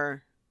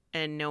door,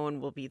 and no one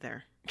will be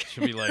there.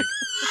 She'll be like,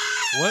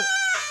 "What?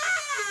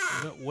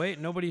 No, wait,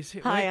 nobody's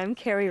here. Hi, Wait. I'm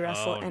Carrie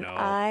Russell, Oh, and no.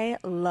 I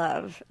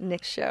love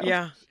Nick's show.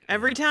 Yeah,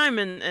 every time,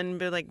 and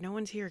be like, no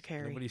one's here,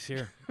 Carrie. Nobody's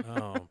here.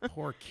 Oh,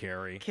 poor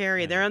Carrie.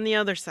 Carrie, they're on the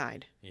other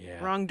side.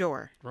 Yeah. Wrong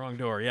door. Wrong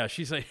door. Yeah,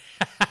 she's like...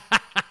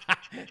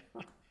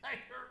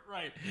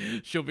 Right.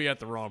 She'll be at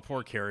the wrong...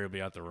 Poor Carrie will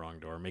be at the wrong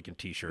door making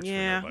T-shirts for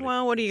Yeah, nobody.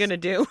 well, what are you going to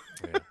do?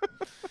 Yeah.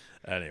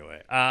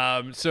 Anyway,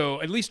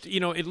 so at least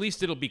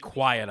it'll be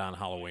quiet on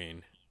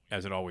Halloween,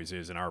 as it always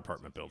is in our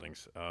apartment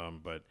buildings.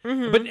 But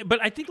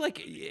I think, like,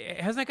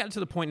 hasn't that gotten to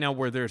the point now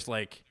where there's,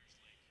 like,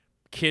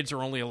 kids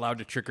are only allowed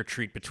to trick or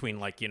treat between,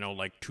 like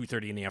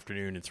 2:30 in the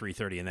afternoon and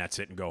 3:30, and that's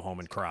it, and go home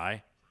and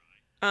cry?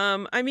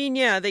 I mean,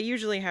 yeah, they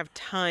usually have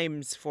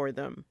times for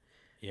them.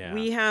 Yeah.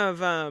 We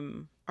have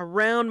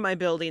around my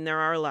building there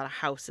are a lot of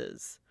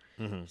houses,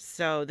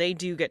 so they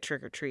do get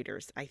trick or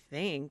treaters. I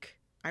think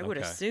I would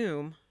Okay.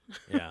 assume.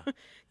 Yeah.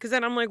 Because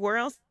then I'm like, where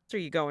else are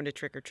you going to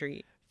trick or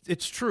treat?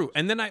 It's true,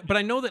 and then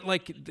I know that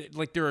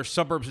like there are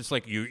suburbs. It's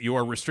like you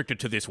are restricted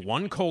to this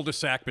one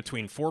cul-de-sac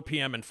between 4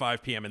 p.m. and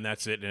 5 p.m. and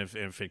that's it. And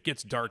if it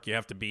gets dark, you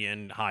have to be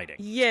in hiding.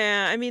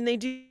 Yeah, I mean they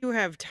do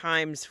have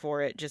times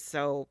for it, just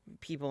so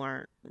people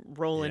aren't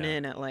rolling Yeah.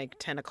 in at like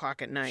 10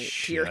 o'clock at night to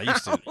Shit, your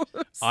house.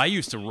 I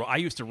used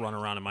to run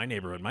around in my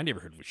neighborhood. My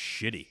neighborhood was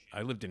shitty.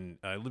 I lived in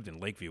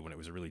Lakeview when it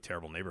was a really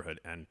terrible neighborhood,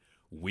 and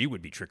we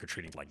would be trick or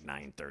treating like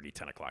 9:30,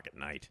 10 o'clock at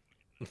night.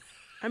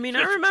 I mean,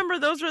 I remember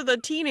those were the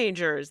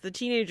teenagers. The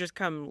teenagers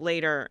come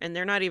later, and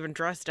they're not even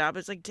dressed up.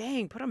 It's like,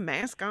 dang, put a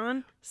mask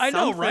on. I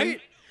know, Something. right?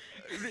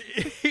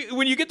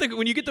 when you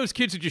get those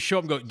kids who just show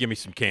up and go, "Give me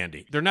some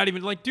candy," they're not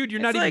even like, "Dude,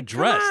 you're not It's even like,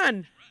 dressed." Come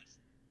on.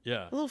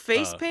 Yeah, A little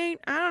face paint.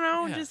 I don't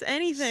know, yeah. just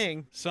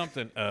anything.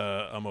 something.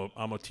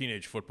 I'm a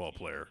teenage football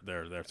player.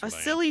 That's A what I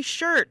am. silly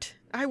shirt.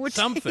 I would take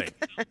something,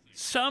 that.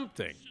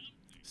 something.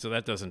 So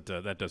that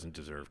doesn't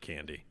deserve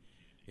candy.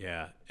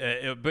 Yeah,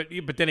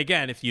 but then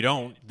again, if you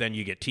don't, then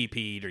you get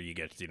TP'd or you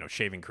get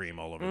shaving cream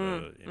all over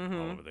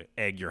all over the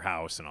egg your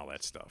house and all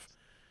that stuff.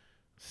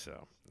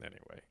 So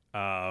anyway,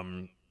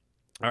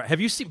 all right. Have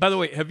you seen? By the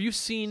way, have you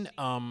seen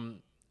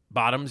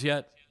Bottoms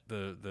yet?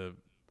 The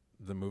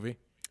movie.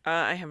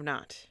 I have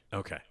not.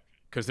 Okay.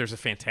 Because there's a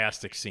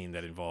fantastic scene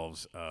that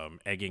involves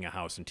egging a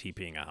house and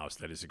TPing a house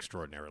that is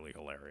extraordinarily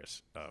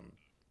hilarious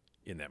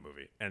in that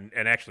movie. And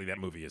actually, that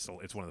movie it's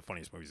one of the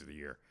funniest movies of the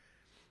year.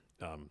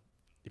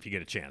 If you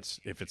get a chance,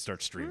 if it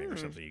starts streaming or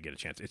something, you get a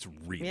chance. It's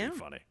really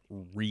funny.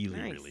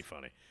 Really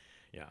funny.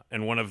 Yeah.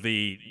 And one of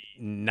the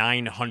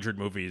 900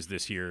 movies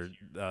this year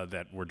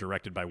that were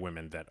directed by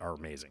women that are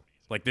amazing.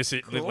 Like this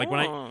is like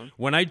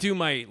when I do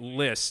my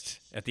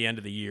list at the end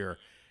of the year,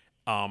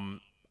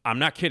 I'm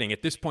not kidding.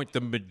 At this point,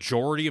 the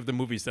majority of the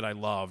movies that I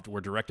loved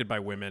were directed by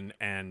women,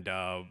 and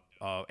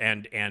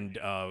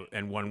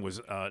one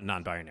was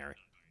non-binary,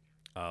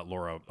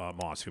 Laura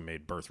Moss, who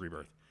made Birth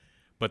Rebirth.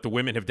 But the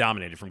women have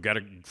dominated from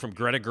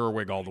Greta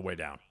Gerwig all the way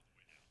down.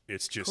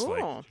 It's just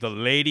like the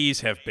ladies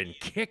have been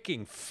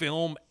kicking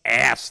film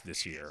ass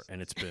this year,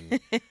 and it's been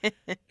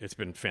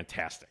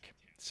fantastic.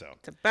 So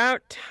It's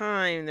about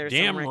time there's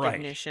damn some right.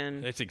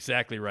 recognition. That's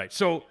exactly right.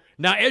 So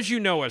now, as you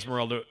know,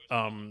 Esmeralda,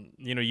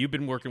 you've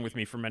been working with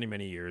me for many,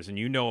 many years, and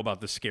you know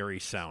about the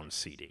Scary Sound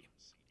CD.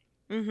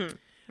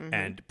 Mm-hmm.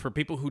 And for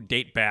people who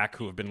date back,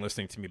 who have been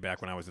listening to me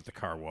back when I was at the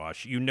car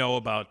wash, you know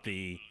about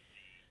the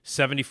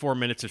 74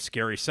 minutes of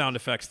scary sound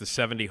effects, the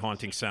 70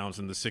 haunting sounds,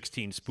 and the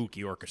 16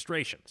 spooky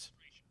orchestrations.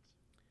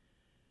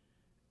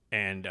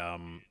 And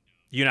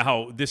you know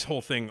how this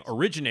whole thing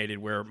originated,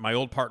 where my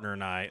old partner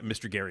and I,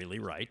 Mr. Gary Lee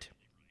Wright,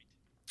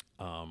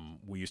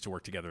 we used to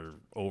work together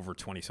over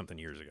 20-something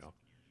years ago.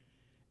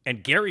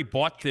 And Gary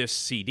bought this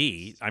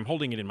CD. I'm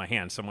holding it in my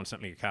hand. Someone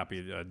sent me a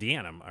copy.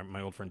 Deanna,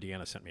 my old friend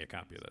Deanna, sent me a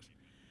copy of this.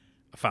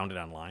 I found it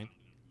online.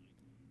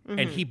 Mm-hmm.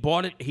 And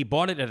he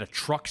bought it at a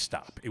truck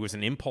stop. It was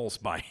an impulse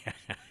buy.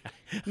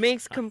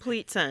 Makes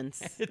complete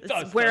sense. It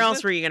does, Where doesn't else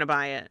it? were you going to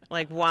buy it?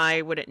 Like,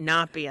 why would it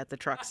not be at the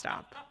truck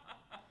stop?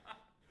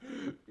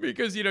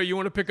 Because, you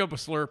want to pick up a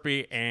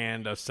Slurpee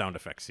and a sound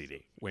effects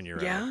CD when you're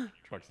at a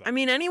truck stop. I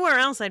mean, anywhere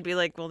else, I'd be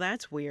like, well,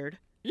 that's weird.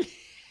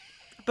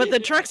 But the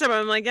truck stop,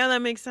 I'm like, yeah,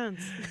 that makes sense.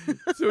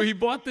 So he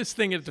bought this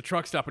thing at the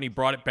truck stop, and he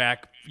brought it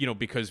back,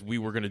 because we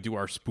were going to do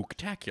our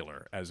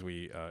spooktacular as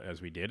we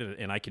did,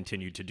 and I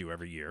continued to do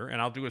every year, and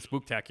I'll do a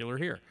spooktacular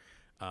here.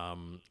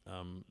 When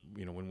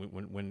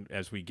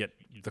as we get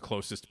the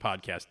closest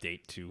podcast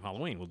date to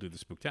Halloween, we'll do the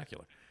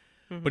spooktacular.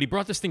 Mm-hmm. But he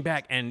brought this thing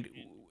back, and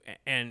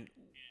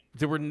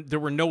there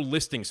were no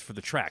listings for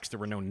the tracks. There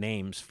were no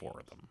names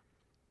for them.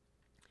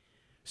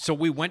 So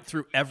we went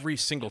through every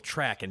single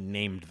track and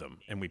named them,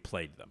 and we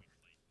played them.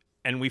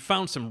 And we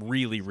found some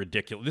really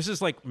ridiculous. This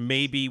is like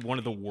maybe one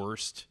of the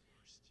worst,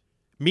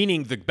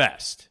 meaning the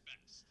best,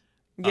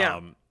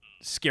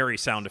 scary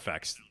sound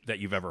effects that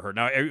you've ever heard.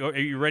 Now, are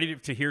you ready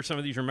to hear some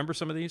of these? Remember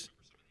some of these?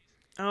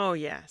 Oh,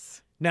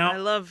 yes. Now, I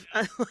love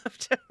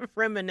to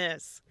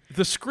reminisce.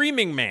 The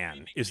Screaming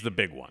Man is the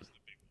big one.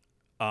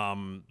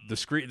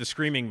 The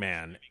Screaming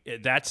Man,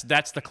 that's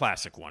the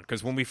classic one.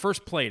 Because when we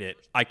first played it,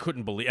 I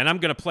couldn't believe. And we're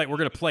gonna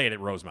play it at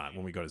Rosemont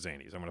when we go to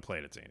Zany's. I'm gonna play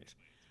it at Zany's.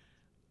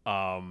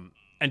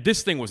 And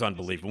this thing was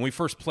unbelievable. When we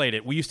first played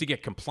it, we used to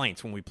get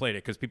complaints when we played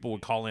it because people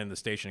would call in the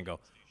station and go,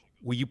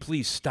 will you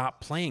please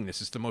stop playing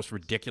this? It's the most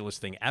ridiculous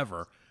thing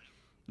ever.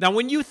 Now,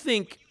 when you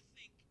think,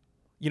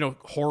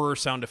 horror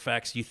sound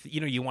effects,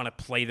 you want to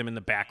play them in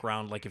the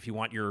background. Like if you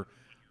want your,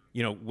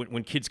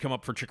 when kids come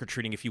up for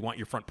trick-or-treating, if you want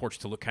your front porch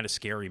to look kind of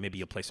scary, maybe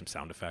you'll play some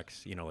sound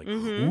effects, like,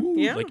 ooh,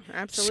 yeah, like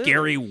absolutely.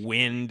 Scary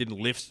wind and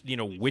lifts,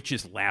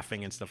 witches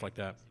laughing and stuff like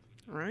that.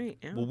 Right,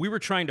 yeah. Well, we were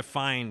trying to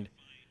find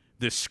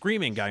this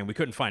screaming guy, and we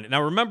couldn't find it.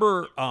 Now,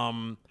 remember,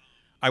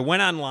 I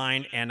went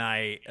online, and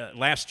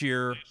last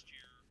year,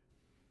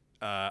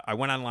 I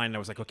went online, and I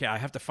was like, okay, I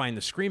have to find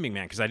the Screaming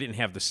Man, because I didn't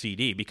have the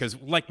CD, because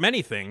like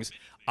many things,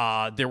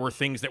 there were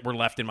things that were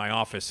left in my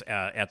office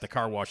at the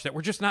car wash that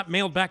were just not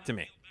mailed back to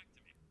me.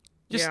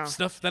 Just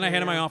stuff that I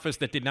had in my office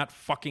that did not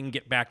fucking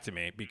get back to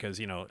me, because,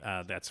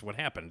 that's what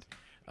happened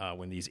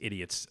when these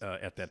idiots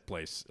at that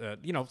place,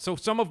 so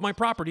some of my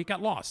property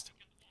got lost.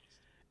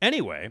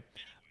 Anyway,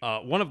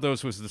 one of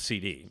those was the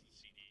CD.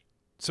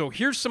 So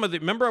here's some of the.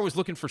 Remember, I was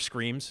looking for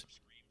screams.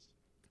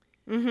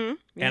 Mm-hmm.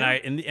 Yeah.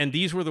 And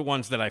these were the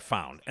ones that I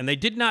found, and they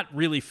did not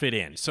really fit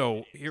in.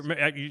 So here,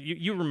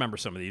 you remember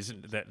some of these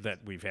that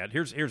we've had.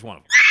 Here's one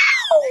of them.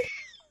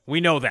 We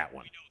know that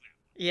one.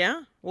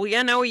 Yeah. Well,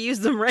 yeah. Now we use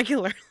them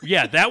regularly.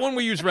 Yeah, that one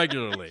we use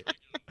regularly.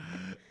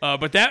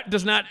 But that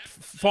does not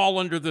fall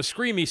under the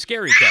screamy,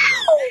 scary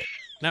category.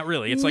 Not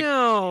really. It's like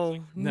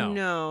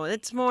no.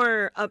 It's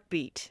more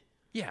upbeat.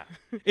 Yeah,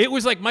 it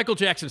was like Michael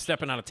Jackson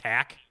stepping on a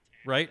tack,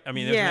 right? I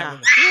mean, yeah.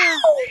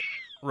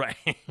 Right.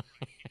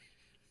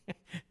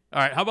 All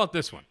right, how about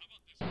this one?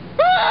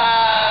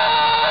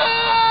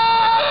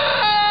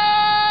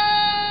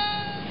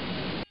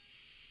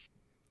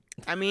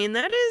 I mean,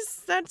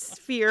 that's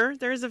fear.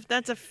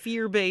 That's a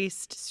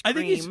fear-based scream.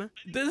 I think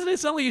doesn't it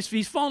sound like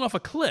he's falling off a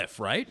cliff,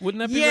 right? Wouldn't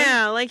that be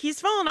right? Like he's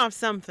falling off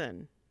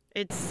something.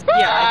 It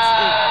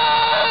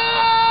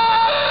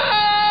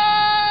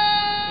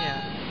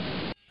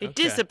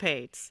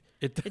dissipates.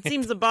 It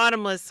seems a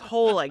bottomless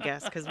hole, I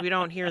guess, because we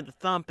don't hear the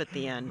thump at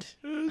the end.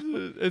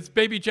 It's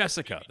Baby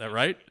Jessica, that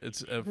right?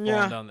 It's falling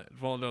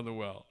down the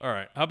well. All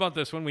right, how about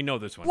this one? We know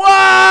this one. What?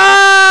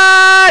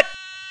 I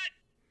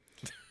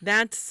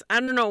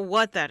don't know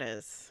what that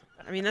is.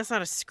 I mean, that's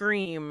not a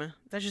scream.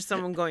 That's just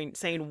someone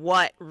saying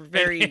what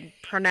very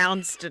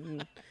pronounced,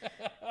 and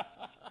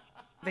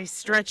they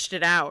stretched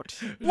it out.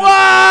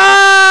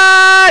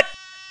 What?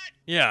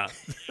 Yeah.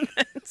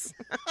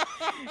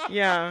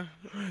 Yeah.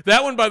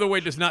 That one, by the way,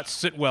 does not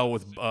sit well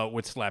with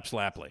Slap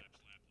Slapley.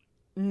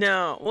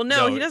 No. Well,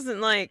 no, he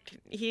doesn't like.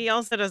 He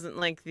also doesn't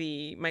like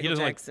the Michael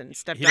Jackson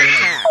stepped on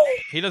tack.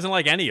 He doesn't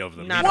like any of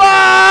them.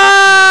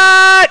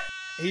 What?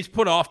 He's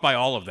put off by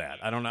all of that.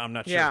 I don't know. I'm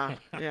not sure.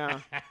 Yeah.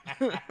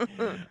 All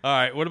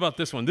right. What about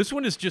this one? This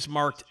one is just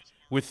marked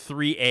with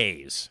 3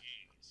 A's.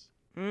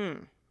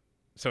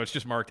 So it's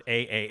just marked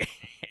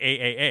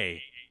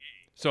AAA.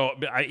 So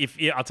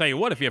I'll tell you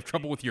what. If you have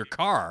trouble with your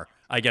car,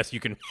 I guess you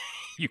can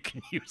use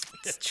it.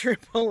 It's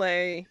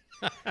AAA.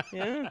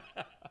 Yeah.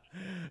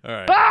 All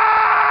right.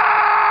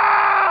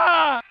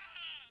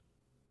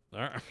 All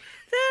right.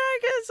 I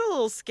guess a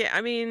little scary.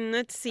 I mean,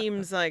 it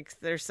seems like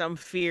there's some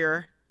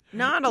fear.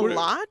 Not a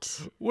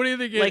lot. What do you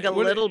think? Like a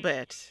little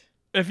bit.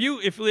 If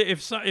you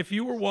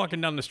were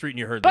walking down the street and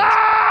you heard this,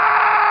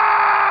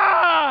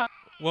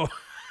 well,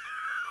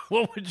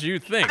 what would you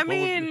think? I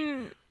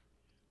mean,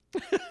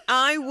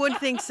 I would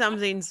think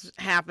something's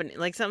happening,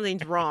 like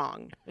something's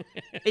wrong.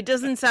 It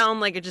doesn't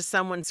sound like it's just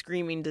someone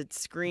screaming to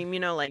scream,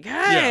 like,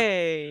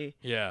 hey.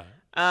 Yeah.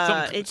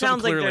 It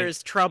sounds like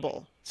there's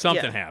trouble.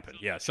 Something happened.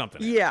 Yeah,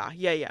 something happened.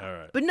 Yeah. All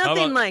right. But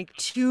nothing like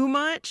too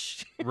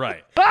much.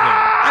 Right.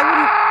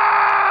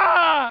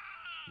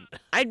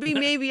 I'd be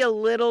maybe a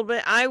little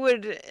bit. I'd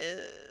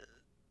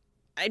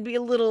be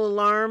a little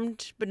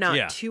alarmed, but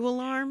not too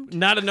alarmed.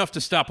 Not enough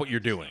to stop what you're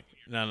doing.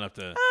 Not enough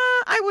to.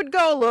 I would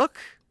go look.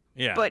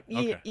 Yeah. But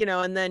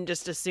and then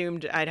just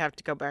assumed I'd have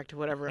to go back to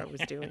whatever I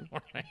was doing.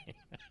 Right.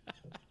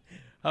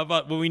 How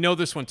about? Well, we know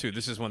this one too.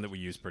 This is one that we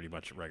use pretty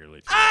much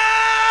regularly.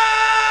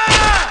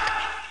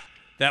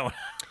 That one.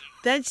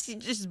 That's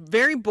just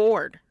very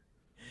bored.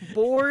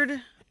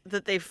 Bored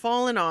that they've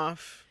fallen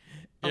off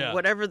of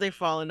whatever they've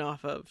fallen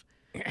off of.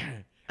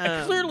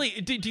 Clearly,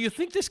 do you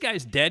think this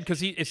guy's dead?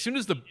 Because as soon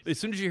as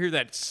you hear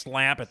that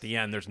slap at the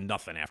end, there's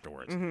nothing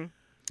afterwards. Mm-hmm.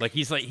 Like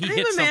he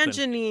hits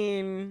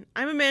something.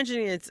 I'm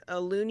imagining it's a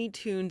Looney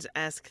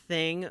Tunes-esque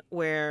thing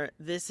where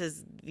this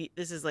is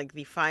like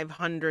the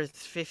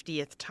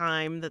 550th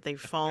time that they've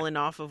fallen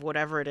off of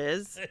whatever it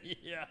is.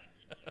 Yeah.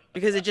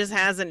 Because it just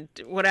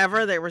hasn't,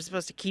 whatever, they were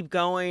supposed to keep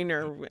going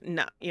or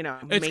not,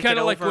 It's kind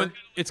of like when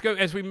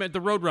as we met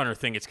the Roadrunner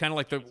thing. It's kind of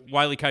like the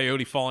Wile E.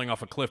 Coyote falling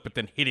off a cliff, but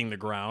then hitting the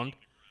ground.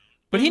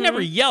 But he never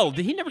yelled.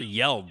 He never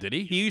yelled, did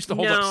he? He used to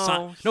hold up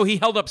signs. No, he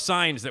held up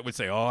signs that would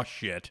say, "Oh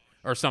shit,"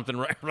 or something.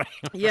 Right.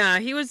 Yeah,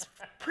 he was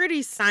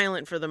pretty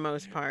silent for the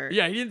most part.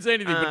 Yeah, he didn't say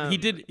anything, but he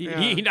did.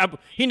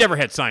 He never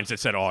had signs that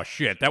said, "Oh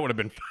shit." That would have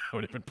been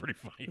pretty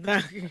funny.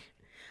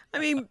 I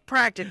mean,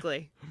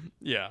 practically.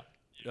 Yeah.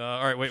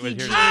 All right, wait. Here. The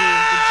G version.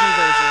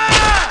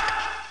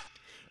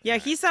 Yeah,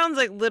 he sounds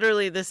like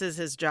literally this is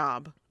his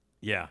job.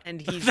 Yeah.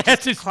 And he's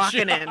That's just his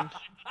clocking job.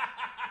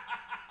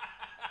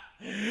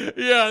 in.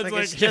 Yeah, It's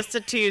like it's just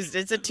a Tuesday.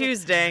 It's a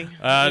Tuesday. He's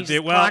just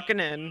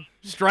clocking in.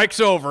 Strike's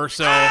over,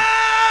 so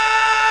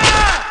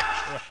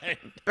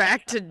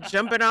Back to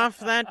jumping off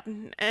that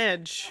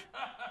edge.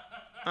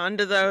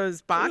 Onto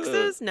those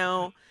boxes?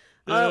 No.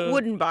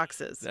 Wooden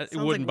boxes. Sounds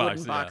wooden like boxes.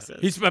 wooden boxes.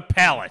 Yeah. He's a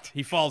pallet.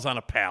 He falls on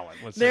a pallet.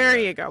 Let's say There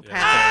that. you go.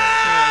 Yeah.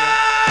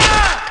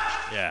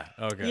 Pallet. Yeah.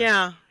 Okay.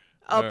 Yeah.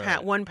 All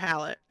right. One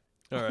pallet.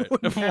 All right.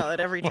 One pallet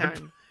every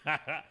time. All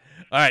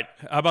right.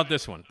 How about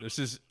this one? This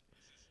is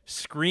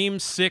Scream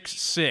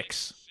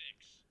 6.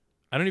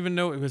 I don't even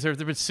know. Was there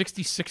been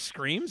 66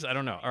 screams? I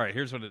don't know. All right.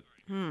 Here's what it.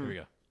 Here we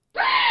go.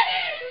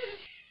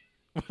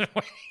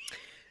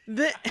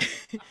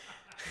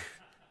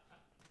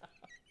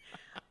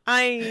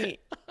 I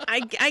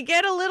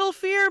get a little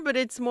fear, but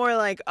it's more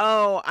like,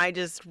 oh, I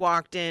just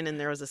walked in and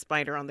there was a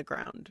spider on the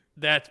ground.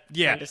 That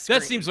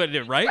seems like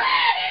it, right?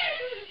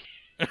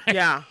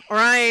 Yeah, or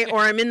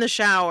I'm in the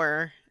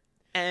shower,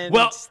 and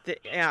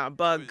a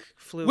bug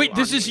flew. Wait,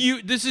 this on is me.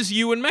 you. This is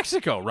you in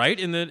Mexico, right?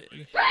 In the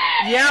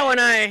when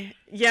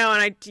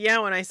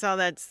I saw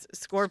that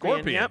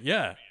scorpion. Yep.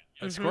 Yeah,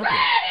 a scorpion.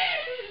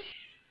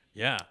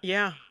 Yeah.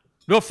 Yeah.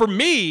 Well, for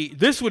me,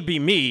 this would be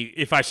me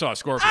if I saw a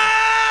scorpion.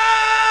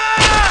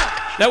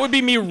 That would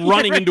be me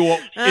running into a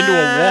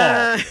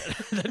wall,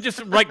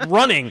 just like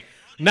running,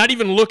 not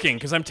even looking,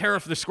 because I'm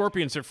terrified. The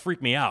scorpions that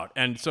freak me out,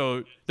 and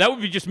so that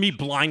would be just me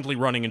blindly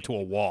running into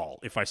a wall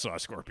if I saw a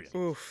scorpion.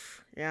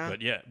 Oof.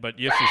 Yeah. But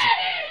yes,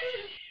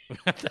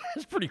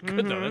 that's pretty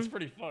good though. That's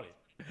pretty funny.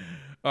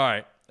 All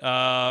right,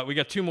 we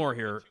got two more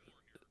here.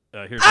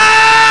 Here's.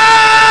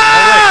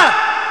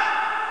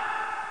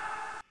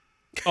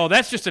 Oh,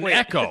 that's just an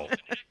echo.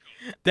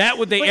 That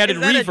one they added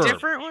is that reverb. A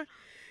different one?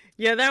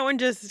 Yeah, that one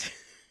just.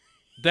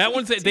 That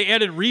one's they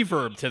added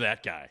reverb to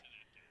that guy.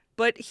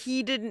 But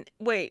he didn't.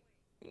 Wait.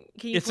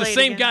 It's the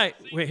same guy.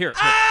 Wait here.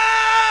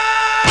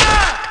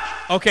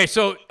 Okay,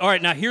 so all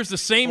right, now here's the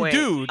same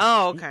dude.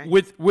 Oh, okay.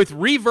 With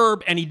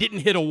reverb, and he didn't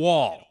hit a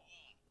wall.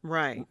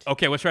 Right.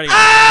 Okay, let's try it again.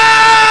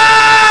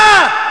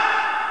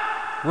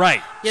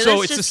 Right. Yeah,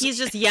 so he's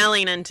just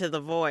yelling into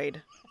the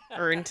void.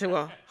 Or into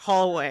a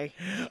hallway.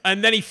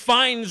 And then he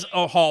finds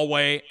a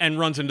hallway and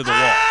runs into the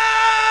wall.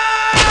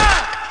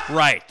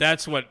 Right.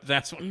 That's what.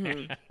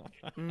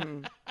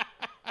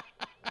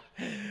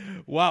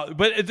 Wow.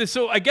 But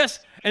so I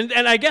guess, and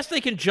I guess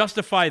they can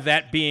justify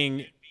that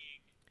being,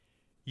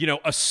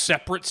 a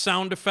separate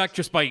sound effect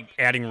just by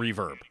adding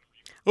reverb.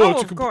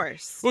 Oh, of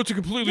course. Oh, it's a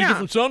completely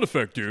different sound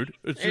effect, dude.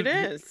 It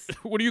is.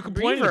 What are you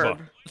complaining about?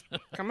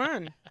 Come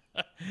on.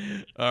 All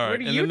right. What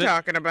are you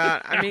talking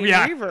about? I mean,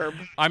 reverb.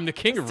 I'm the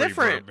king of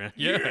different. reverb, man.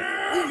 Yeah.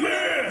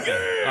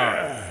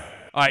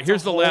 All right.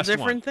 Here's the last one.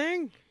 Different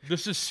thing.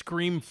 This is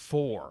Scream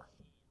 4.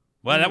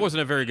 Well, that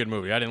wasn't a very good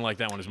movie. I didn't like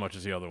that one as much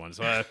as the other one.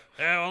 So, hold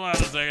on a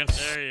second.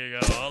 There you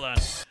go. Hold on.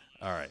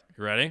 All right.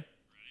 You ready?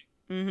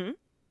 Mm-hmm.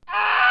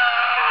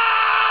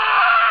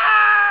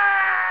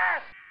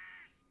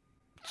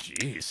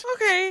 Jeez.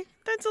 Okay.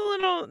 That's a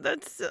little.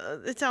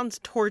 It sounds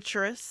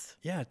torturous.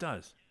 Yeah, it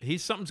does.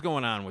 Something's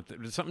going on with it.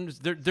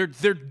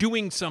 They're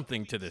doing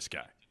something to this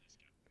guy.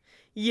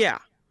 Yeah.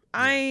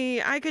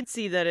 I could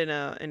see that in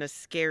a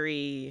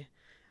scary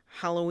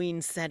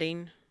Halloween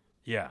setting.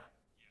 Yeah.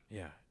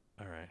 Yeah.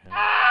 All right.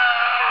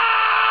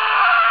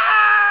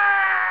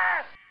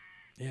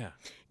 Yeah.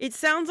 It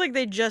sounds like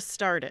they just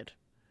started.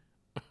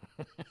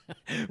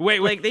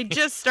 Wait. Like they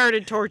just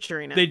started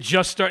torturing him. They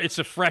just start. It's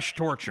a fresh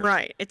torture.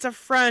 Right. It's a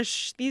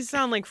fresh. These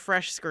sound like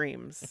fresh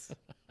screams.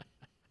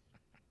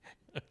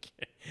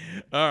 Okay.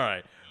 All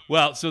right.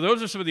 Well, so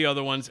those are some of the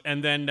other ones,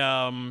 and then,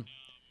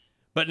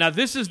 but now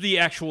this is the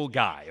actual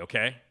guy.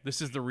 Okay,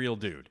 this is the real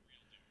dude.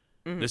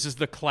 Mm-hmm. This is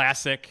the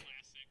classic.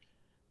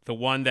 The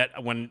one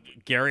that when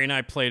Gary and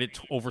I played it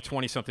over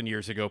 20-something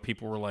years ago,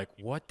 people were like,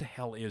 what the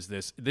hell is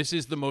this? This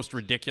is the most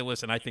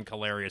ridiculous and I think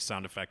hilarious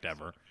sound effect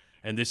ever.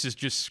 And this is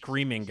just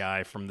Screaming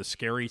Guy from the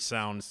Scary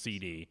Sound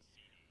CD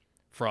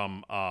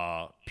from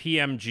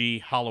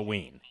PMG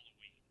Halloween.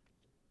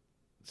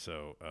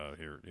 So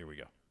here we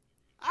go.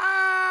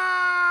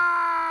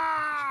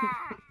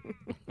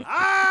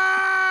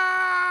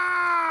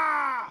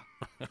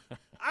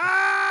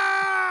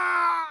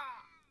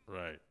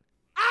 Right.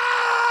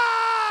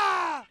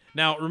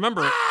 Now,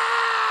 remember,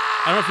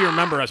 I don't know if you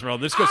remember,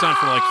 Esmeralda, this goes on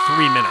for like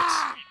 3 minutes.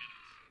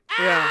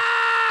 Yeah.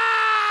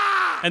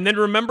 And then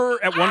remember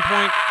at one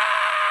point,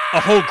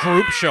 a whole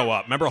group show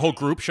up. Remember a whole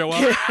group show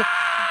up?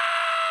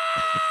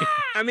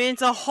 I mean,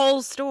 it's a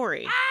whole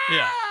story.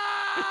 Yeah.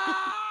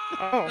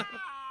 Oh.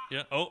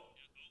 Yeah. Oh.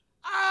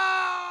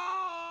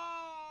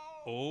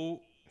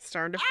 Oh.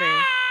 Starting to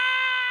fade.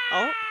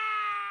 Oh.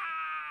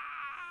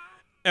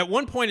 At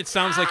one point, it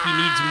sounds like he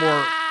needs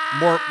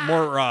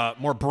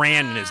more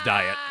bran in his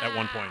diet. At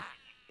one point.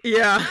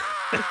 Yeah.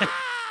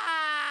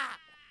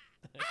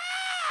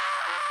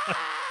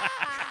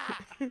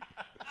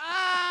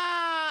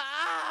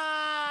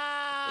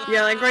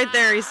 Yeah, like right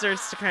there, he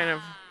starts to kind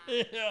of,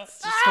 it's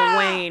just to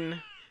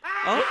wane.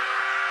 Oh.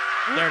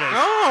 There it is.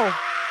 Oh.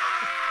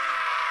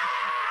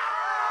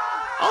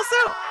 Also,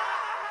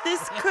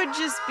 this could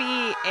just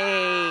be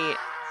a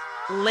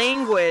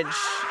language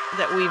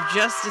that we've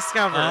just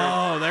discovered.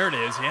 Oh, there it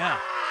is. Yeah.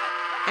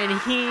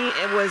 And he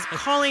was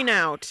calling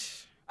out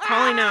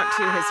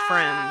to his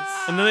friends.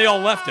 And then they all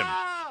left him.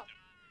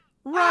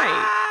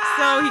 Right.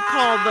 So he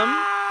called them.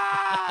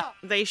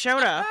 They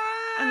showed up,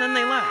 and then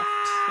they left.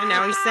 And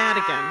now he's sad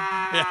again.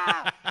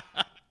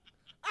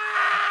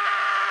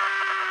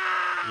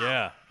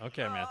 Yeah.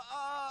 Okay, man.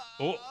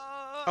 Oh.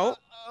 Oh.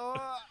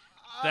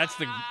 That's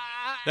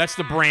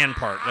the brand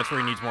part. That's where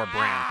he needs more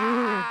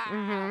brand.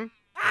 Mm-hmm.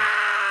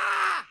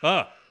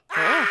 Oh.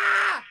 Oh.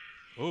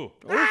 Ooh.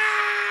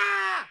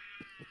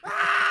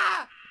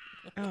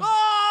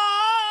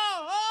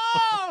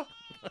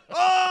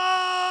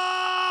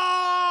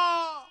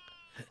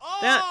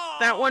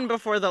 That one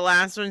before the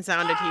last one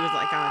sounded he was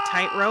like on a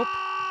tightrope.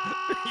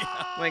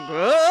 Like,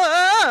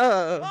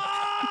 whoa.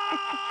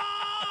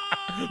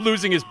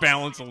 Losing his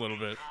balance a little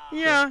bit.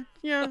 Yeah.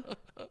 That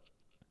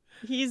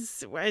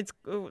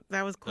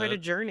was quite a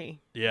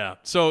journey. Yeah.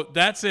 So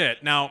that's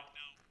it. Now,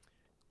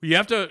 you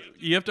have to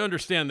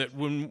understand that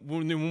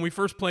when we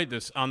first played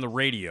this on the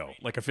radio,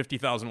 like a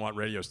 50,000 watt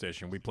radio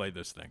station, we played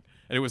this thing,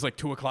 and it was like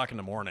 2:00 in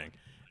the morning,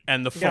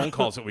 and the phone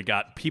calls that we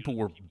got, people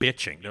were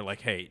bitching. They're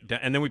like, "Hey,"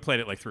 and then we played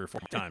it like 3 or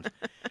 4 times.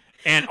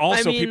 And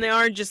also, they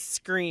aren't just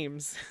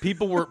screams.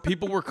 People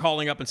were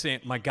calling up and saying,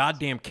 "My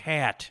goddamn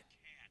cat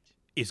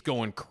is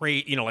going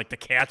crazy." You know, like the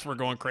cats were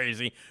going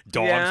crazy.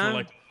 Dogs were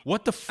like,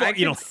 "What the fuck?" I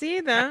can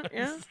see that.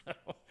 Yeah. So,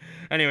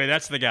 anyway,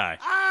 that's the guy.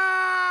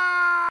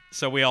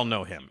 So we all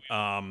know him.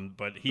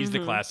 But he's the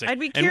classic. I'd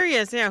be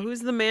curious. Who's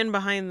the man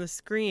behind the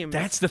screams?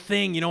 That's the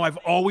thing. You know, I've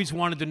always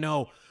wanted to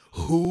know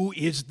who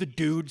is the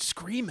dude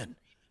screaming.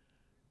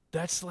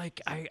 That's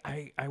like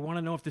I want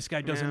to know if this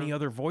guy does any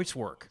other voice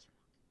work.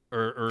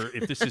 Or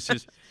if this is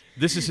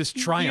his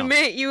triumph.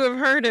 You have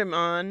heard him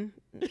on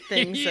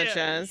things such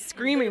as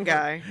Screaming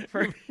Guy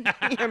for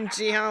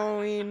EMG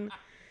Halloween.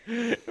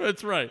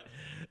 That's right.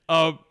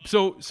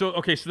 So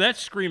that's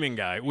Screaming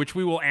Guy, which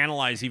we will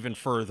analyze even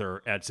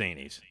further at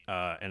Zany's.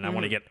 And I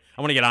want to get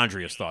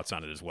Andrea's thoughts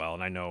on it as well.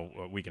 And I know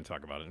we can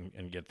talk about it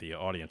and get the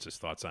audience's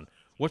thoughts on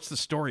what's the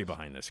story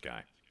behind this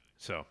guy.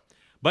 So,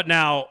 but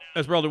now,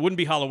 Esmeralda, it wouldn't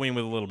be Halloween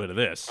with a little bit of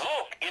this.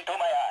 Look into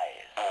my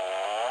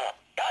eyes.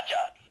 Gotcha.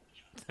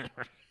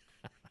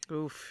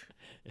 Oof.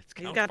 He's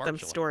Count got them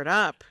Fartula. stored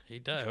up. He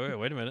does.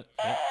 Wait a minute.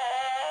 Yeah.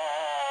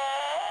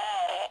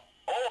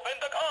 Open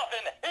the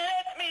coffin.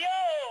 Let me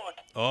out.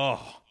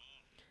 Oh.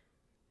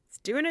 He's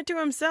doing it to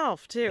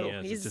himself too.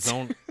 Yeah, it's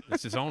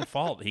his own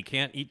fault. He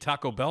can't eat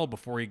Taco Bell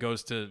before he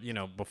goes to,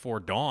 before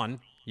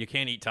dawn. You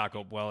can't eat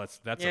Taco. Well, that's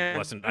a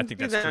lesson. I think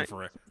that's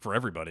true for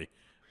everybody.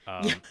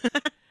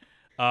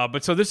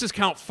 But so this is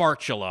Count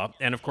Fartula,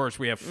 and of course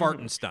we have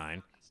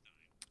Fartenstein.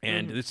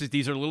 And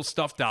these are little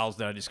stuffed dolls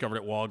that I discovered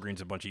at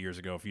Walgreens a bunch of years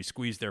ago. If you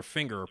squeeze their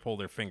finger or pull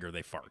their finger,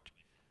 they fart.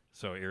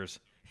 So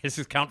this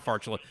is Count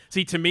Fartula.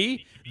 See, to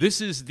me,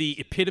 this is the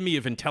epitome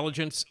of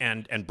intelligence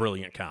and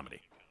brilliant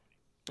comedy.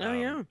 Oh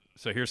yeah.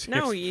 So he's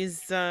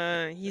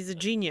a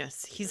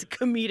genius. He's a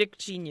comedic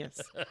genius.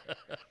 Sink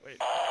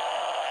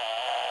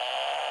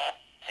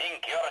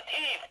your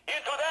teeth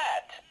into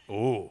that.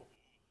 Oh,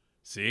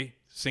 see,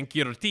 sink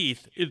your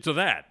teeth into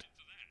that.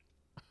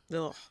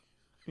 Ugh.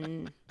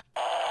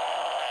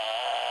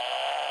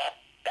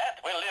 That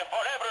will live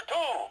forever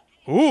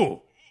too.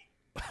 Ooh.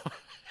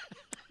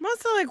 I'm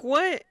also like,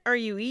 what are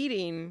you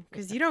eating?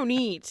 Because you don't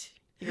eat.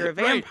 You're a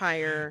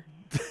vampire.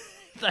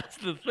 That's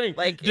the thing.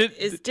 Like,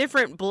 it's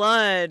different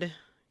blood.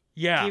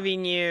 Yeah.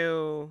 Giving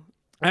you.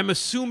 I'm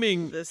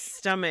assuming the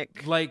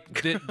stomach.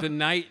 Like the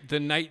night,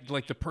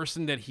 like the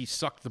person that he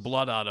sucked the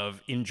blood out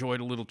of enjoyed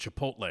a little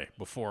Chipotle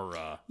before.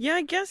 Yeah,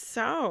 I guess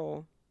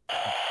so.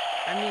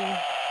 I mean.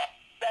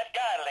 That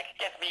garlic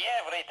gets me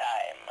every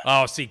time.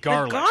 Oh, see,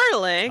 garlic.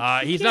 Garlic?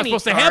 He's not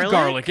supposed to have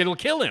garlic. It'll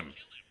kill him.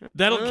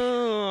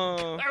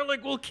 Oh.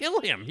 Garlic will kill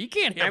him. He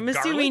can't have garlic. I'm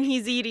assuming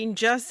he's eating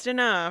just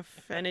enough,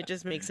 and it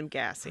just makes him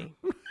gassy.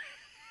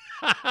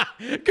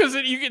 Because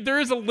there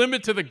is a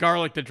limit to the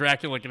garlic that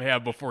Dracula can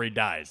have before he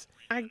dies.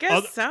 I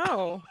guess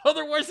so.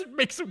 Otherwise, it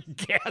makes him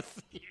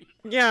gassy.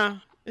 Yeah.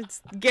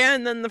 It's,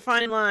 again, then the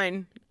fine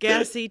line.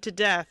 Gassy to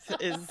death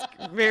is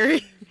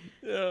very...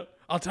 Yeah.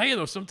 I'll tell you,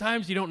 though,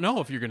 sometimes you don't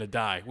know if you're going to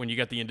die when you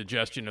got the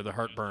indigestion or the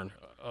heartburn.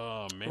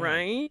 Oh, man.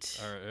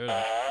 Right? All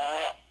right.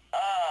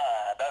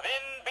 The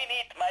wind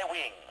beneath my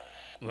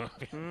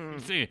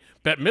wings. See,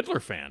 Bette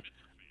Midler fan.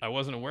 I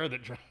wasn't aware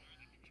that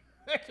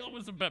Dracula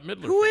was a Bette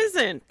Midler Who fan.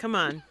 isn't? Come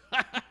on.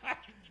 All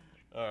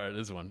right,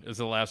 this one. This is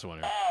the last one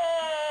here.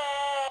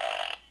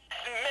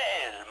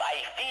 Smell my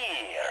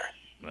fear.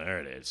 There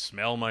it is.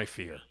 Smell my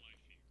fear.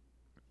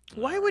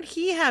 Why would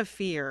he have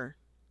fear?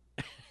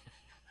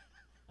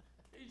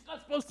 He's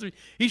not supposed to be.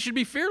 He should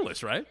be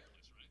fearless, right?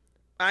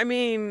 I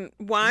mean,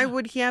 why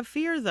would he have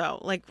fear, though?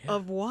 Like,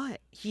 of what?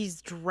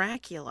 He's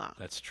Dracula.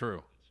 That's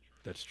true.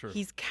 That's true.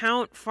 He's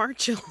Count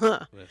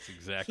Fartula. That's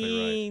exactly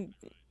He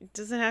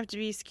doesn't have to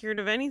be scared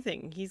of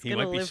anything. He's going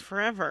to live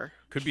forever.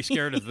 Could be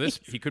scared of this.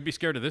 He could be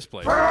scared of this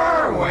place. When?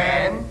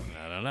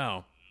 I don't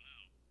know.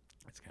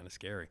 It's kind of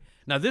scary.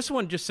 Now, this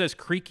one just says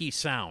creaky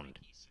sound.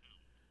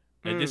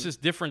 And this is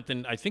different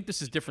than, I think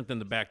this is different than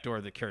the back door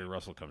that Kerry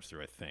Russell comes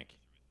through, I think.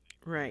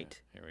 Right.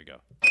 Here we go.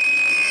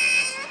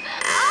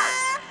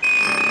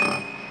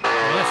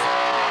 Listen.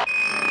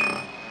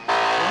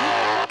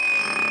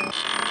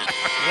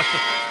 What the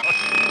fuck?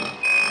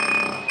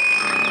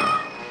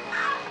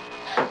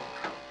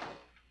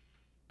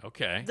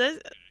 Okay.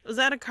 Was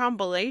that a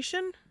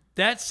compilation?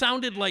 That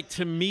sounded like,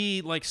 to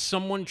me, like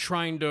someone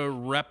trying to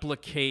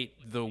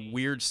replicate the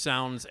weird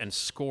sounds and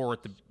score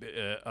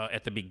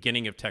at the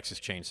beginning of Texas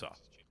Chainsaw.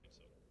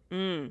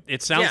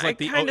 It sounds like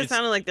it kind of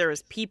sounded like there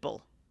was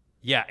people.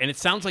 Yeah, and it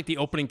sounds like the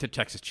opening to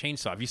Texas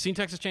Chainsaw. Have you seen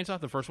Texas Chainsaw,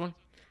 the first one?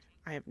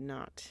 I have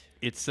not.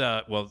 It's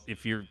well,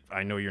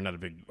 I know you're not a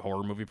big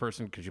horror movie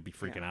person because you'll be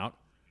freaking out.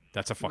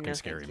 That's a fucking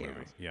scary movie.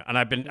 Yeah, and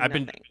I've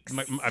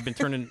been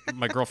turning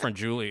my girlfriend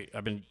Julie.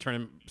 I've been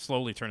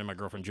slowly turning my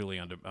girlfriend Julie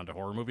onto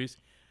horror movies.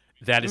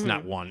 That is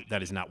not one.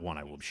 That is not one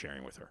I will be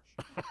sharing with her.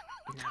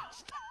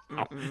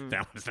 No,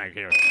 that one's not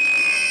here.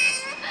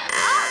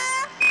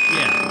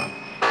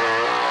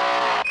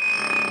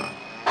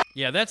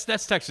 Yeah, that's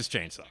Texas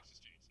Chainsaw.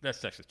 That's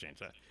Texas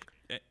Chainsaw.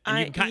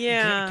 And you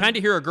can kind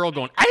of hear a girl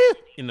going "Ah!"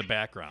 in the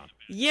background.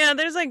 Yeah,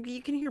 there's like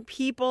you can hear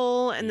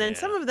people, and then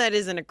some of that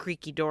isn't a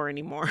creaky door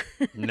anymore.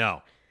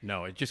 No,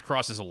 it just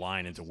crosses a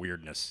line into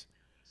weirdness.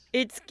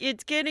 It's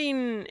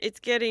getting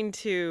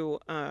to.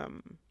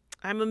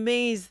 I'm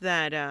amazed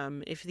that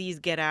if these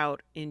get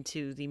out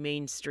into the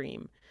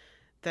mainstream,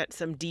 that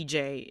some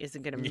DJ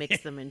isn't going to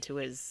mix them into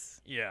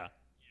his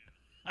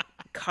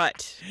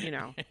cut,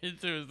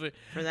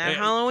 for that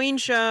Halloween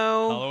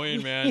show.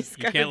 Halloween, man. He's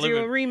got to do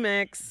a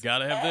remix.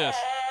 Gotta have this.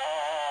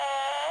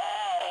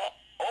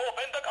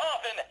 Open the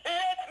coffin.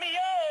 Let me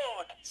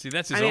out. See,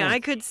 that's his own. I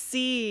could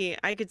see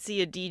a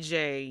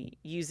DJ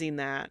using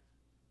that.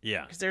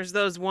 Yeah. Because there's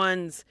those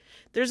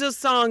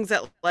songs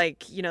that,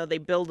 like, they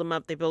build them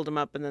up,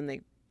 and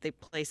then they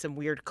play some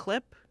weird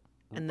clip,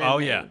 and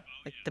then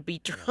like the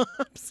beat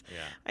drops.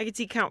 Yeah. I could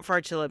see Count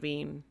Fartula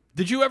being.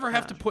 Did you ever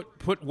have to put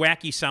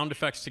wacky sound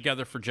effects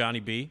together for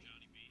Johnny B?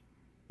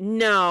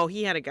 No,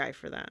 he had a guy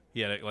for that. He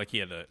had well,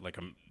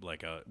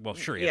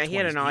 sure. He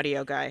had an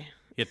audio guy.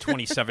 He had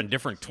 27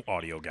 different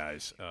audio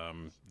guys.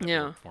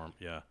 Yeah. For him.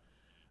 Yeah.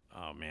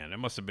 Oh man, it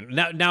must have been.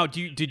 Now,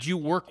 did you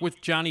work with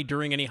Johnny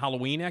during any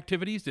Halloween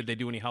activities? Did they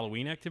do any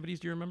Halloween activities?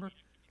 Do you remember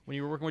when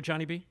you were working with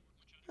Johnny B?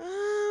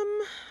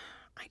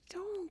 I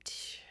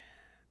don't.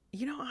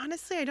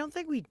 Honestly, I don't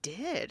think we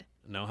did.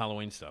 No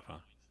Halloween stuff, huh?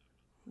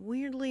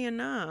 Weirdly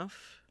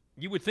enough.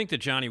 You would think that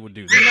Johnny would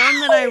do this. None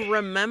that I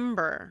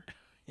remember.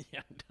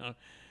 Yeah. No.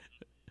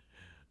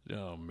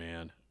 Oh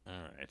man. All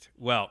right.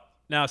 Well,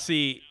 now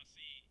see.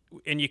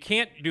 And you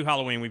can't do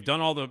Halloween. We've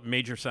done all the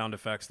major sound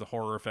effects, the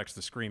horror effects,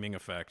 the screaming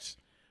effects.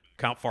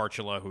 Count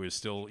Fartula, who is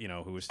still here.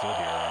 Yeah.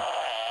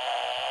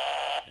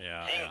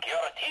 Sink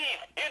your teeth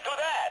into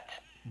that.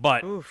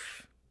 But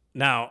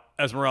now,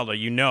 Esmeralda,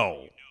 you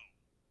know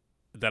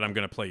that I'm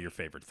going to play your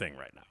favorite thing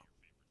right now.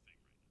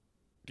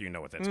 Do you know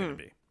what that's going to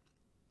be?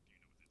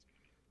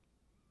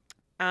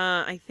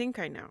 I think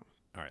I know.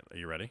 All right. Are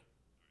you ready?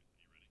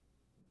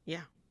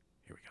 Yeah.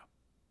 Here we go.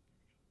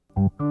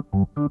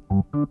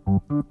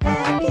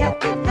 Happy,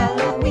 happy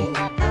Halloween,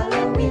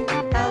 Halloween,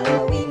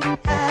 Halloween.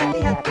 Happy,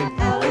 happy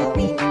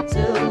Halloween,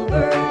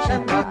 silver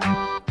shamrock.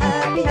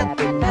 Happy,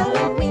 happy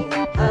Halloween,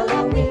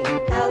 Halloween,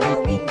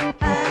 Halloween.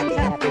 Happy,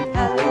 happy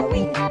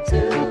Halloween,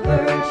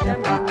 silver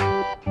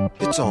shamrock.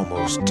 It's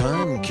almost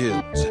time,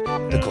 kids.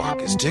 The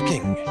clock is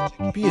ticking.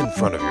 Be in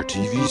front of your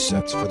TV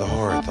sets for the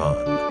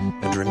Horror-thon.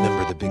 And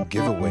remember the big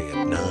giveaway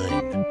at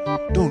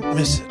 9. Don't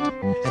miss it.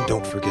 And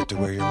don't forget to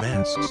wear your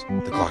masks.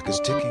 The clock is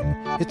ticking.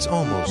 It's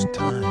almost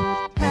time.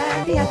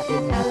 Happy, happy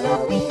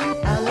Halloween,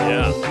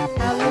 Halloween,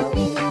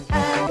 Halloween.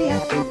 Happy,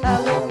 happy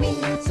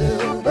Halloween,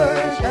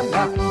 silver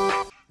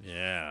shamrock.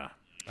 Yeah.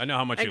 I know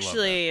how much you love that.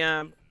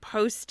 Actually,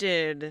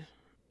 posted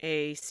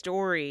a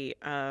story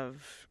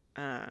of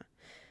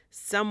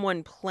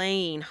someone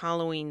playing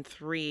Halloween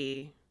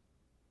 3.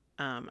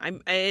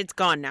 It's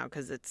gone now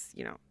because it's,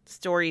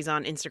 stories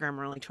on Instagram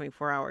are only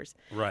 24 hours.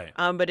 Right.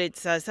 But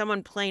it's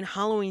someone playing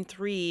Halloween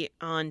 3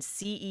 on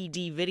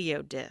CED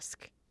Video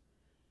Disc.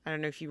 I don't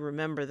know if you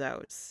remember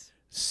those.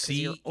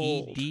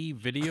 CED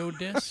Video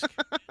Disc?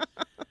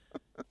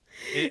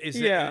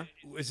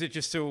 Was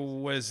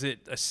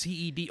it a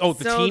CED? Oh,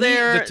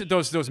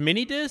 those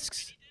mini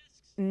discs?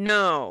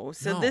 No.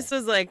 So this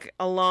was like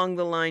along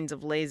the lines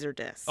of laser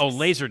discs. Oh,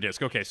 laser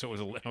disc. Okay, so it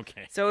was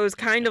okay. So it was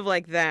kind of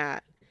like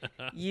that.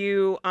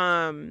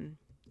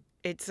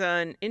 It's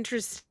an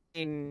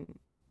interesting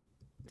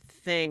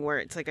thing where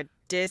it's like a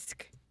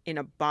disc in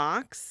a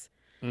box,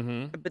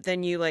 but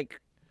then you like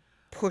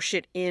push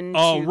it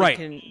into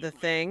the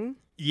thing.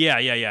 Yeah.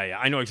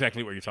 I know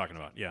exactly what you're talking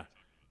about. Yeah.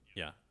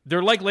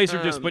 They're like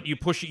laser discs, but you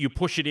push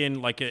it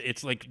in like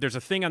it's like there's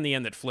a thing on the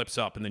end that flips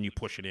up, and then you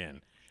push it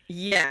in.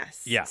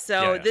 Yes. Yeah.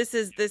 So yeah. this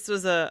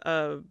was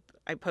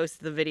I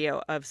posted the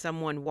video of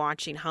someone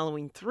watching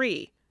Halloween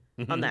 3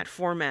 on that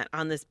format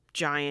on this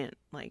giant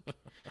like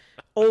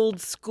old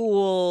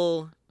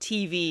school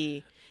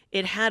TV.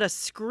 It had a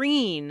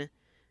screen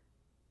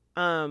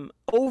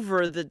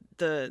over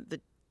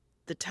the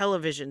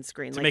television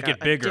screen, to like make it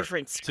bigger, a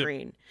different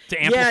screen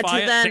to amplify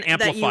it. To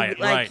amplify it,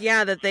 like, right?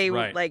 Yeah, that they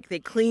like they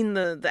cleaned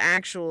the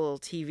actual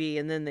TV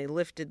and then they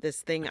lifted this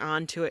thing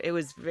onto it. It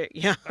was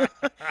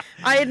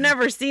I had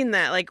never seen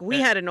that. Like we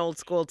had an old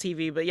school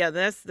TV, but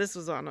this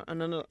was on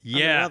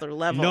another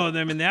level. No,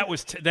 I mean that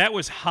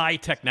was high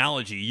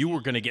technology. You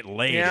were going to get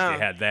laid if they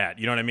had that.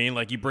 You know what I mean?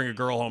 Like you bring a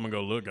girl home and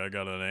go, look, I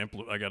got a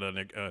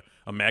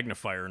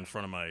magnifier in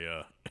front of my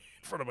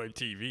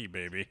TV,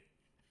 baby.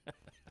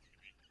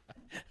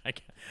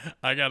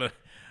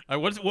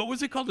 What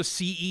was it called? A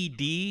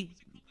CED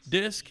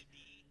disc?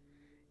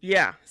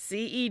 Yeah,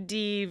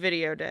 CED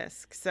video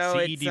disc. So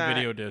CED it's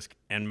video disc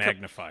and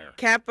magnifier.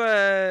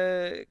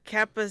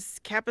 Capacitance.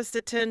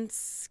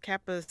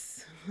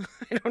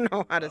 I don't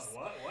know how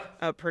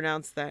to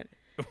pronounce that.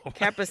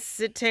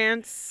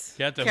 Capacitance.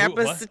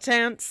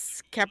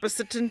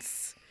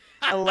 Capacitance.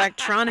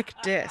 Electronic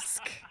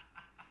disc.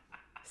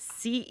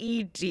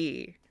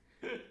 CED.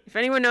 If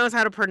anyone knows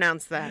how to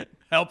pronounce that,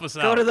 help us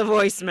out. Go to the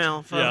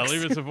voicemail, folks. Yeah,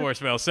 leave us a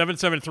voicemail.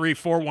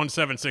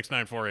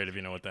 773-417-6948 if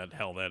you know what that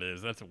hell that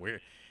is. That's a weird.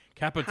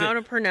 How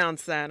to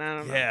pronounce that? I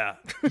don't know. Yeah.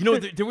 You know,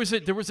 there was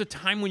a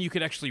time when you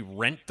could actually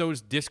rent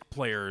those disc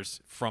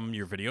players from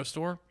your video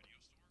store.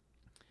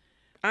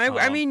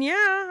 I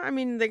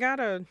mean, they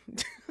gotta.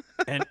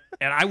 and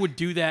I would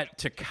do that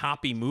to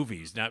copy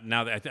movies.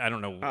 Now that I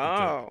don't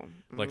know.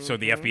 So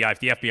the FBI, if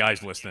the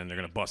FBI's listening, they're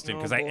gonna bust in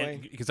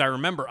because I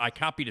remember I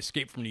copied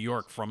Escape from New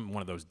York from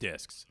one of those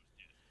discs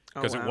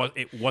because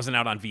it wasn't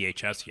out on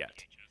VHS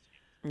yet.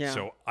 Yeah.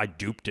 So I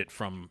duped it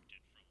from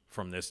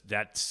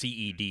that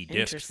CED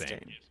disc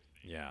thing.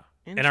 Yeah.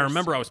 And I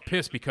remember I was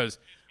pissed because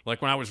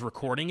like when I was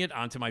recording it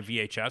onto my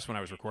VHS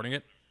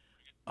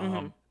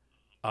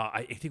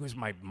I think it was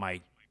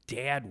my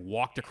dad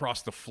walked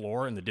across the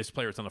floor and the disc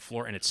player was on the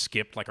floor and it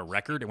skipped like a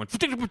record. It went.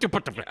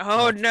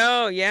 Oh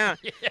no! Yeah.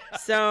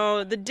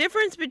 So the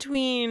difference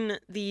between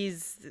the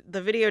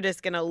video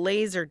disc and a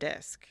laser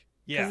disc,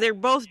 because they're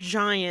both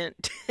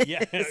giant.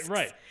 Yeah.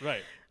 Right.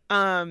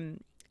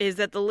 Is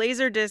that the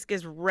laser disc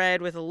is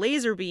read with a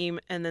laser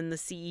beam, and then the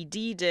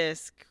CED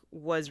disc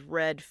was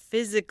read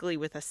physically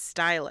with a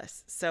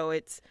stylus. So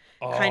it's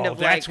kind of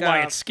that's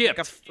why it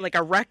skipped. Like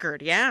a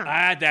record,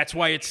 yeah. That's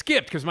why it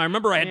skipped, because I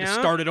remember I had to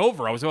start it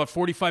over. I was about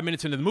 45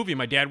 minutes into the movie, and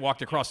my dad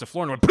walked across the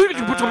floor and went,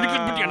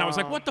 and I was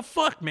like, what the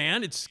fuck,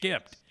 man? It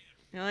skipped.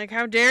 You're like,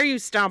 how dare you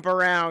stomp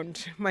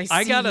around my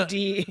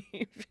CED?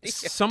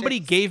 Somebody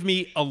gave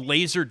me a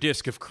laser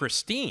disc of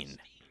Christine.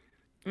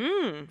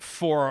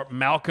 For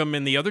Malcolm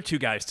and the other two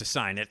guys to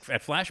sign at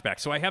Flashback.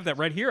 So I have that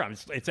right here. I'm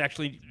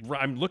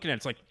looking at it.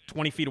 It's like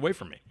 20 feet away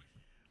from me.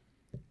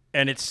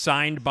 And it's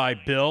signed by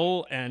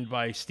Bill and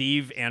by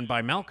Steve and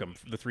by Malcolm,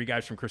 the three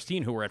guys from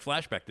Christine who were at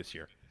Flashback this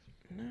year.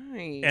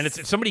 Nice. And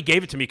somebody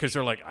gave it to me because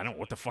they're like,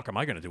 what the fuck am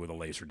I going to do with a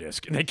laser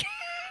disc? And they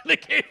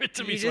gave it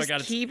to me. So I got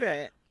to keep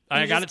it.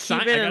 I got it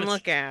signed. Keep it and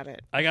look at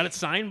it. I got it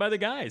signed by the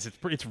guys.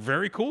 It's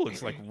very cool.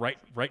 It's like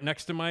right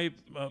next to my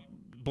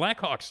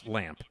Blackhawks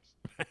lamp.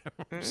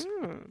 It's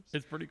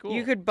pretty cool.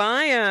 You could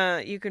buy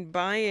a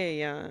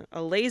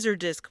laser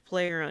disc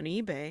player on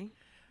eBay.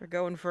 They're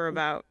going for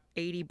about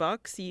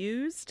 $80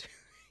 used.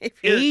 If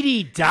you're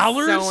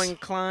 $80? So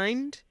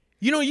inclined.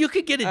 You know, you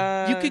could get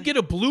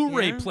a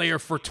Blu-ray player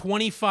for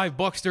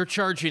 $25. They're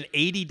charging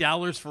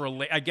 $80 for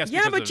I guess.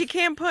 Yeah, but you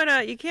can't put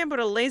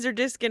a laser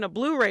disc in a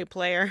Blu-ray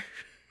player.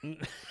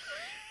 What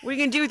are you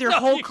gonna do with your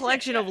whole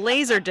collection of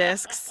laser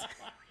discs?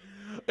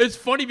 It's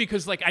funny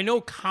because, like, I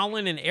know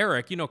Colin and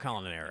Eric. You know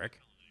Colin and Eric.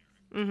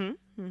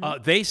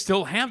 Mm-hmm. They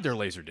still have their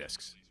laser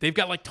discs. They've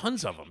got like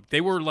tons of them.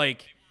 They were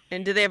like.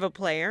 And do they have a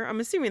player?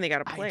 I'm assuming they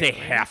got a player. They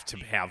have to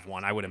have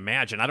one, I would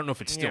imagine. I don't know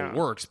if it still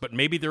works, but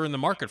maybe they're in the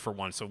market for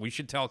one. So we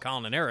should tell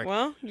Colin and Eric.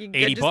 Well, you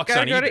 $80 just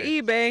gotta on go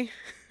eBay.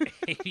 to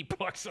eBay.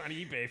 $80 on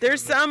eBay.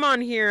 There's some on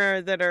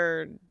here that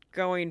are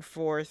going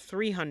for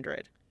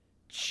 $300.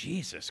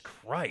 Jesus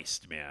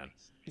Christ, man.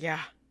 Yeah.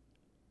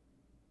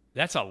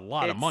 That's a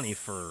lot of money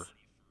for.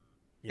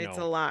 It's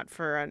a lot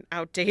for an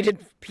outdated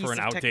piece of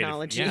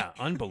technology. Yeah,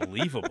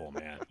 unbelievable,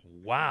 man.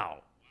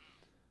 Wow.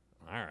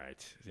 All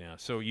right. Yeah.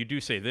 So you do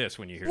say this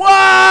when you hear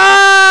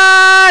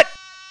what?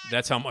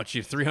 That's how much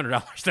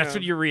 $300. That's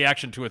what your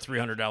reaction to a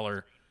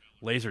 $300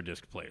 laser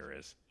disc player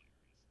is.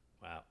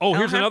 Wow. Oh,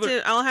 here's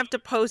another. I'll have to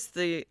post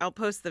the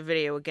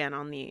video again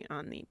on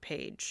the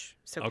page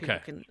so people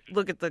can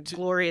look at the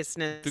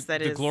gloriousness is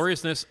the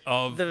gloriousness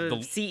of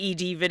the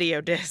CED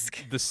video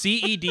disc. The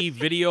CED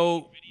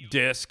video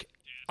disc.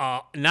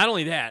 Not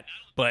only that,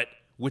 but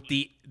with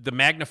the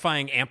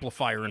magnifying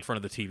amplifier in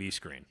front of the TV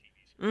screen.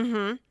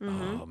 Mm-hmm.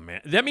 Oh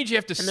man, that means you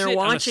have to. And they're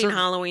watching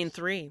Halloween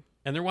 3.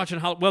 And they're watching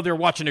they're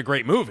watching a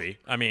great movie.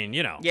 I mean,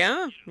 you know.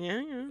 Yeah.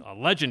 A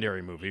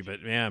legendary movie,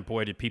 but man,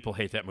 boy, did people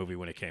hate that movie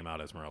when it came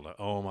out, Esmeralda.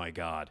 Oh my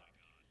God.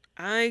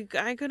 I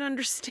could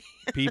understand.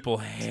 People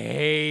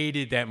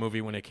hated that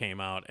movie when it came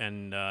out,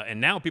 and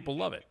now people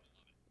love it.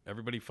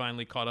 Everybody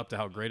finally caught up to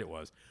how great it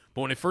was.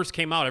 But when it first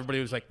came out,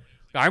 everybody was like,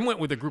 I went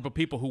with a group of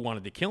people who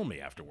wanted to kill me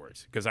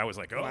afterwards because I was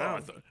like, wow.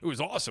 It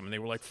was awesome. And they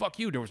were like, fuck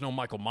you. There was no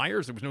Michael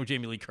Myers. There was no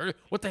Jamie Lee Curtis.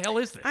 What the hell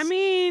is this? I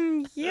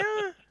mean,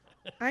 yeah.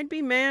 I'd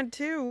be mad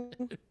too.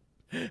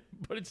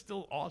 But it's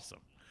still awesome.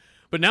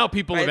 But now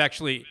people have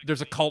actually,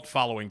 there's a cult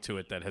following to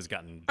it that has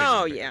gotten bigger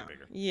and bigger and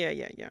bigger.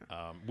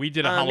 Yeah. We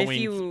did a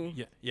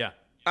Halloween. Yeah.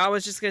 I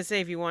was just going to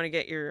say, if you want to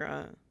get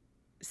your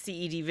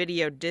CED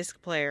Video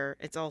Disc player,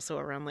 it's also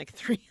around like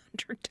 $300.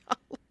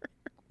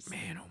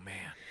 Man, oh man.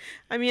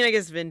 I mean, I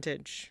guess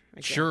vintage.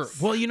 I Sure.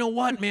 guess. Well, you know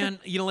what, man?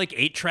 Like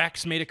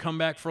 8-tracks made a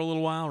comeback for a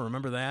little while.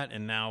 Remember that?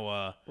 And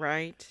now...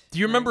 right. Do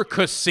you remember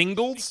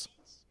Singles?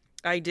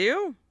 I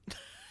do.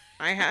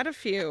 I had a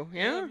few,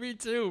 yeah. Me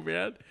too,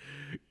 man.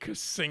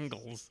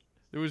 Singles.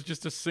 There was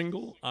just a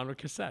single on a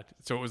cassette.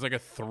 So it was like a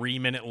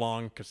 3-minute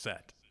long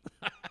cassette.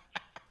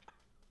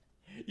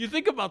 You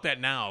think about that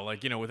now,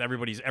 like, you know, with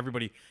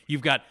everybody,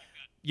 you've got,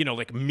 you know,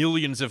 like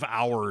millions of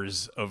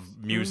hours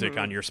of music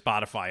on your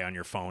Spotify on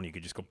your phone. You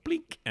could just go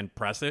blink and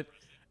press it.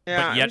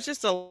 Yeah, but yet, it was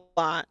just a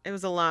lot. It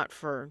was a lot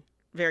for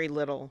very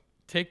little.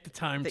 Take the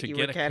time to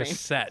get a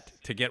cassette,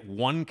 to get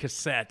one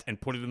cassette and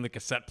put it in the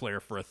cassette player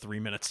for a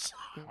 3-minute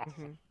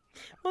song.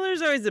 Well,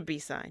 there's always a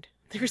B-side.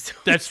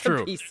 That's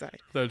true. B-side.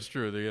 That's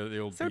true. The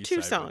old so B-side.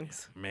 2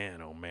 songs.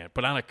 Man, oh man.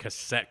 But on a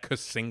cassette,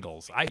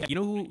 singles. I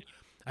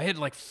had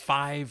like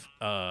 5.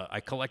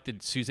 I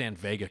collected Suzanne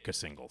Vega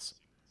singles.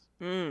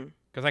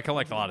 Because I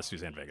collect a lot of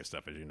Suzanne Vega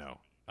stuff, as you know.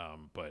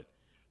 But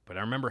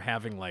I remember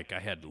having I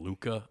had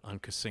Luca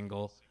on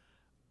single.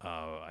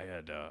 I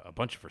had a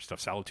bunch of her stuff.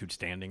 Solitude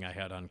Standing I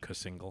had on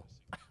single.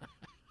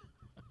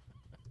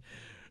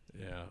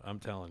 Yeah, I'm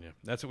telling you.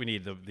 That's what we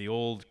need, the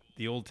old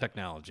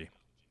technology.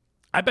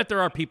 I bet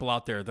there are people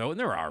out there, though, and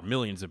there are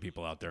millions of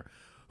people out there,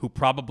 who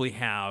probably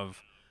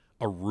have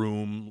a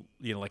room,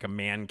 you know, like a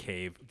man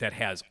cave that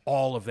has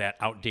all of that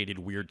outdated,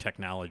 weird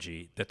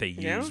technology that they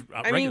use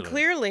regularly. I mean,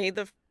 clearly,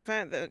 the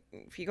fact that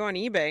if you go on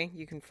eBay,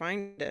 you can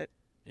find it.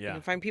 Yeah. You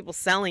can find people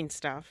selling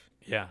stuff.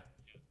 Yeah.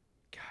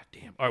 God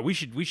damn. All right, we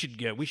should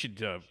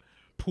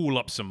pool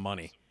up some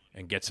money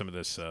and get some of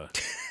this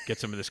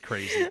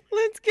crazy.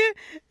 Let's get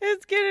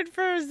it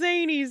for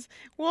Zanies.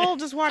 We'll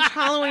just watch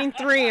Halloween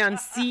 3 on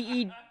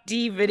CED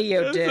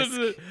Video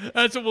Discs.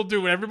 That's what we'll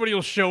do. Everybody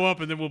will show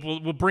up, and then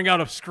we'll bring out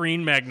a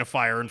screen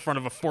magnifier in front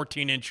of a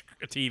 14-inch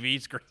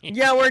TV screen.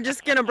 Yeah, we're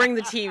just gonna bring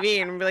the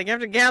TV and be like, you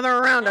have to gather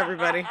around,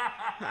 everybody.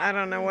 I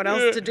don't know what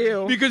else to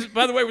do. Because,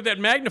 by the way, with that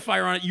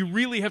magnifier on it, you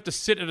really have to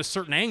sit at a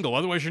certain angle.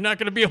 Otherwise, you're not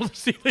going to be able to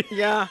see it.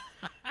 Yeah.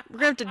 We're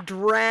going to have to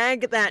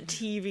drag that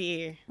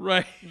TV.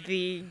 Right.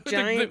 The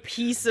giant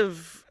piece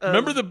of...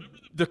 Remember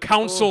the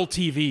console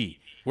TV,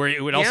 where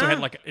it would also had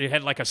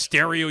like a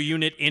stereo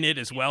unit in it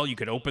as well. You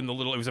could open the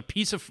little... It was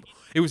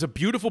a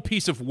beautiful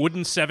piece of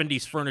wooden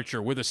 70s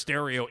furniture with a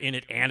stereo in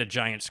it and a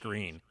giant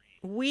screen.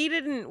 We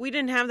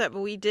didn't have that,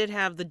 but we did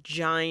have the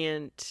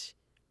giant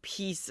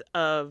piece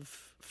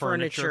of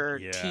furniture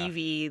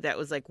TV that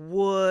was like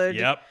wood.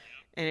 Yep.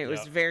 And it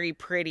was very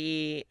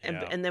pretty.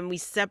 And then we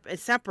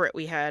separate,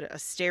 we had a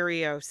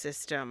stereo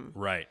system.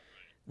 Right.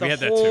 The we had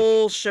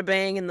whole that too.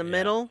 shebang in the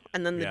middle,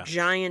 and then the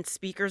giant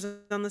speakers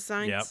on the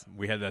sides. Yep,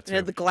 we had that too. It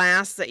had the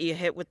glass that you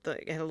hit with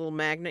it had a little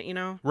magnet, you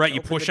know? Right,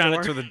 you push on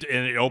it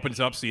and it opens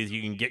up so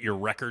you can get your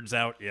records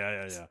out.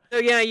 Yeah. So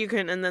yeah, you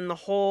can, and then the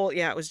whole,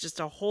 it was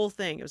just a whole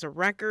thing. It was a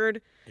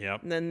record.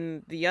 Yep. And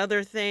then the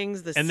other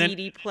things, the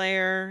CD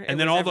player. And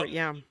then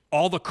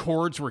all the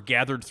cords were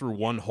gathered through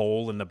one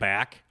hole in the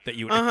back that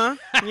you would...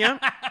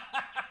 Yep.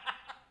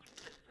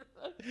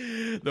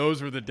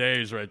 Those were the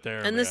days right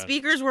there. And the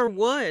speakers were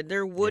wood.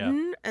 They're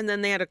wooden, and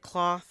then they had a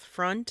cloth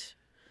front.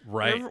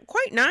 Right. They were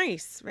quite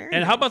nice. Very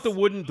and nice. how about the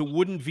wooden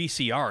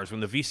VCRs? When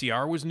the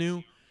VCR was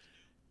new,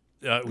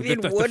 the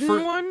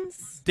wooden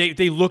ones.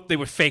 They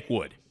were fake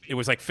wood. It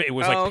was like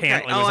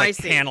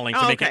paneling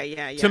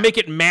to make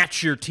it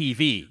match your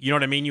TV. You know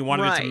what I mean? You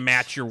wanted it to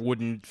match your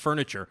wooden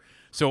furniture.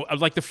 So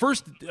like the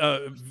first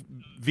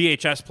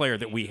VHS player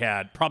that we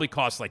had probably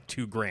cost like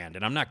 $2,000,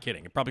 and I'm not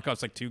kidding. It probably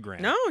cost like $2,000.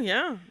 No,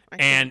 yeah.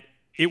 And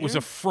it was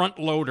a front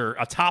loader,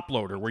 a top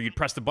loader, where you'd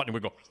press the button and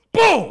it would go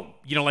boom.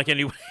 You know, like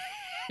anyway,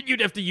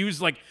 you'd have to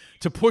use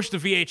to push the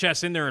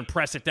VHS in there and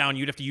press it down.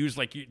 You'd have to use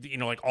like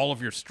all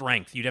of your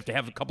strength. You'd have to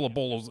have a couple of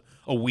bowls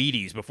of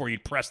Wheaties before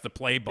you'd press the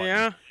play button.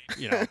 Yeah.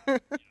 You know.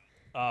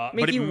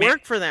 Make you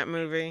work for that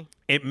movie.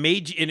 It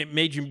made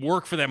you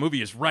work for that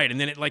movie, is right. And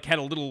then it had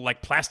a little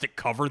plastic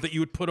cover that you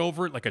would put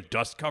over it, like a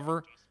dust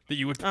cover that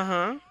you would.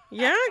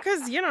 Yeah,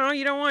 because you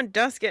don't want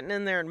dust getting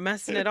in there and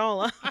messing it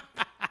all up.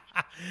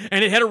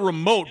 And it had a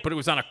remote, but it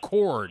was on a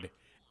cord.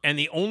 And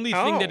the only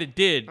thing that it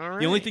did,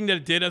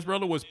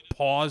 Esmeralda, was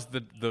pause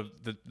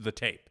the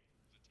tape.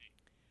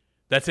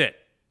 That's it.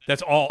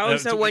 That's all.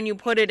 So when you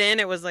put it in,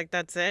 it was like,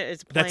 that's it.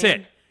 It's playing. That's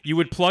it. You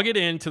would plug it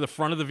into the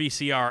front of the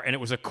VCR, and it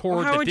was a cord.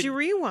 Well, how would you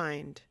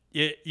rewind?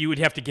 You would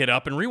have to get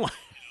up and rewind.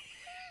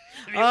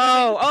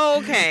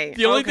 Okay.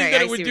 The only thing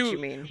that I it would see do what you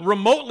mean.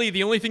 remotely,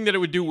 the only thing that it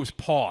would do was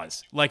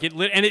pause. Like it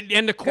lit,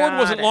 and the cord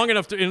wasn't long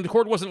enough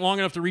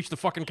to reach the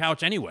fucking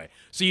couch anyway.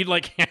 So you'd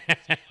like,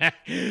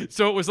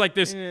 so it was like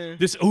this.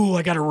 Oh,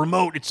 I got a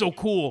remote. It's so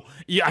cool.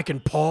 Yeah, I can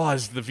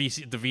pause the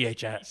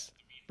VHS.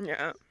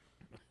 Yeah.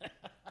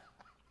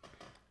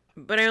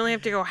 But I only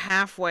have to go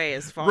halfway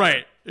as far.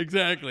 Right.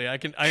 Exactly. I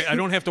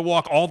don't have to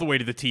walk all the way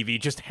to the TV,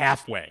 just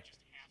halfway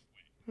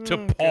to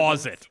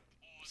pause it.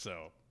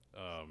 So,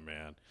 oh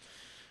man.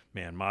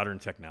 Man, modern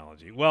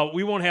technology. Well,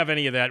 we won't have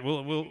any of that.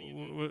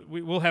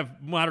 We'll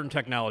have modern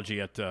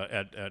technology at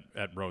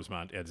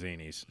Rosemont at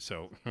Zanies.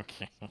 So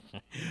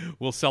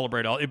we'll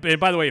celebrate all. And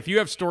by the way, if you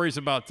have stories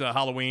about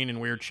Halloween and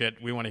weird shit,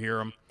 we want to hear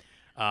them.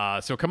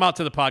 So come out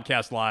to the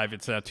podcast live.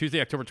 It's Tuesday,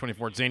 October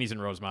 24th, Zanies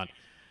in Rosemont.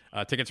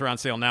 Tickets are on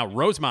sale now.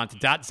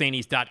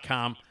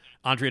 Rosemont.zanies.com.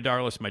 Andrea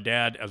Darlis, my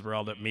dad,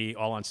 Esmeralda, me,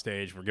 all on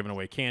stage. We're giving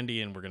away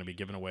candy, and we're going to be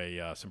giving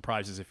away some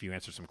prizes if you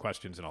answer some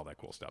questions and all that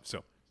cool stuff.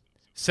 So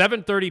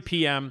 7:30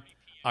 p.m.,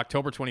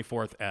 October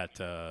 24th at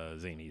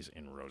Zanies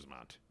in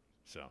Rosemont.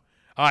 So,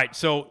 all right.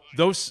 So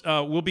those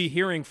we'll be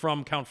hearing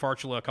from Count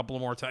Fartula a couple of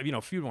more times,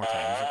 a few more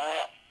times.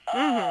 The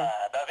wind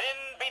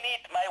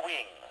beneath my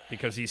wings.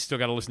 Because he's still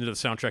got to listen to the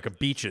soundtrack of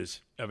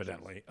Beaches,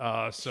 evidently.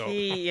 And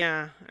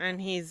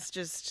he's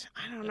just,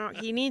 I don't know,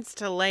 he needs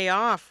to lay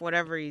off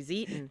whatever he's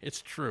eating.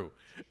 It's true.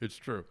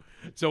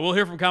 So we'll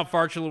hear from Count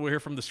Fartula, we'll hear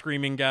from the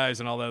Screaming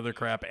Guys and all that other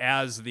crap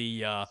as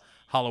the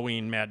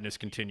Halloween madness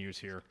continues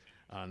here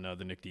on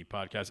the Nick D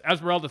podcast.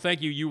 Esmeralda,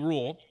 thank you. You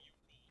rule.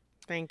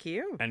 Thank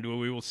you. And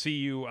we will see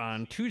you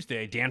on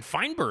Tuesday. Dan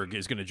Feinberg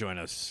is going to join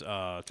us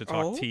to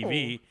talk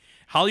TV.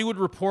 Hollywood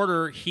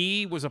Reporter,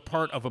 he was a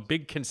part of a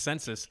big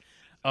consensus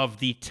of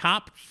the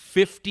top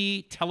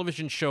 50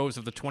 television shows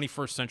of the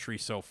 21st century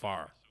so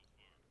far.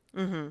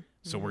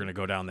 So we're going to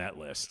go down that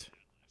list.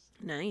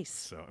 Nice.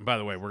 So, and by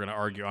the way, we're going to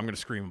argue. I'm going to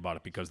scream about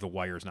it because The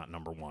Wire is not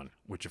number one,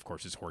 which of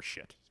course is horse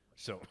shit.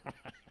 So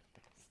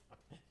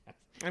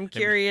I'm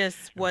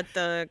curious what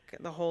the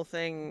whole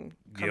thing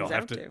comes You'll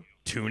have out to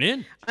tune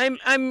in.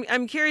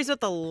 I'm curious what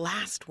the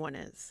last one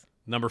is.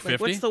 Number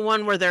 50. What's the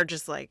one where they're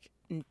just like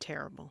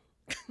terrible?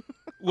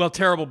 Well,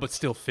 terrible, but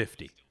still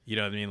 50. You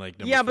know what I mean? Like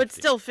number 50. But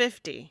still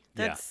 50.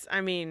 That's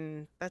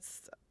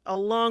that's a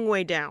long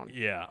way down.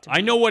 Yeah, I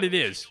know what it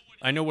is.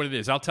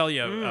 I'll tell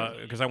you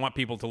because I want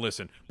people to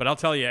listen. But I'll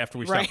tell you after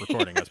we stop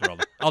recording,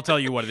 Esmeralda. I'll tell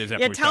you what it is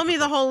after we stop recording. Tell me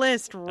the whole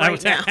list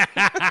right now.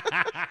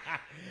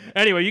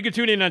 Anyway, you can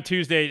tune in on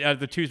Tuesday,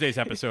 the Tuesday's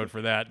episode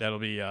for that. That'll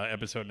be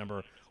episode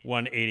number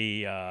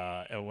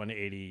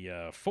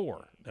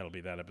 184. That'll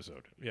be that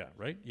episode. Yeah,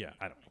 right? Yeah,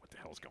 I don't know what the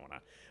hell's going on.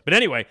 But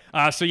anyway,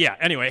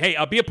 hey,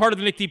 be a part of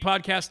the Nick D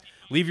podcast.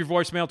 Leave your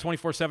voicemail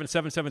 24/7,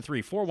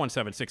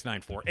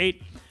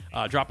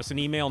 773-417-6948. Drop us an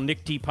email,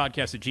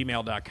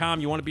 nickdpodcast@gmail.com.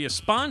 You want to be a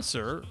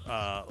sponsor,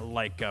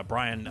 like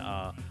Brian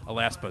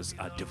Alaspa's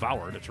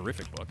Devoured, a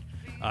terrific book.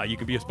 You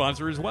can be a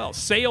sponsor as well.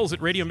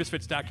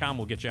 Sales@radiomisfits.com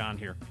will get you on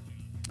here.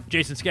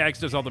 Jason Skaggs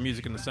does all the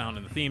music and the sound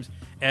and the themes.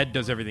 Ed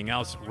does everything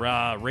else.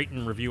 Rate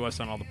and review us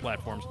on all the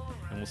platforms.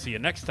 And we'll see you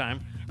next time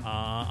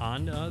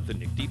on the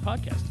Nick D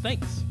podcast.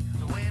 Thanks.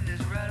 The wind is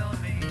right on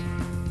me.